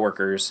his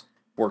coworkers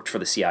worked for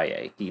the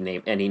CIA. He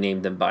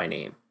named them by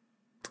name.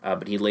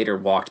 But he later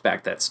walked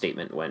back that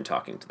statement when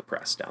talking to the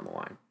press down the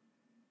line.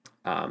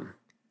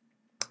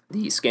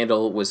 The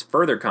scandal was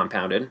further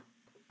compounded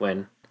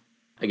when,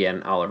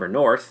 again, Oliver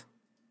North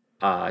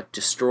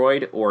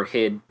destroyed or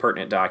hid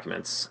pertinent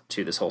documents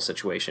to this whole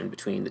situation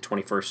between the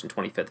 21st and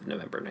 25th of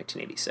November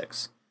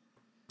 1986.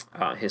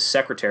 His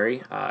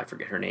secretary, I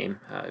forget her name,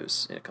 it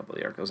was in a couple of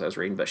the articles I was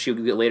reading, but she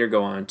would later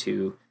go on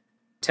to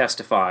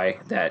testify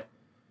that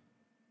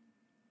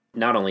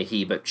not only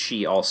he, but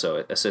she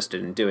also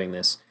assisted in doing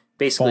this,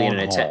 basically Fawn in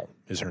an attempt. Hall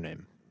is her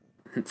name.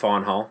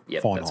 Fawn Hall?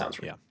 Yep, Fawn that Hall, sounds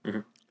right. yeah.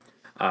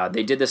 Mm-hmm.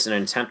 They did this in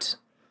an attempt,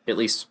 at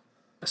least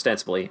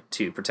ostensibly,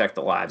 to protect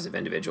the lives of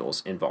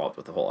individuals involved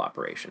with the whole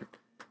operation.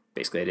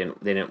 Basically,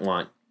 they didn't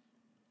want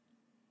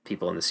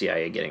people in the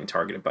CIA getting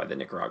targeted by the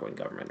Nicaraguan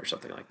government or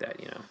something like that,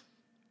 you know.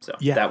 So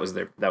yeah. that was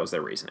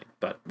their reasoning.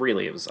 But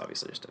really, it was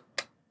obviously just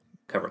to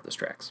cover up those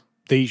tracks.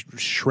 They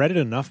shredded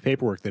enough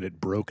paperwork that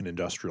it broke an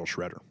industrial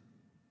shredder.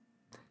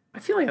 I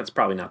feel like that's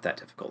probably not that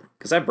difficult,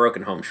 because I've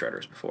broken home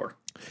shredders before.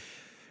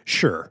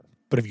 Sure.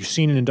 But have you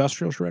seen an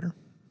industrial shredder?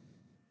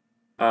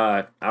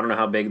 I don't know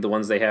how big the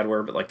ones they had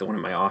were, but like the one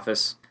in my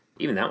office,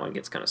 even that one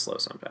gets kind of slow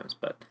sometimes.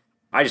 But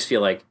I just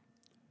feel like,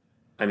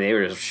 I mean, they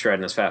were just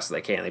shredding as fast as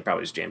they can. They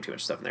probably just jammed too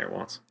much stuff in there at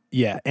once.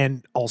 Yeah,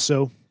 and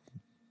also,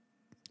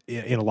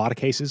 in a lot of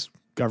cases,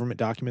 government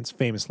documents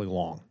famously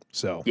long.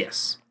 So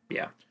yes,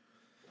 yeah.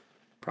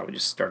 Probably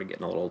just started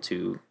getting a little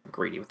too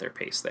greedy with their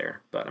pace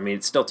there. But, I mean,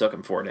 it still took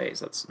them 4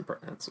 days. That's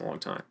a long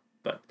time.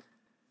 But,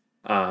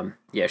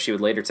 yeah, she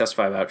would later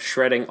testify about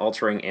shredding,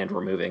 altering, and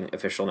removing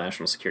official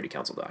National Security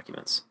Council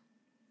documents.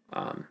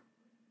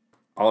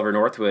 Oliver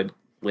North would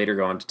later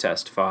go on to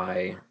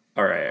testify...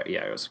 I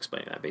was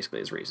explaining that. Basically,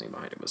 his reasoning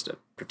behind it was to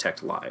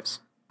protect lives.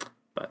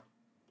 But,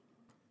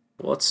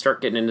 well, let's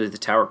start getting into the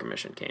Tower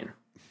Commission, Kane.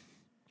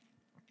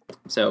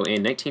 So,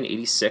 in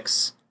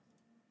 1986...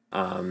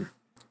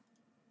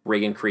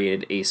 Reagan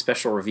created a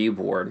special review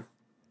board.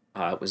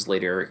 It was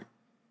later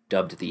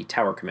dubbed the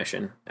Tower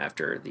Commission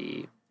after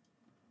the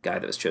guy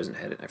that was chosen to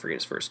head it. I forget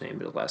his first name,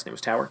 but his last name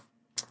was Tower.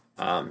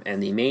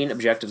 And the main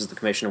objectives of the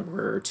commission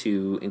were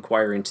to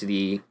inquire into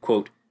the,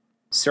 quote,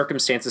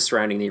 circumstances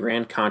surrounding the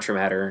Iran-Contra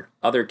matter,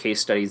 other case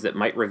studies that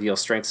might reveal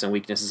strengths and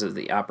weaknesses of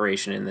the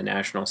operation in the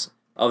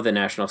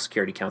National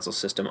Security Council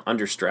system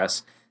under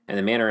stress, and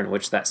the manner in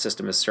which that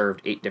system has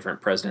served 8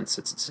 different presidents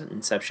since its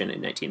inception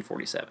in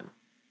 1947,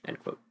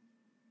 end quote.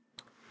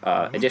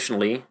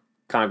 Additionally,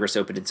 Congress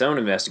opened its own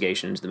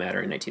investigation into the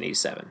matter in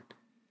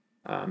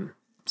 1987.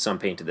 Some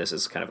painted this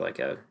as kind of like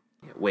a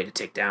way to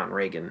take down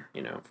Reagan,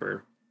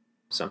 for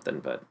something,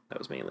 but that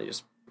was mainly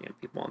just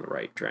people on the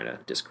right trying to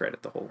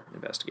discredit the whole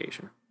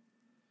investigation.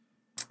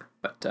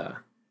 But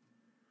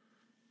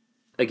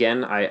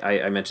again,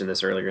 I mentioned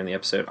this earlier in the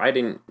episode. I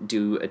didn't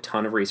do a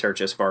ton of research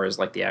as far as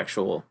like the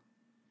actual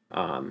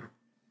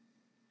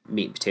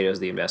meat and potatoes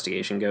of the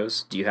investigation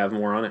goes. Do you have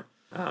more on it?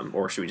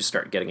 Or should we just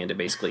start getting into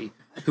basically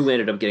who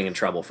ended up getting in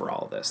trouble for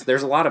all of this?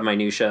 There's a lot of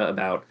minutia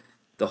about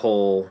the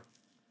whole,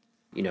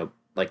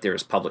 like there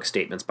was public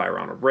statements by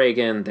Ronald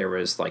Reagan. There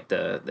was like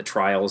the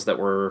trials that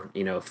were,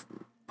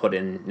 put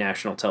in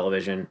national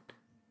television,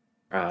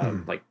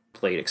 like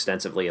played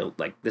extensively.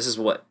 Like this is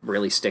what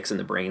really sticks in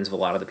the brains of a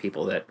lot of the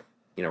people that,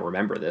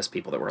 remember this,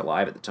 people that were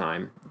alive at the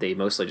time. They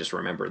mostly just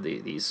remember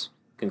these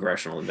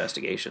congressional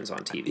investigations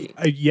on TV.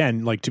 Yeah,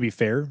 and like to be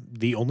fair,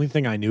 the only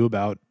thing I knew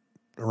about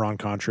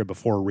Iran-Contra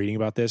before reading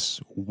about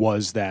this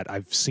was that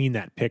I've seen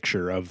that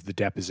picture of the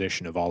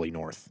deposition of Ollie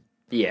North.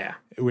 Yeah.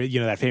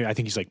 That famous, I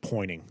think he's like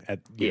pointing at,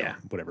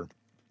 whatever,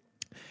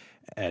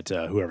 at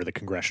whoever the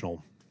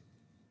congressional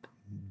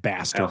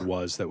bastard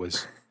was that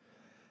was.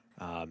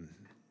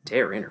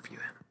 Dare interview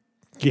him.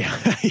 Yeah.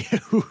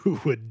 Who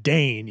would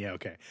deign? Yeah,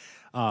 okay.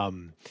 I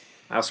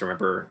also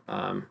remember,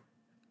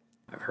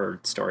 I've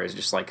heard stories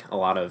just like a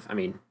lot of,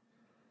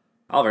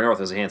 Oliver North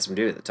was a handsome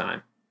dude at the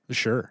time.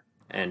 Sure.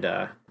 And,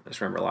 I just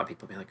remember a lot of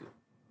people being like,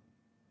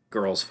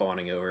 girls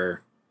fawning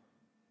over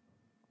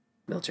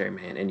military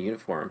man in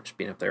uniform, just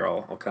being up there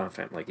all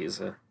confident, like he's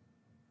a...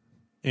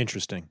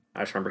 Interesting.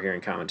 I just remember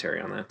hearing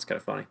commentary on that. It's kind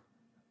of funny.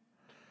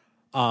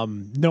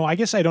 No, I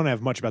guess I don't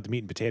have much about the meat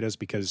and potatoes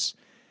because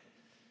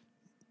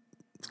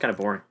It's kind of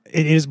boring.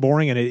 it is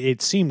boring, and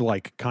it seemed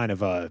like kind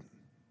of I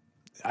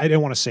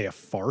don't want to say a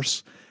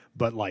farce,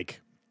 but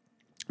like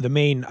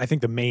I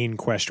think the main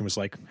question was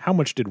like, how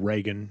much did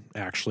Reagan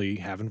actually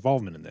have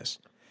involvement in this?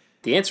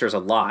 The answer is a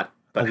lot,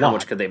 but how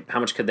much could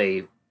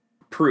they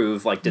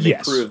prove? Like, did they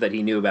prove that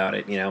he knew about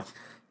it,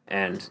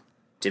 And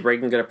did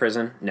Reagan go to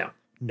prison? No.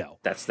 No.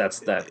 That's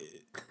that.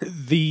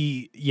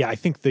 I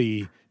think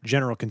the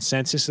general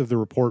consensus of the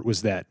report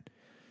was that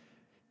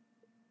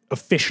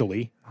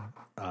officially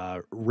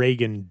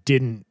Reagan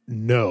didn't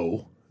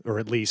know, or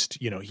at least,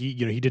 he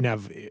didn't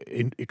have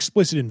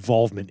explicit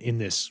involvement in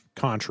this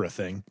Contra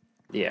thing.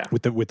 Yeah.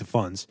 With the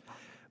funds.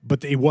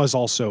 But it was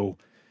also,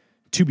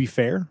 to be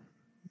fair,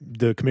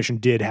 the commission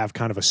did have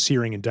kind of a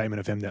searing indictment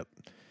of him that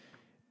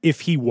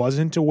if he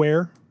wasn't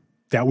aware,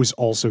 that was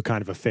also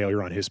kind of a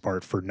failure on his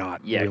part for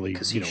not really,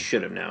 because he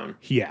should have known.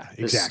 Yeah,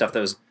 exactly. This stuff that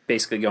was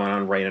basically going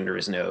on right under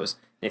his nose.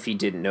 And if he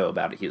didn't know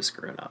about it, he was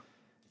screwing up.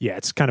 Yeah,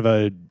 it's kind of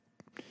a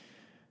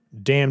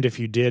damned if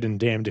you did and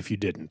damned if you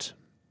didn't.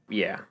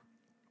 Yeah.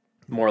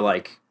 More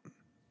like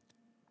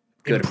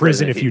in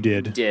prison if you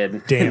did.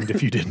 Damned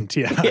if you didn't.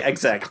 Yeah. Yeah,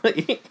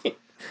 exactly.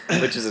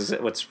 Which is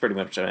what's pretty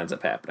much what ends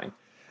up happening.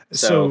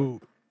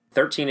 So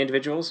 13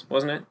 individuals,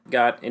 wasn't it,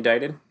 got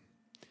indicted?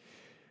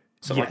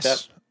 Something like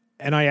that?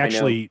 And I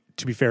actually,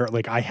 to be fair,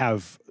 like I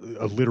have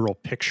a literal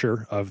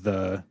picture of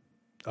the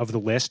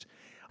list.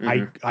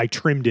 Mm-hmm. I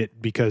trimmed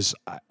it because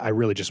I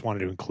really just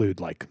wanted to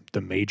include like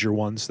the major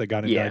ones that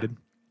got indicted. Yeah.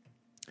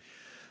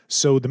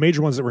 So the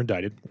major ones that were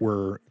indicted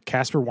were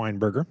Caspar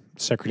Weinberger,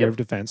 Secretary of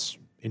Defense,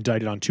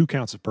 indicted on 2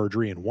 counts of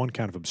perjury and 1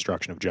 count of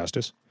obstruction of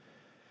justice.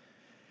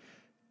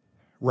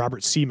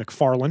 Robert C.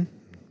 McFarland,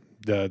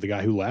 the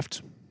guy who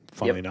left,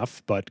 funnily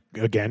enough, but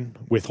again,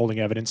 withholding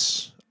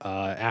evidence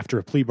after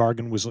a plea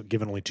bargain, was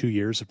given only 2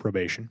 years of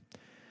probation.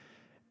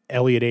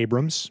 Elliot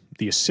Abrams,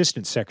 the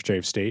Assistant Secretary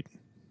of State,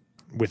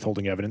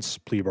 withholding evidence,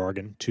 plea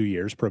bargain, 2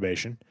 years,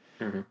 probation.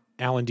 Mm-hmm.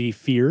 Alan D.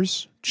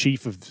 Fears,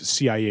 Chief of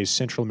CIA's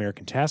Central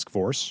American Task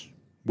Force,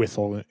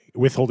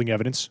 withholding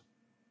evidence,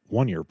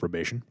 1 year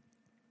probation.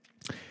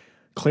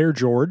 Claire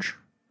George,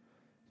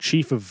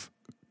 Chief of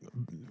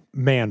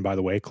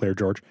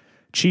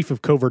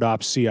Covert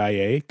Ops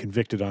CIA,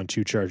 convicted on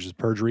 2 charges of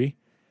perjury,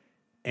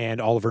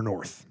 and Oliver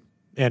North,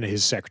 and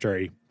his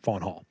secretary,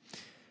 Fawn Hall.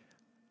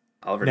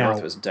 Oliver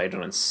North was indicted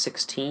on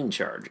 16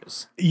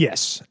 charges.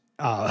 Yes.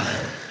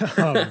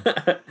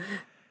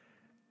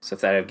 So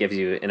if that gives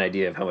you an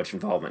idea of how much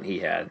involvement he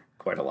had,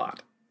 quite a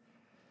lot.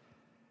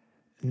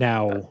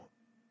 Now,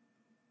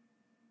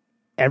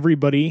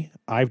 everybody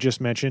I've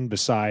just mentioned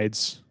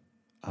besides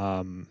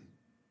Fawn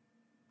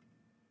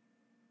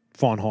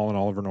Hall and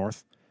Oliver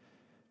North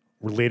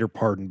were later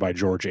pardoned by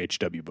George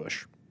H.W.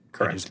 Bush.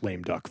 Correct. In his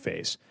lame duck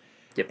phase.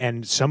 Yep.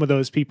 And some of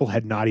those people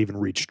had not even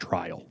reached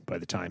trial by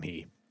the time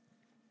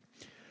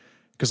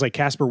because like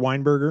Caspar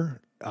Weinberger,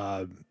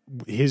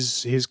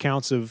 his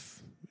counts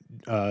of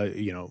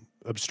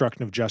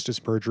obstruction of justice,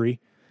 perjury,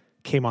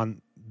 came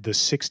on the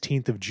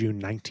 16th of June,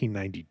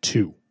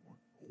 1992.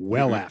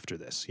 Well after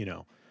this,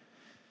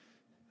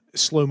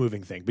 slow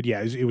moving thing. But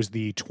yeah, it was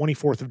the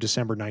 24th of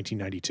December,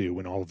 1992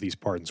 when all of these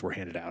pardons were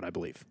handed out, I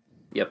believe.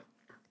 Yep.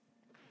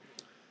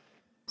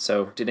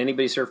 So did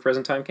anybody serve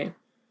prison time, Kane?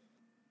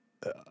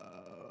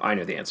 I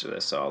know the answer to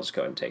this, so I'll just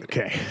go ahead and take it.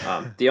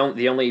 Okay. The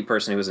only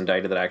person who was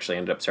indicted that actually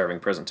ended up serving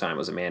prison time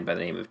was a man by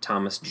the name of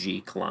Thomas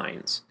G.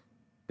 Kleins,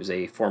 who's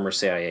a former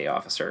CIA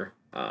officer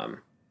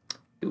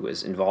who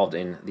was involved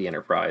in the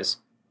enterprise,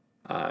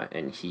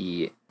 and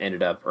he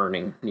ended up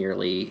earning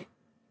nearly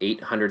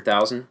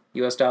 $800,000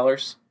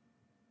 US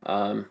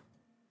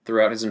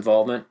throughout his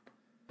involvement,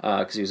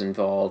 because he was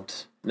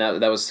involved. Now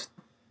that was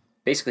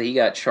basically he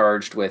got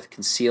charged with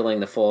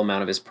concealing the full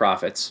amount of his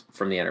profits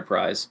from the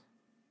enterprise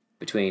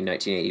between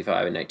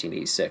 1985 and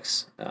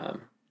 1986,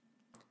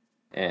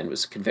 and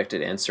was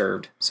convicted and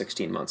served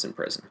 16 months in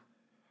prison.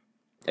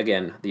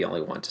 Again, the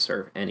only one to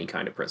serve any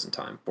kind of prison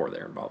time for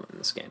their involvement in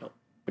the scandal,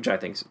 which I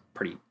think is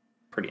pretty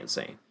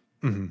insane,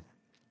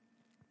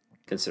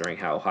 considering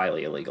how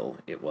highly illegal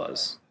it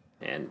was.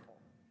 And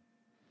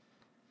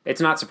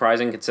it's not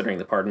surprising considering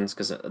the pardons,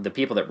 because the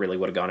people that really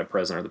would have gone to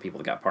prison are the people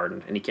that got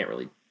pardoned, and he can't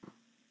really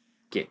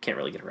get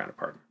around a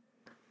pardon.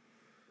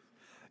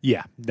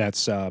 Yeah,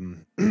 that's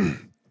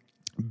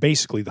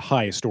basically the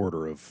highest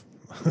order of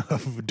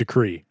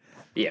decree.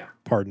 Yeah.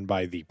 Pardoned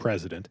by the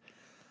president.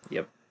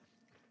 Yep.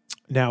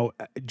 Now,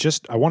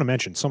 I want to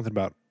mention something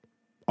about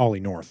Ollie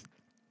North.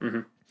 Mm-hmm.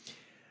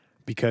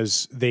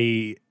 Because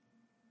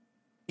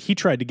he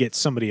tried to get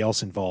somebody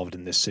else involved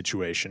in this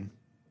situation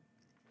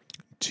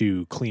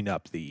to clean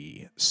up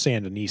the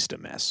Sandinista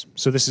mess.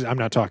 So I'm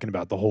not talking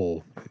about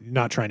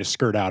not trying to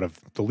skirt out of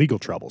the legal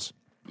troubles.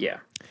 Yeah.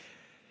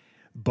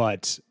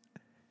 But...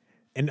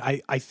 And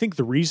I think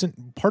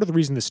part of the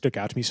reason this stuck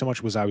out to me so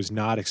much was I was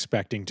not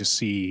expecting to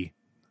see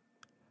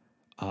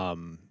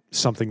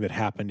something that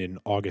happened in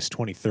August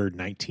 23rd,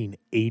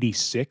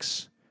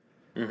 1986,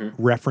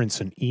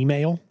 reference an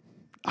email.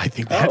 I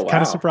think that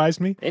kind of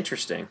surprised me.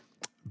 Interesting.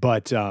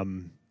 But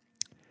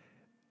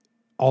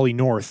Ollie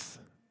North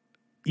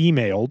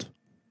emailed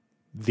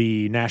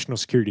the national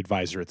security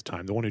advisor at the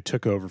time, the one who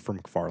took over from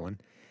McFarlane,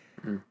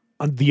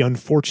 the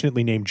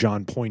unfortunately named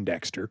John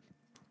Poindexter.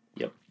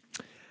 Yep.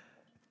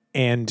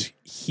 And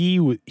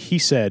he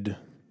said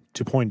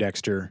to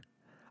Poindexter,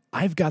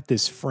 "I've got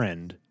this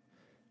friend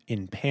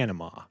in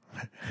Panama,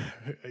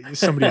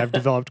 somebody I've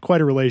developed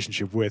quite a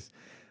relationship with,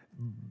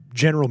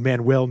 General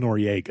Manuel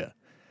Noriega."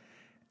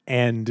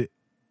 And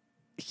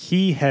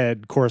he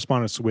had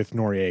correspondence with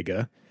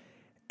Noriega,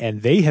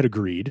 and they had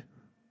agreed,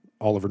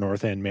 Oliver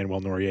North and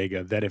Manuel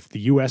Noriega, that if the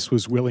U.S.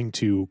 was willing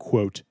to,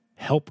 quote,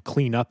 help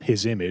clean up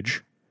his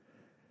image,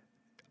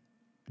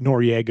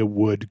 Noriega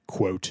would,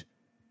 quote,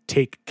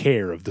 take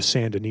care of the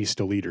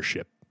Sandinista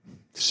leadership.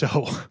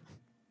 So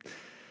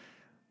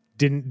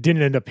didn't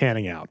end up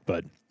panning out,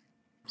 but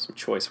some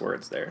choice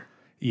words there.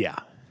 Yeah.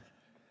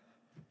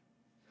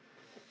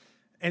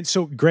 And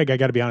so, Greg, I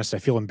got to be honest, I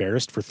feel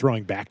embarrassed for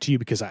throwing back to you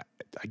because I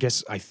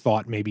guess I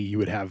thought maybe you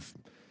would have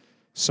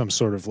some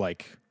sort of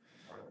like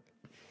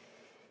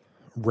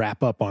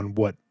wrap up on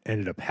what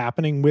ended up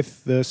happening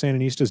with the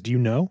Sandinistas. Do you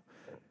know?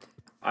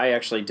 I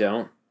actually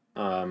don't.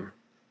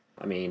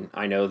 I mean,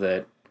 I know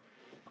that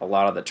a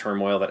lot of the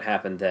turmoil that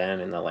happened then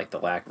and the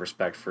lack of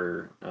respect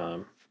for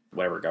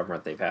whatever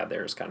government they've had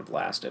there has kind of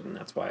lasted, and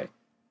that's why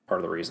part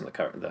of the reason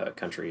the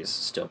country is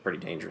still pretty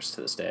dangerous to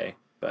this day.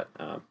 But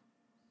I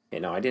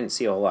didn't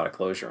see a whole lot of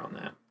closure on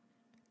that.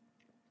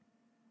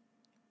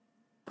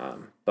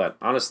 But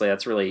honestly,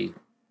 that's really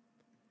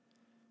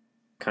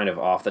kind of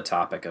off the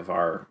topic of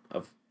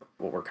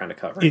what we're kind of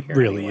covering. It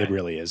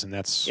really is, and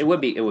that's it would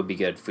be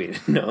good if we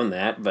had known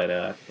that,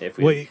 but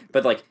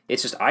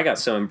it's just I got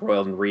so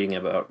embroiled in reading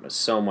about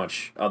so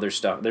much other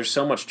stuff. There's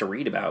so much to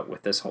read about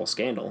with this whole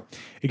scandal.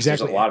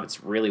 Exactly, there's a lot of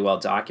it's really well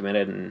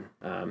documented,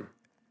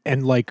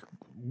 and like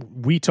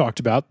we talked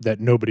about that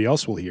nobody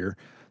else will hear,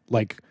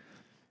 like.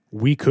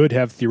 We could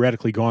have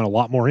theoretically gone a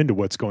lot more into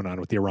what's going on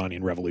with the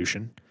Iranian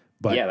Revolution,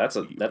 but yeah, that's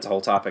a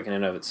whole topic in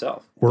and of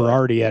itself. We're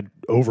already at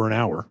over an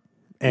hour,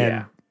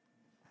 and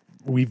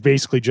we've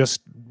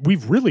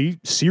really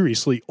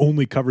seriously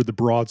only covered the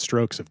broad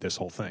strokes of this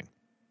whole thing.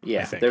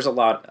 Yeah, there's a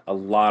lot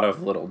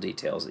of little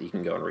details that you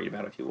can go and read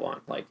about if you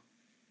want. Like,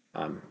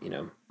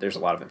 there's a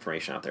lot of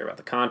information out there about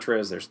the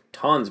Contras. There's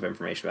tons of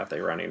information about the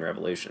Iranian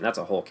Revolution. That's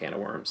a whole can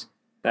of worms.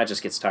 That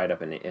just gets tied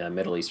up in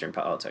Middle Eastern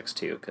politics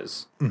too,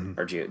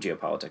 or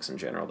geopolitics in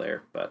general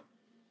there. But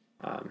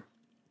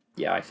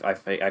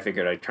I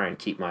figured I'd try and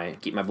keep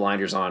my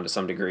blinders on to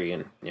some degree,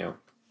 and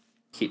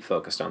keep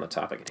focused on the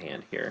topic at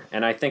hand here.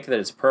 And I think that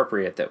it's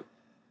appropriate that,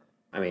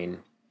 the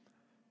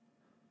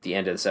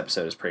end of this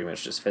episode is pretty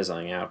much just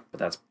fizzling out, but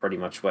that's pretty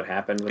much what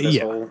happened with this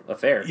whole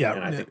affair. Yeah,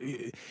 and I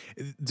think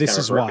this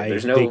is why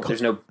there's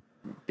no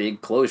big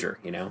closure.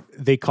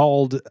 They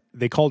called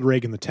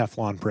Reagan the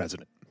Teflon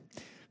president.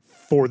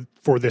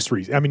 For this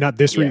reason. I mean, not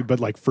this reason,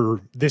 but like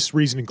for this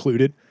reason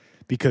included,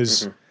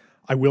 because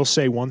I will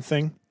say one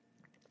thing.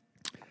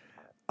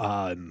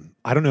 I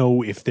don't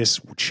know if this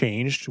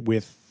changed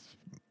with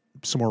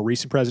some more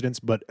recent presidents,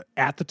 but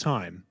at the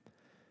time,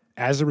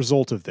 as a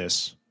result of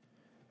this,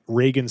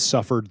 Reagan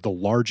suffered the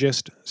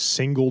largest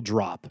single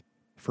drop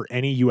for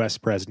any U.S.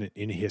 president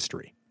in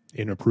history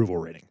in approval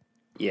rating.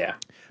 Yeah.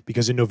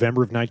 Because in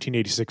November of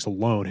 1986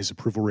 alone, his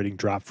approval rating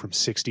dropped from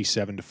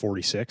 67 to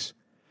 46.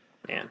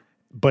 Man.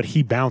 But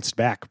he bounced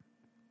back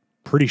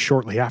pretty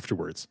shortly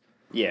afterwards.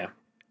 Yeah.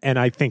 And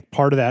I think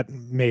part of that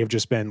may have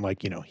just been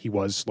like, he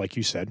was, like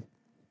you said,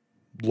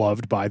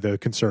 loved by the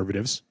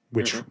conservatives,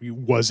 which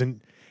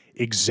wasn't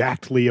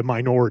exactly a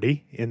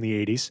minority in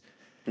the 80s.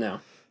 No.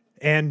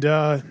 And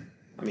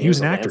he was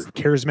an actor,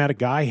 charismatic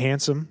guy,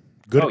 handsome,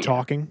 good at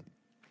talking,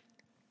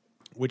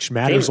 which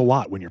matters a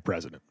lot when you're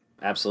president.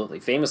 Absolutely.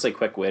 Famously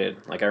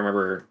quick-witted. Like I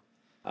remember,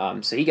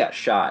 so he got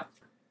shot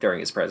during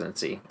his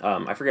presidency.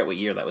 I forget what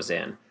year that was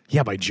in.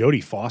 Yeah, by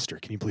Jodie Foster.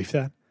 Can you believe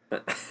that?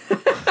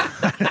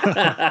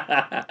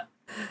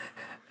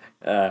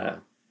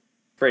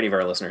 For any of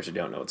our listeners who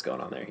don't know what's going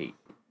on there, he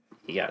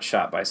got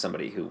shot by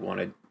somebody who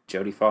wanted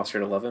Jodie Foster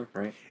to love him,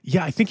 right?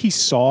 Yeah, I think he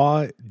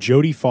saw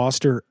Jodie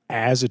Foster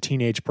as a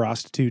teenage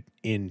prostitute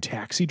in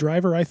Taxi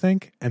Driver, I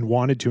think, and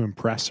wanted to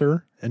impress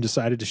her and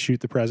decided to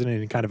shoot the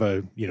president in kind of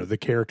a, the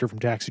character from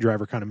Taxi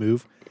Driver kind of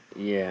move.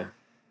 Yeah.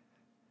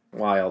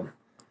 Wild.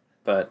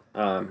 But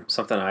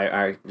something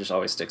I just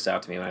always sticks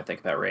out to me when I think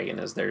about Reagan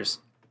is there's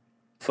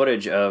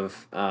footage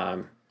of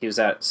he was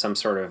at some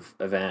sort of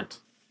event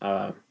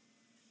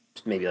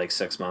maybe like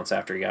 6 months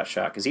after he got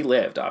shot, because he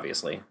lived,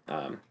 obviously,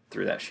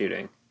 through that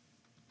shooting.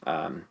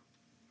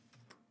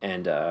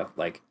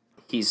 Like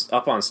he's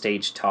up on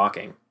stage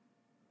talking,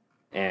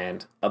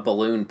 and a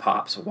balloon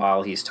pops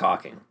while he's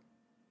talking.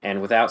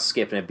 And without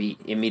skipping a beat,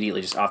 immediately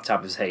just off the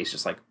top of his head, he's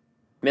just like,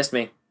 missed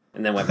me,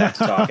 and then went back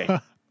to talking.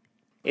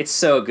 It's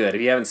so good.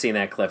 If you haven't seen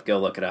that clip, go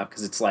look it up,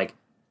 because it's like,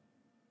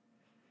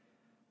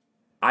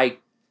 I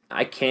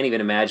can't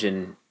even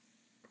imagine,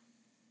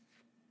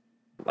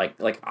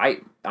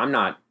 I'm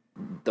not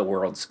the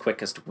world's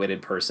quickest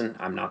witted person.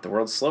 I'm not the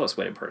world's slowest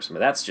witted person, but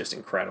that's just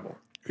incredible.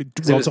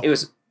 It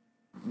was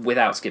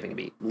without skipping a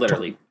beat,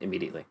 literally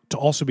immediately. To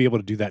also be able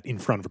to do that in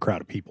front of a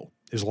crowd of people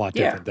is a lot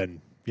different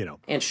than,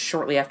 And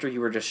shortly after you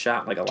were just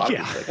shot, like a lot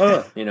of people,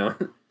 like,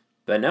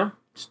 But no,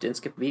 just didn't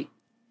skip a beat.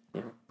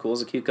 Cool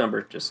as a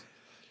cucumber, just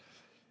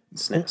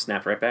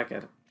snapped right back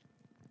at it.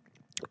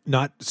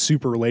 Not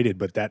super related,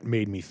 but that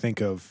made me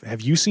think of,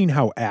 have you seen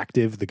how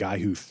active the guy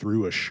who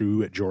threw a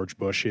shoe at George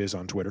Bush is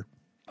on Twitter?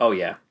 Oh,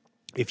 yeah.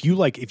 If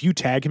you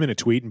tag him in a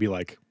tweet and be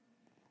like,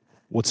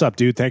 "What's up,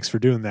 dude? Thanks for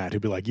doing that,"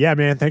 he'll be like, "Yeah,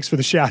 man, thanks for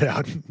the shout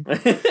out."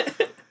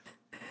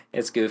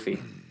 It's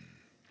goofy.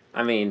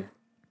 I mean,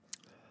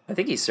 I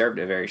think he served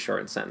a very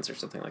short sentence or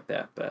something like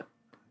that, but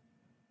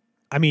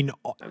I mean,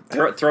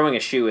 throwing a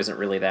shoe isn't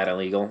really that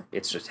illegal.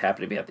 It's just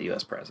happened to be at the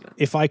U.S. president.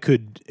 If I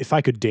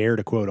could dare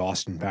to quote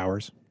Austin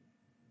Powers,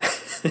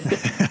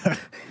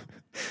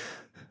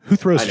 who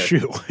throws a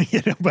shoe?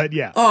 But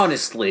yeah,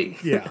 honestly,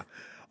 yeah.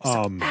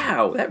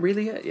 Ow, that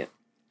really, yeah.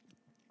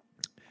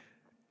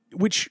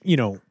 Which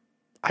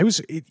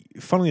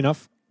funnily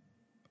enough,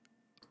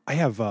 I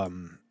have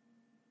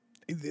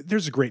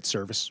there's a great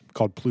service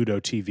called Pluto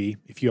TV.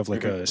 If you have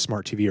like a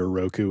smart TV or a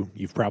Roku,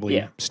 you've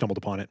probably stumbled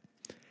upon it.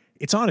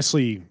 It's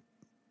honestly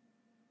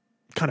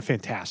kind of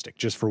fantastic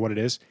just for what it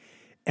is.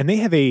 And they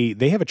have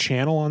a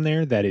channel on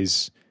there that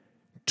is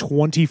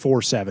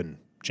 24/7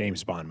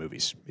 James Bond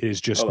movies. It is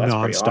just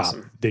nonstop.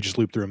 Awesome. They just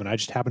loop through them. And I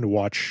just happened to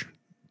watch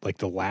like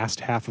the last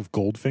half of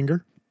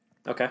Goldfinger.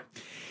 Okay.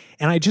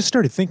 And I just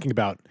started thinking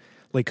about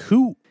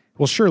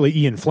surely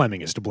Ian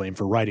Fleming is to blame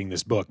for writing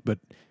this book, but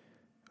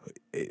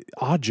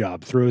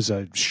Oddjob throws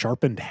a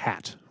sharpened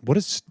hat. What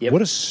a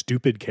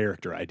stupid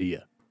character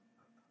idea.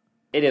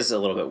 It is a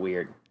little bit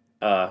weird.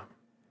 But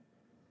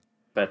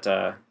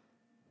I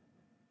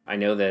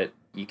know that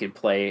you could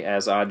play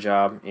as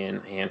Oddjob in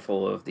a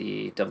handful of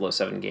the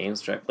 007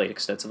 games, which I played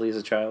extensively as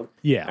a child.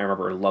 Yeah. I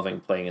remember loving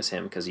playing as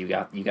him because you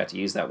got to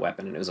use that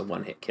weapon and it was a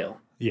one-hit kill.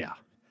 Yeah.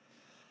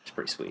 It's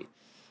pretty sweet.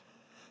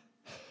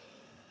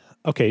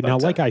 Okay, now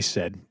like I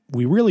said,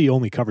 we really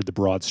only covered the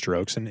broad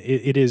strokes, and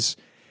it is,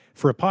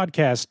 for a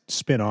podcast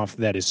spinoff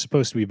that is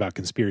supposed to be about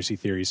conspiracy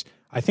theories,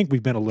 I think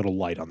we've been a little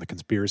light on the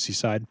conspiracy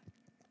side.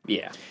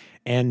 Yeah.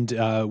 And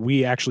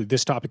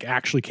this topic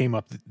actually came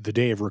up the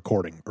day of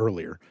recording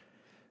earlier.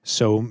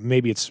 So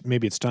maybe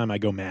it's time I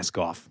go mask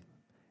off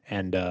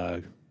and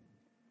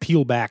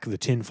peel back the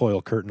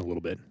tinfoil curtain a little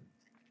bit.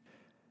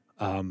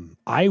 I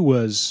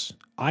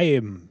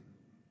am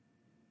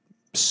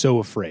so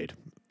afraid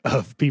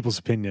of people's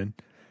opinion.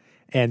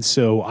 And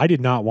so I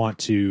did not want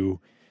to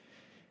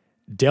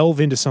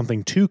delve into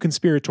something too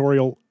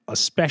conspiratorial,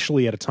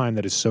 especially at a time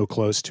that is so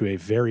close to a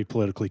very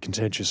politically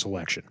contentious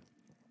election.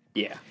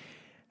 Yeah.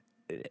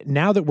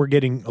 Now that we're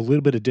getting a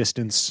little bit of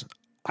distance,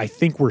 I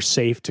think we're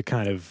safe to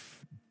kind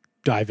of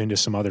dive into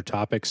some other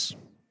topics.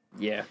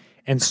 Yeah.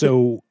 And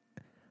so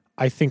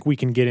I think we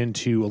can get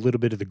into a little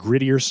bit of the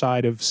grittier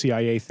side of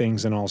CIA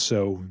things, and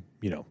also,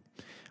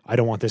 I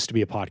don't want this to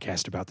be a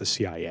podcast about the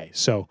CIA.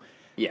 So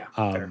yeah,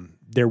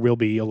 there will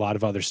be a lot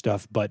of other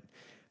stuff, but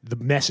the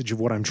message of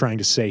what I'm trying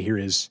to say here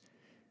is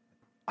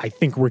I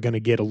think we're going to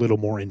get a little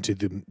more into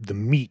the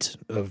meat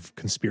of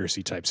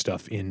conspiracy type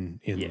stuff in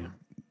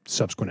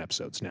subsequent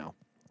episodes now.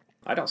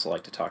 I'd also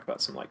like to talk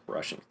about some like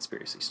Russian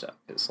conspiracy stuff.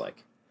 It's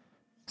like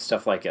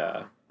stuff like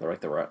the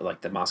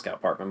Moscow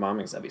apartment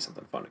bombings. That'd be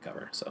something fun to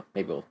cover. So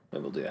maybe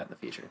we'll do that in the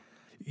future.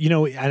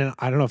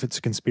 I don't know if it's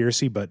a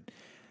conspiracy, but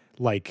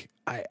like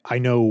I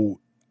know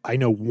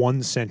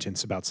one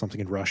sentence about something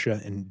in Russia,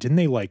 and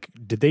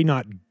did they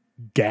not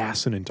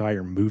gas an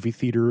entire movie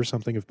theater or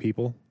something of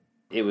people?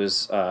 It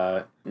was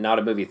not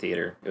a movie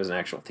theater. It was an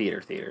actual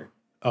theater.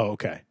 Oh,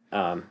 okay.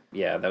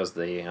 Yeah, that was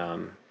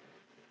that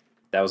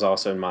was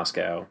also in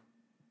Moscow.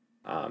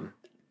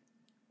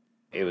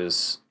 It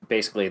was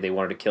basically they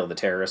wanted to kill the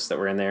terrorists that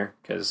were in there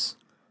because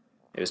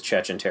it was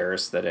Chechen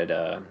terrorists that had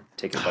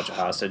taken a bunch of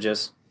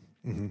hostages.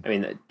 Mm-hmm. I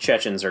mean, the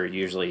Chechens are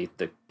usually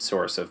the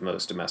source of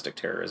most domestic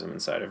terrorism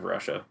inside of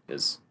Russia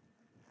because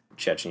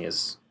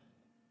Chechens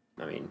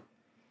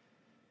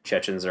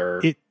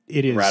are it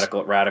is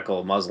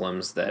radical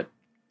Muslims that.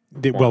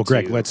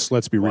 Greg,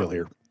 let's be real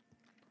here.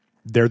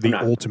 They're the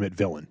ultimate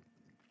villain.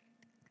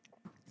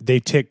 They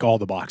tick all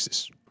the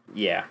boxes.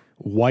 Yeah.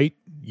 White,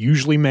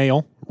 usually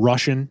male,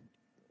 Russian,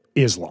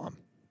 Islam.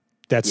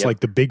 That's like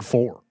the big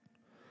four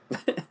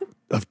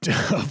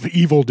of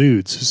evil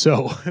dudes.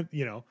 So,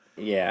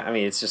 Yeah, I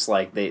mean, it's just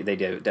like they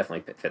do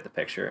definitely fit the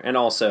picture. And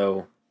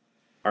also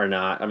are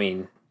not, I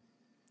mean,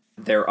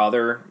 their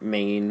other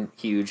main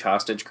huge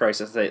hostage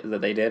crisis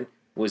that they did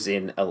was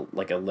in a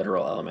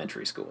literal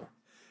elementary school.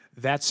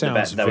 That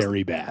sounds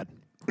very bad.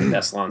 The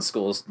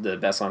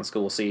Beslan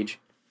school siege.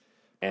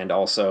 And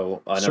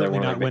also another certainly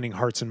one. Not winning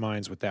hearts and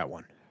minds with that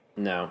one.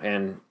 No,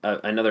 and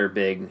another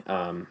big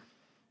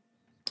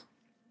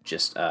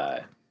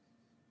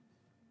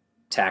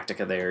tactic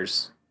of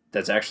theirs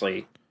that's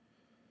actually...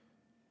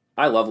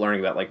 I love learning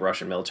about like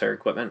Russian military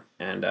equipment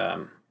and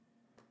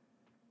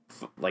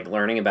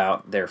learning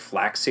about their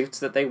flak suits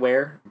that they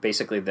wear.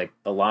 Basically,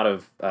 a lot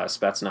of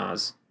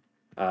Spetsnaz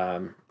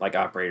like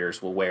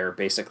operators will wear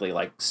basically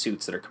like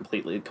suits that are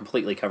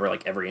completely cover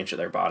like every inch of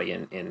their body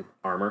in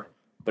armor,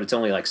 but it's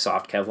only like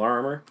soft Kevlar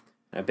armor.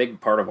 And a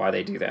big part of why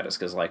they do that is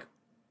because like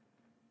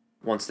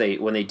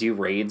when they do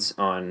raids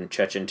on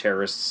Chechen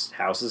terrorists'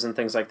 houses and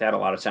things like that, a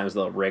lot of times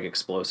they'll rig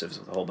explosives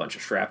with a whole bunch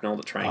of shrapnel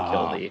to try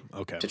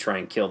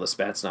and kill the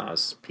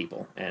Spetsnaz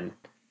people. And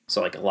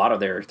so like a lot of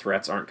their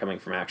threats aren't coming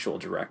from actual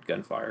direct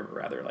gunfire, but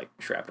rather like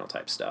shrapnel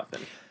type stuff.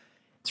 And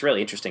it's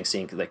really interesting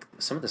seeing like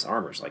some of this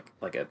armor is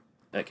like a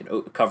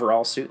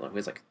coverall suit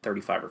weighs like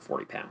 35 or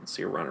 40 pounds.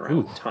 So you're running around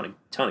with a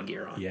ton of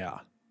gear on. Yeah.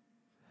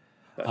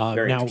 But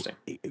very now, interesting.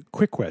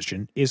 Quick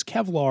question: is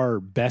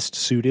Kevlar best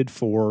suited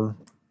for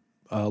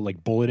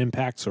like bullet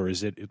impacts, or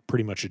is it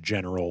pretty much a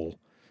general?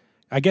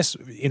 I guess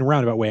in a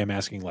roundabout way, I'm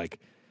asking like,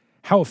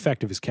 how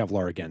effective is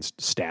Kevlar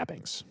against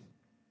stabbings?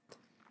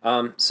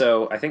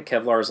 So I think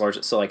Kevlar is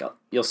large. So like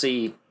you'll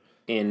see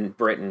in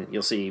Britain,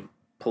 you'll see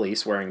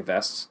police wearing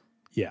vests.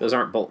 Yeah, those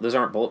aren't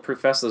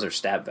bulletproof vests. Those are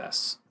stab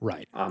vests.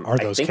 Right. Are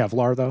those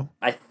Kevlar though?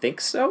 I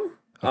think so.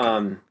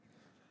 Okay.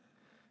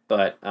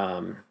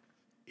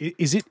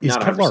 Is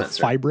Kevlar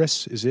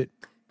fibrous? Is it?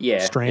 Yeah,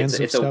 strands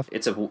of stuff.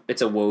 It's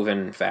a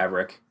woven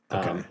fabric.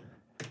 Okay.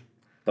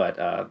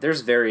 But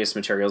there's various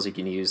materials you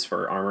can use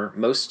for armor.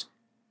 Most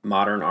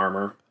modern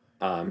armor,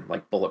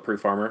 like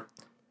bulletproof armor,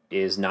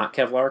 is not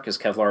Kevlar because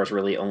Kevlar is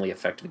really only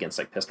effective against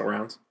like pistol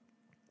rounds.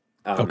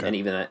 And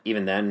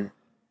even then,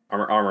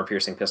 armor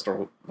piercing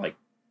pistol like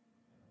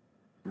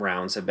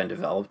rounds have been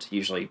developed.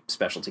 Usually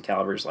specialty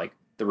calibers like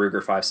the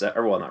Ruger 5.7,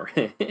 or well, not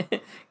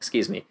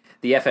excuse me,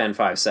 the FN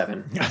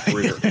 5.7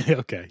 Ruger.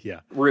 Okay,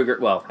 yeah.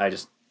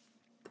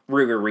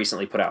 Ruger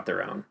recently put out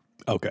their own.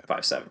 Okay.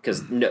 5.7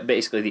 because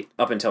basically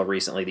up until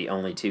recently the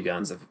only two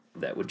guns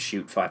that would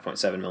shoot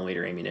 5.7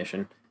 millimeter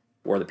ammunition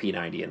were the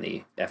P90 and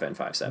the FN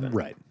 5.7,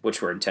 right? Which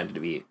were intended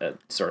to be a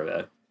sort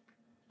of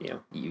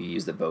you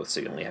use them both, so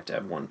you only have to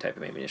have one type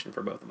of ammunition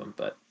for both of them.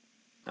 But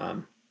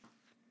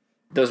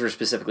those were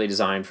specifically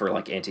designed for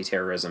like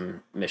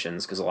anti-terrorism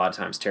missions because a lot of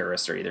times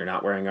terrorists are either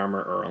not wearing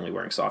armor or only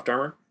wearing soft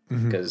armor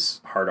because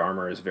hard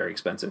armor is very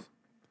expensive.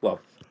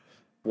 Well,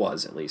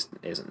 was at least,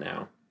 isn't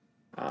now.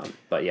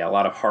 But yeah, a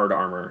lot of hard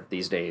armor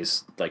these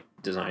days, like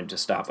designed to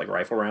stop like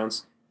rifle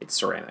rounds, it's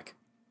ceramic.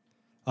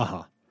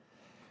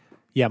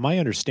 Yeah, my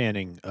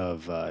understanding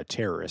of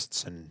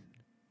terrorists, and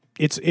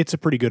it's a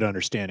pretty good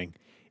understanding.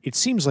 It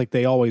seems like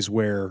they always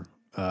wear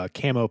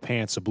camo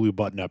pants, a blue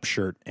button-up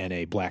shirt, and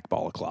a black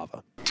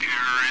balaclava.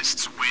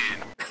 Terrorists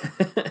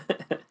win.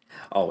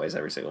 Always,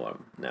 every single one of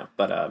them. No,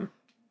 but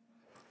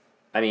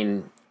I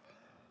mean,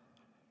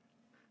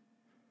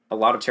 a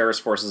lot of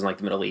terrorist forces in like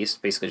the Middle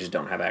East basically just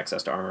don't have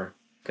access to armor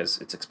because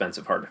it's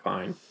expensive, hard to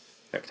find,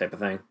 that type of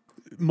thing.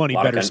 Money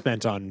better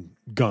spent on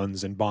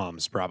guns and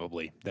bombs,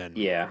 probably, than...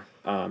 Yeah.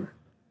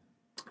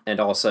 And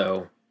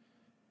also,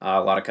 a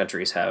lot of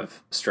countries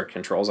have strict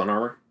controls on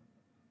armor.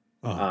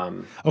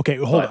 Okay,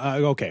 hold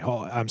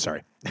on. I'm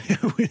sorry.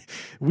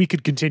 We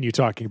could continue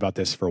talking about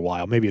this for a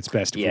while. Maybe it's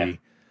best if we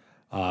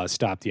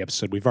stop the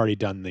episode. We've already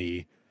done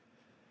the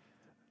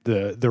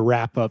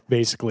wrap-up,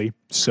 basically.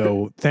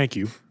 So thank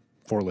you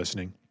for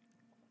listening.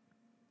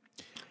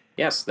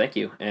 Yes, thank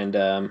you. And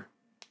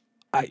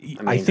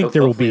I think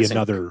there will be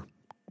another...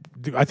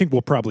 I think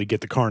we'll probably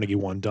get the Carnegie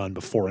one done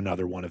before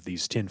another one of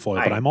these tinfoil,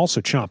 but I'm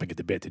also chomping at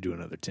the bit to do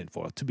another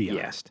tinfoil, to be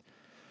honest.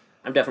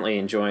 I'm definitely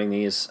enjoying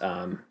these.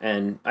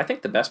 And I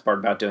think the best part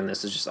about doing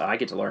this is just I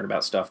get to learn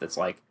about stuff that's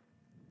like,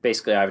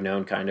 basically I've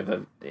known kind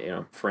of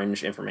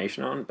fringe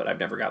information on, but I've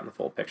never gotten the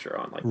full picture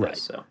on like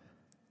this. So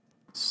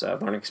it's a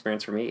learning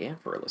experience for me and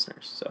for our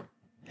listeners. So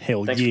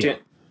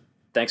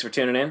thanks for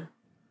tuning in.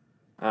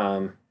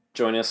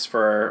 Join us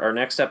for our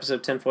next episode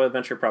of Tinfoil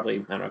Adventure, probably,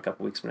 I don't know, a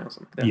couple weeks from now,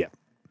 something like that. Yeah.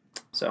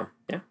 So,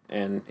 yeah.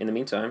 And in the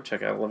meantime,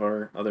 check out all of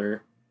our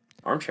other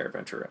Armchair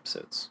Adventure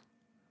episodes.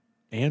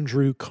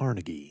 Andrew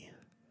Carnegie.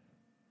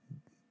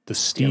 The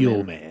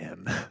Steel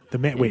Man. The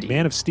man. Wait,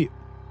 Man of Steel.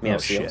 Man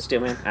of Steel.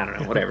 Steel Man? I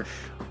don't know. Whatever.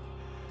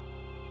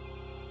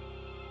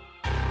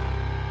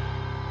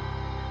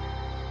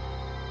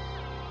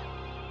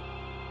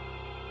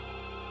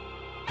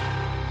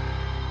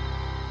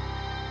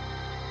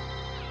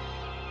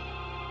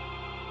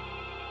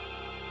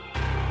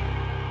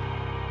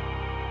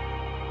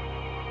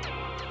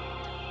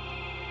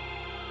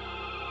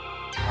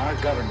 Our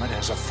government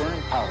has a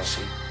firm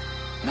policy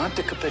not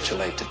to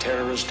capitulate to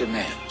terrorist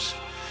demands,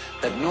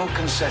 that no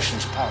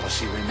concessions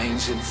policy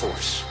remains in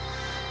force.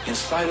 In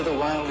spite of the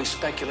wildly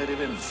speculative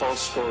and false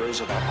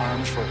stories about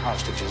arms for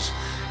hostages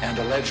and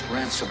alleged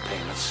ransom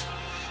payments,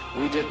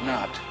 we did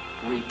not,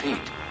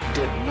 repeat,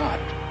 did not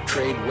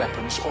trade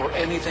weapons or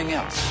anything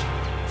else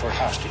for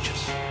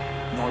hostages.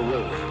 nor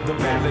will we. The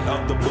ballad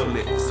of the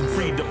bullet, some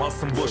freedom or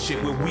some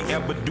bullshit. Will we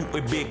ever do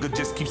it big or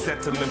just keep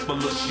settling for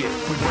little shit?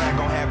 We brag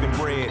on having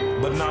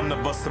bread, but none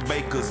of us are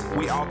bakers.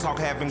 We all talk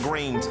having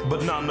greens,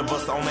 but none of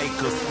us own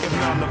acres. If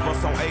none of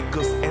us own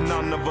acres and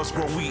none of us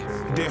grow wheat,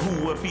 then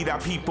who will feed our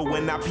people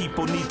when our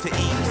people need to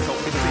eat? So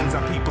it seems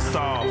our people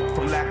starve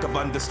from lack of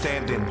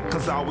understanding,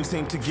 cause all we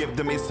seem to give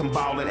them is some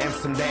ballin' and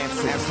some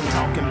dancing and some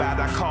talking about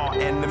our car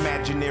and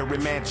imaginary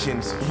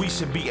mansions. We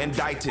should be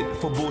indicted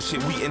for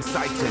bullshit we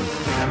inciting,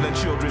 telling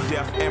children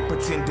death and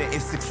pretending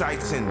it's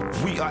exciting.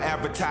 We are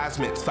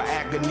advertisements for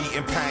agony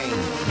and pain.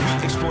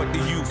 We exploit the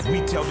youth,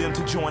 we tell them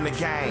to join the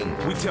gang.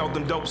 We tell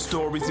them dope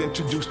stories,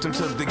 introduce them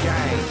to the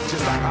game.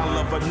 Just like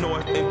Oliver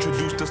North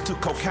introduced us to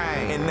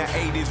cocaine in the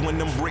 80s when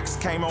them bricks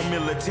came on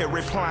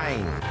military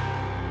plane.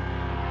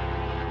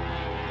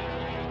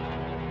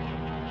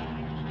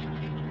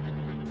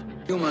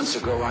 A few months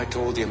ago, I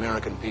told the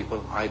American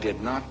people I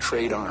did not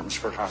trade arms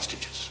for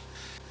hostages.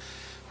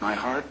 My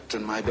heart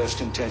and my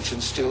best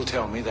intentions still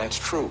tell me that's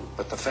true,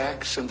 but the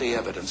facts and the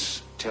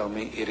evidence tell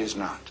me it is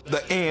not. The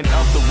end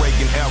of the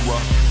Reagan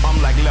era,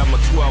 I'm like Lemma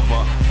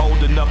 12er,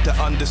 old enough to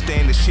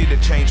understand the shit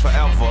had changed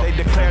forever. They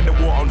declared the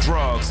war on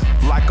drugs,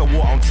 like a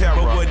war on terror,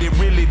 but what it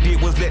really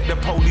did was let the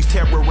police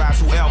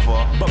terrorize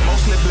whoever. But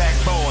mostly black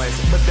boys,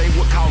 but they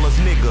would call us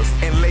niggas,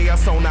 and lay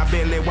us on our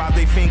belly while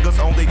they fingers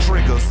on their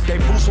triggers. They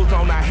boots was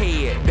on our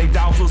head, they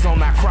dogs was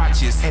on our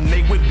crotches, and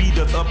they would beat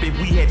us up if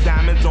we had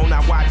diamonds on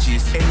our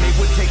watches. And they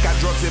would take our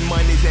drugs and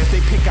monies as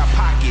they pick our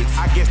pockets.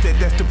 I guess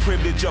that's the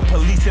privilege of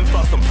policing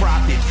for some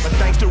profit. But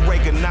thanks to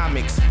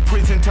Reaganomics,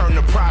 prison turned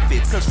to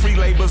profits, cause free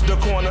labor's the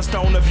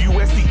cornerstone of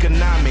U.S.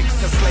 economics.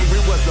 Cause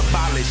slavery was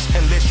abolished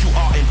unless you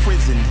are in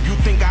prison. You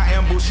think I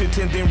ambush it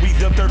and then read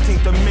the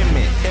 13th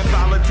Amendment.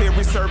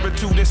 Involuntary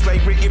servitude and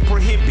slavery it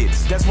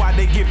prohibits. That's why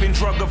they giving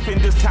drug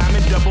offenders time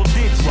in double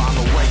digits.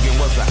 Ronald Reagan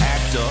was an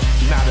actor,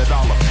 not at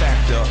all a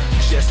factor.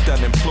 Just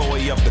an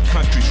employee of the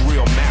country's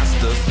real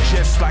masters.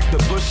 Just like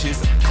the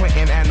Bushes,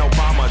 Clinton and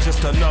Obama,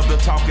 just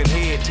another talking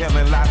head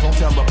telling lies on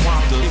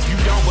teleprompters. If you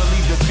don't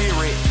believe the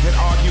theory, then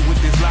argue with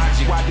this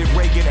logic. Why did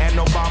Reagan and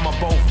Obama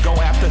both go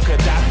after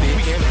Gaddafi?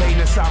 We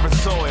invading sovereign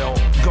soil,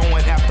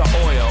 going after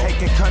oil.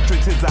 Taking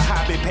countries is a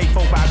hobby paid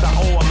for by the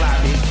oil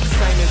lobby.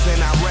 Same as in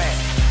Iraq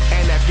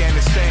and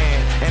Afghanistan.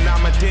 And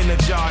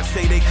Ahmadinejad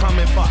say they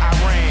coming for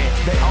Iran.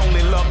 They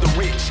only love the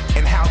rich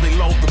and how they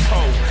load the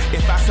poor.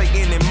 If I say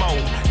any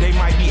more, they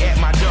might be at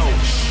my door.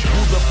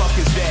 Who the fuck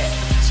is that?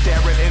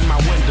 Staring in my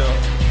window,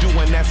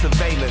 doing that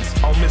surveillance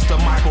on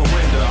Mr. Michael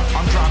Render.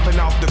 I'm dropping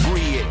off the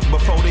grid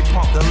before they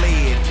pump the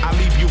lead. I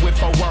leave you with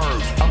 4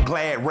 words, I'm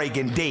glad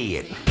Reagan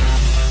dead.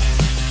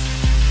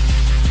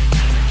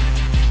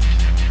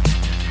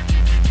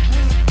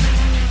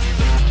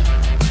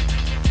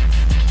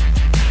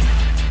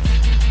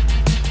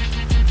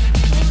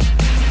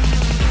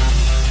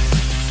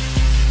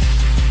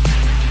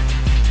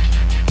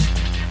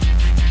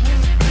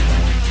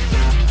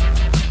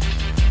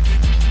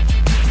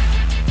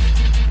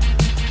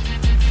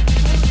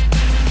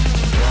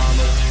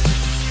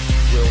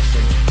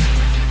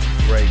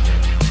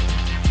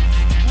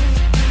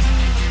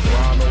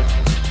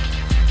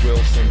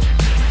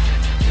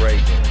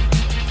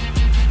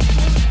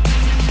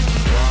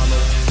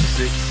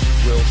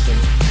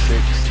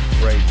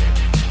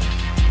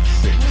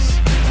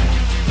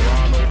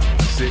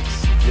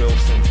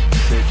 Wilson,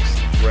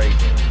 6,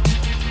 Reagan,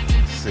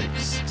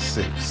 6,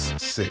 6,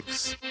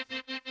 6.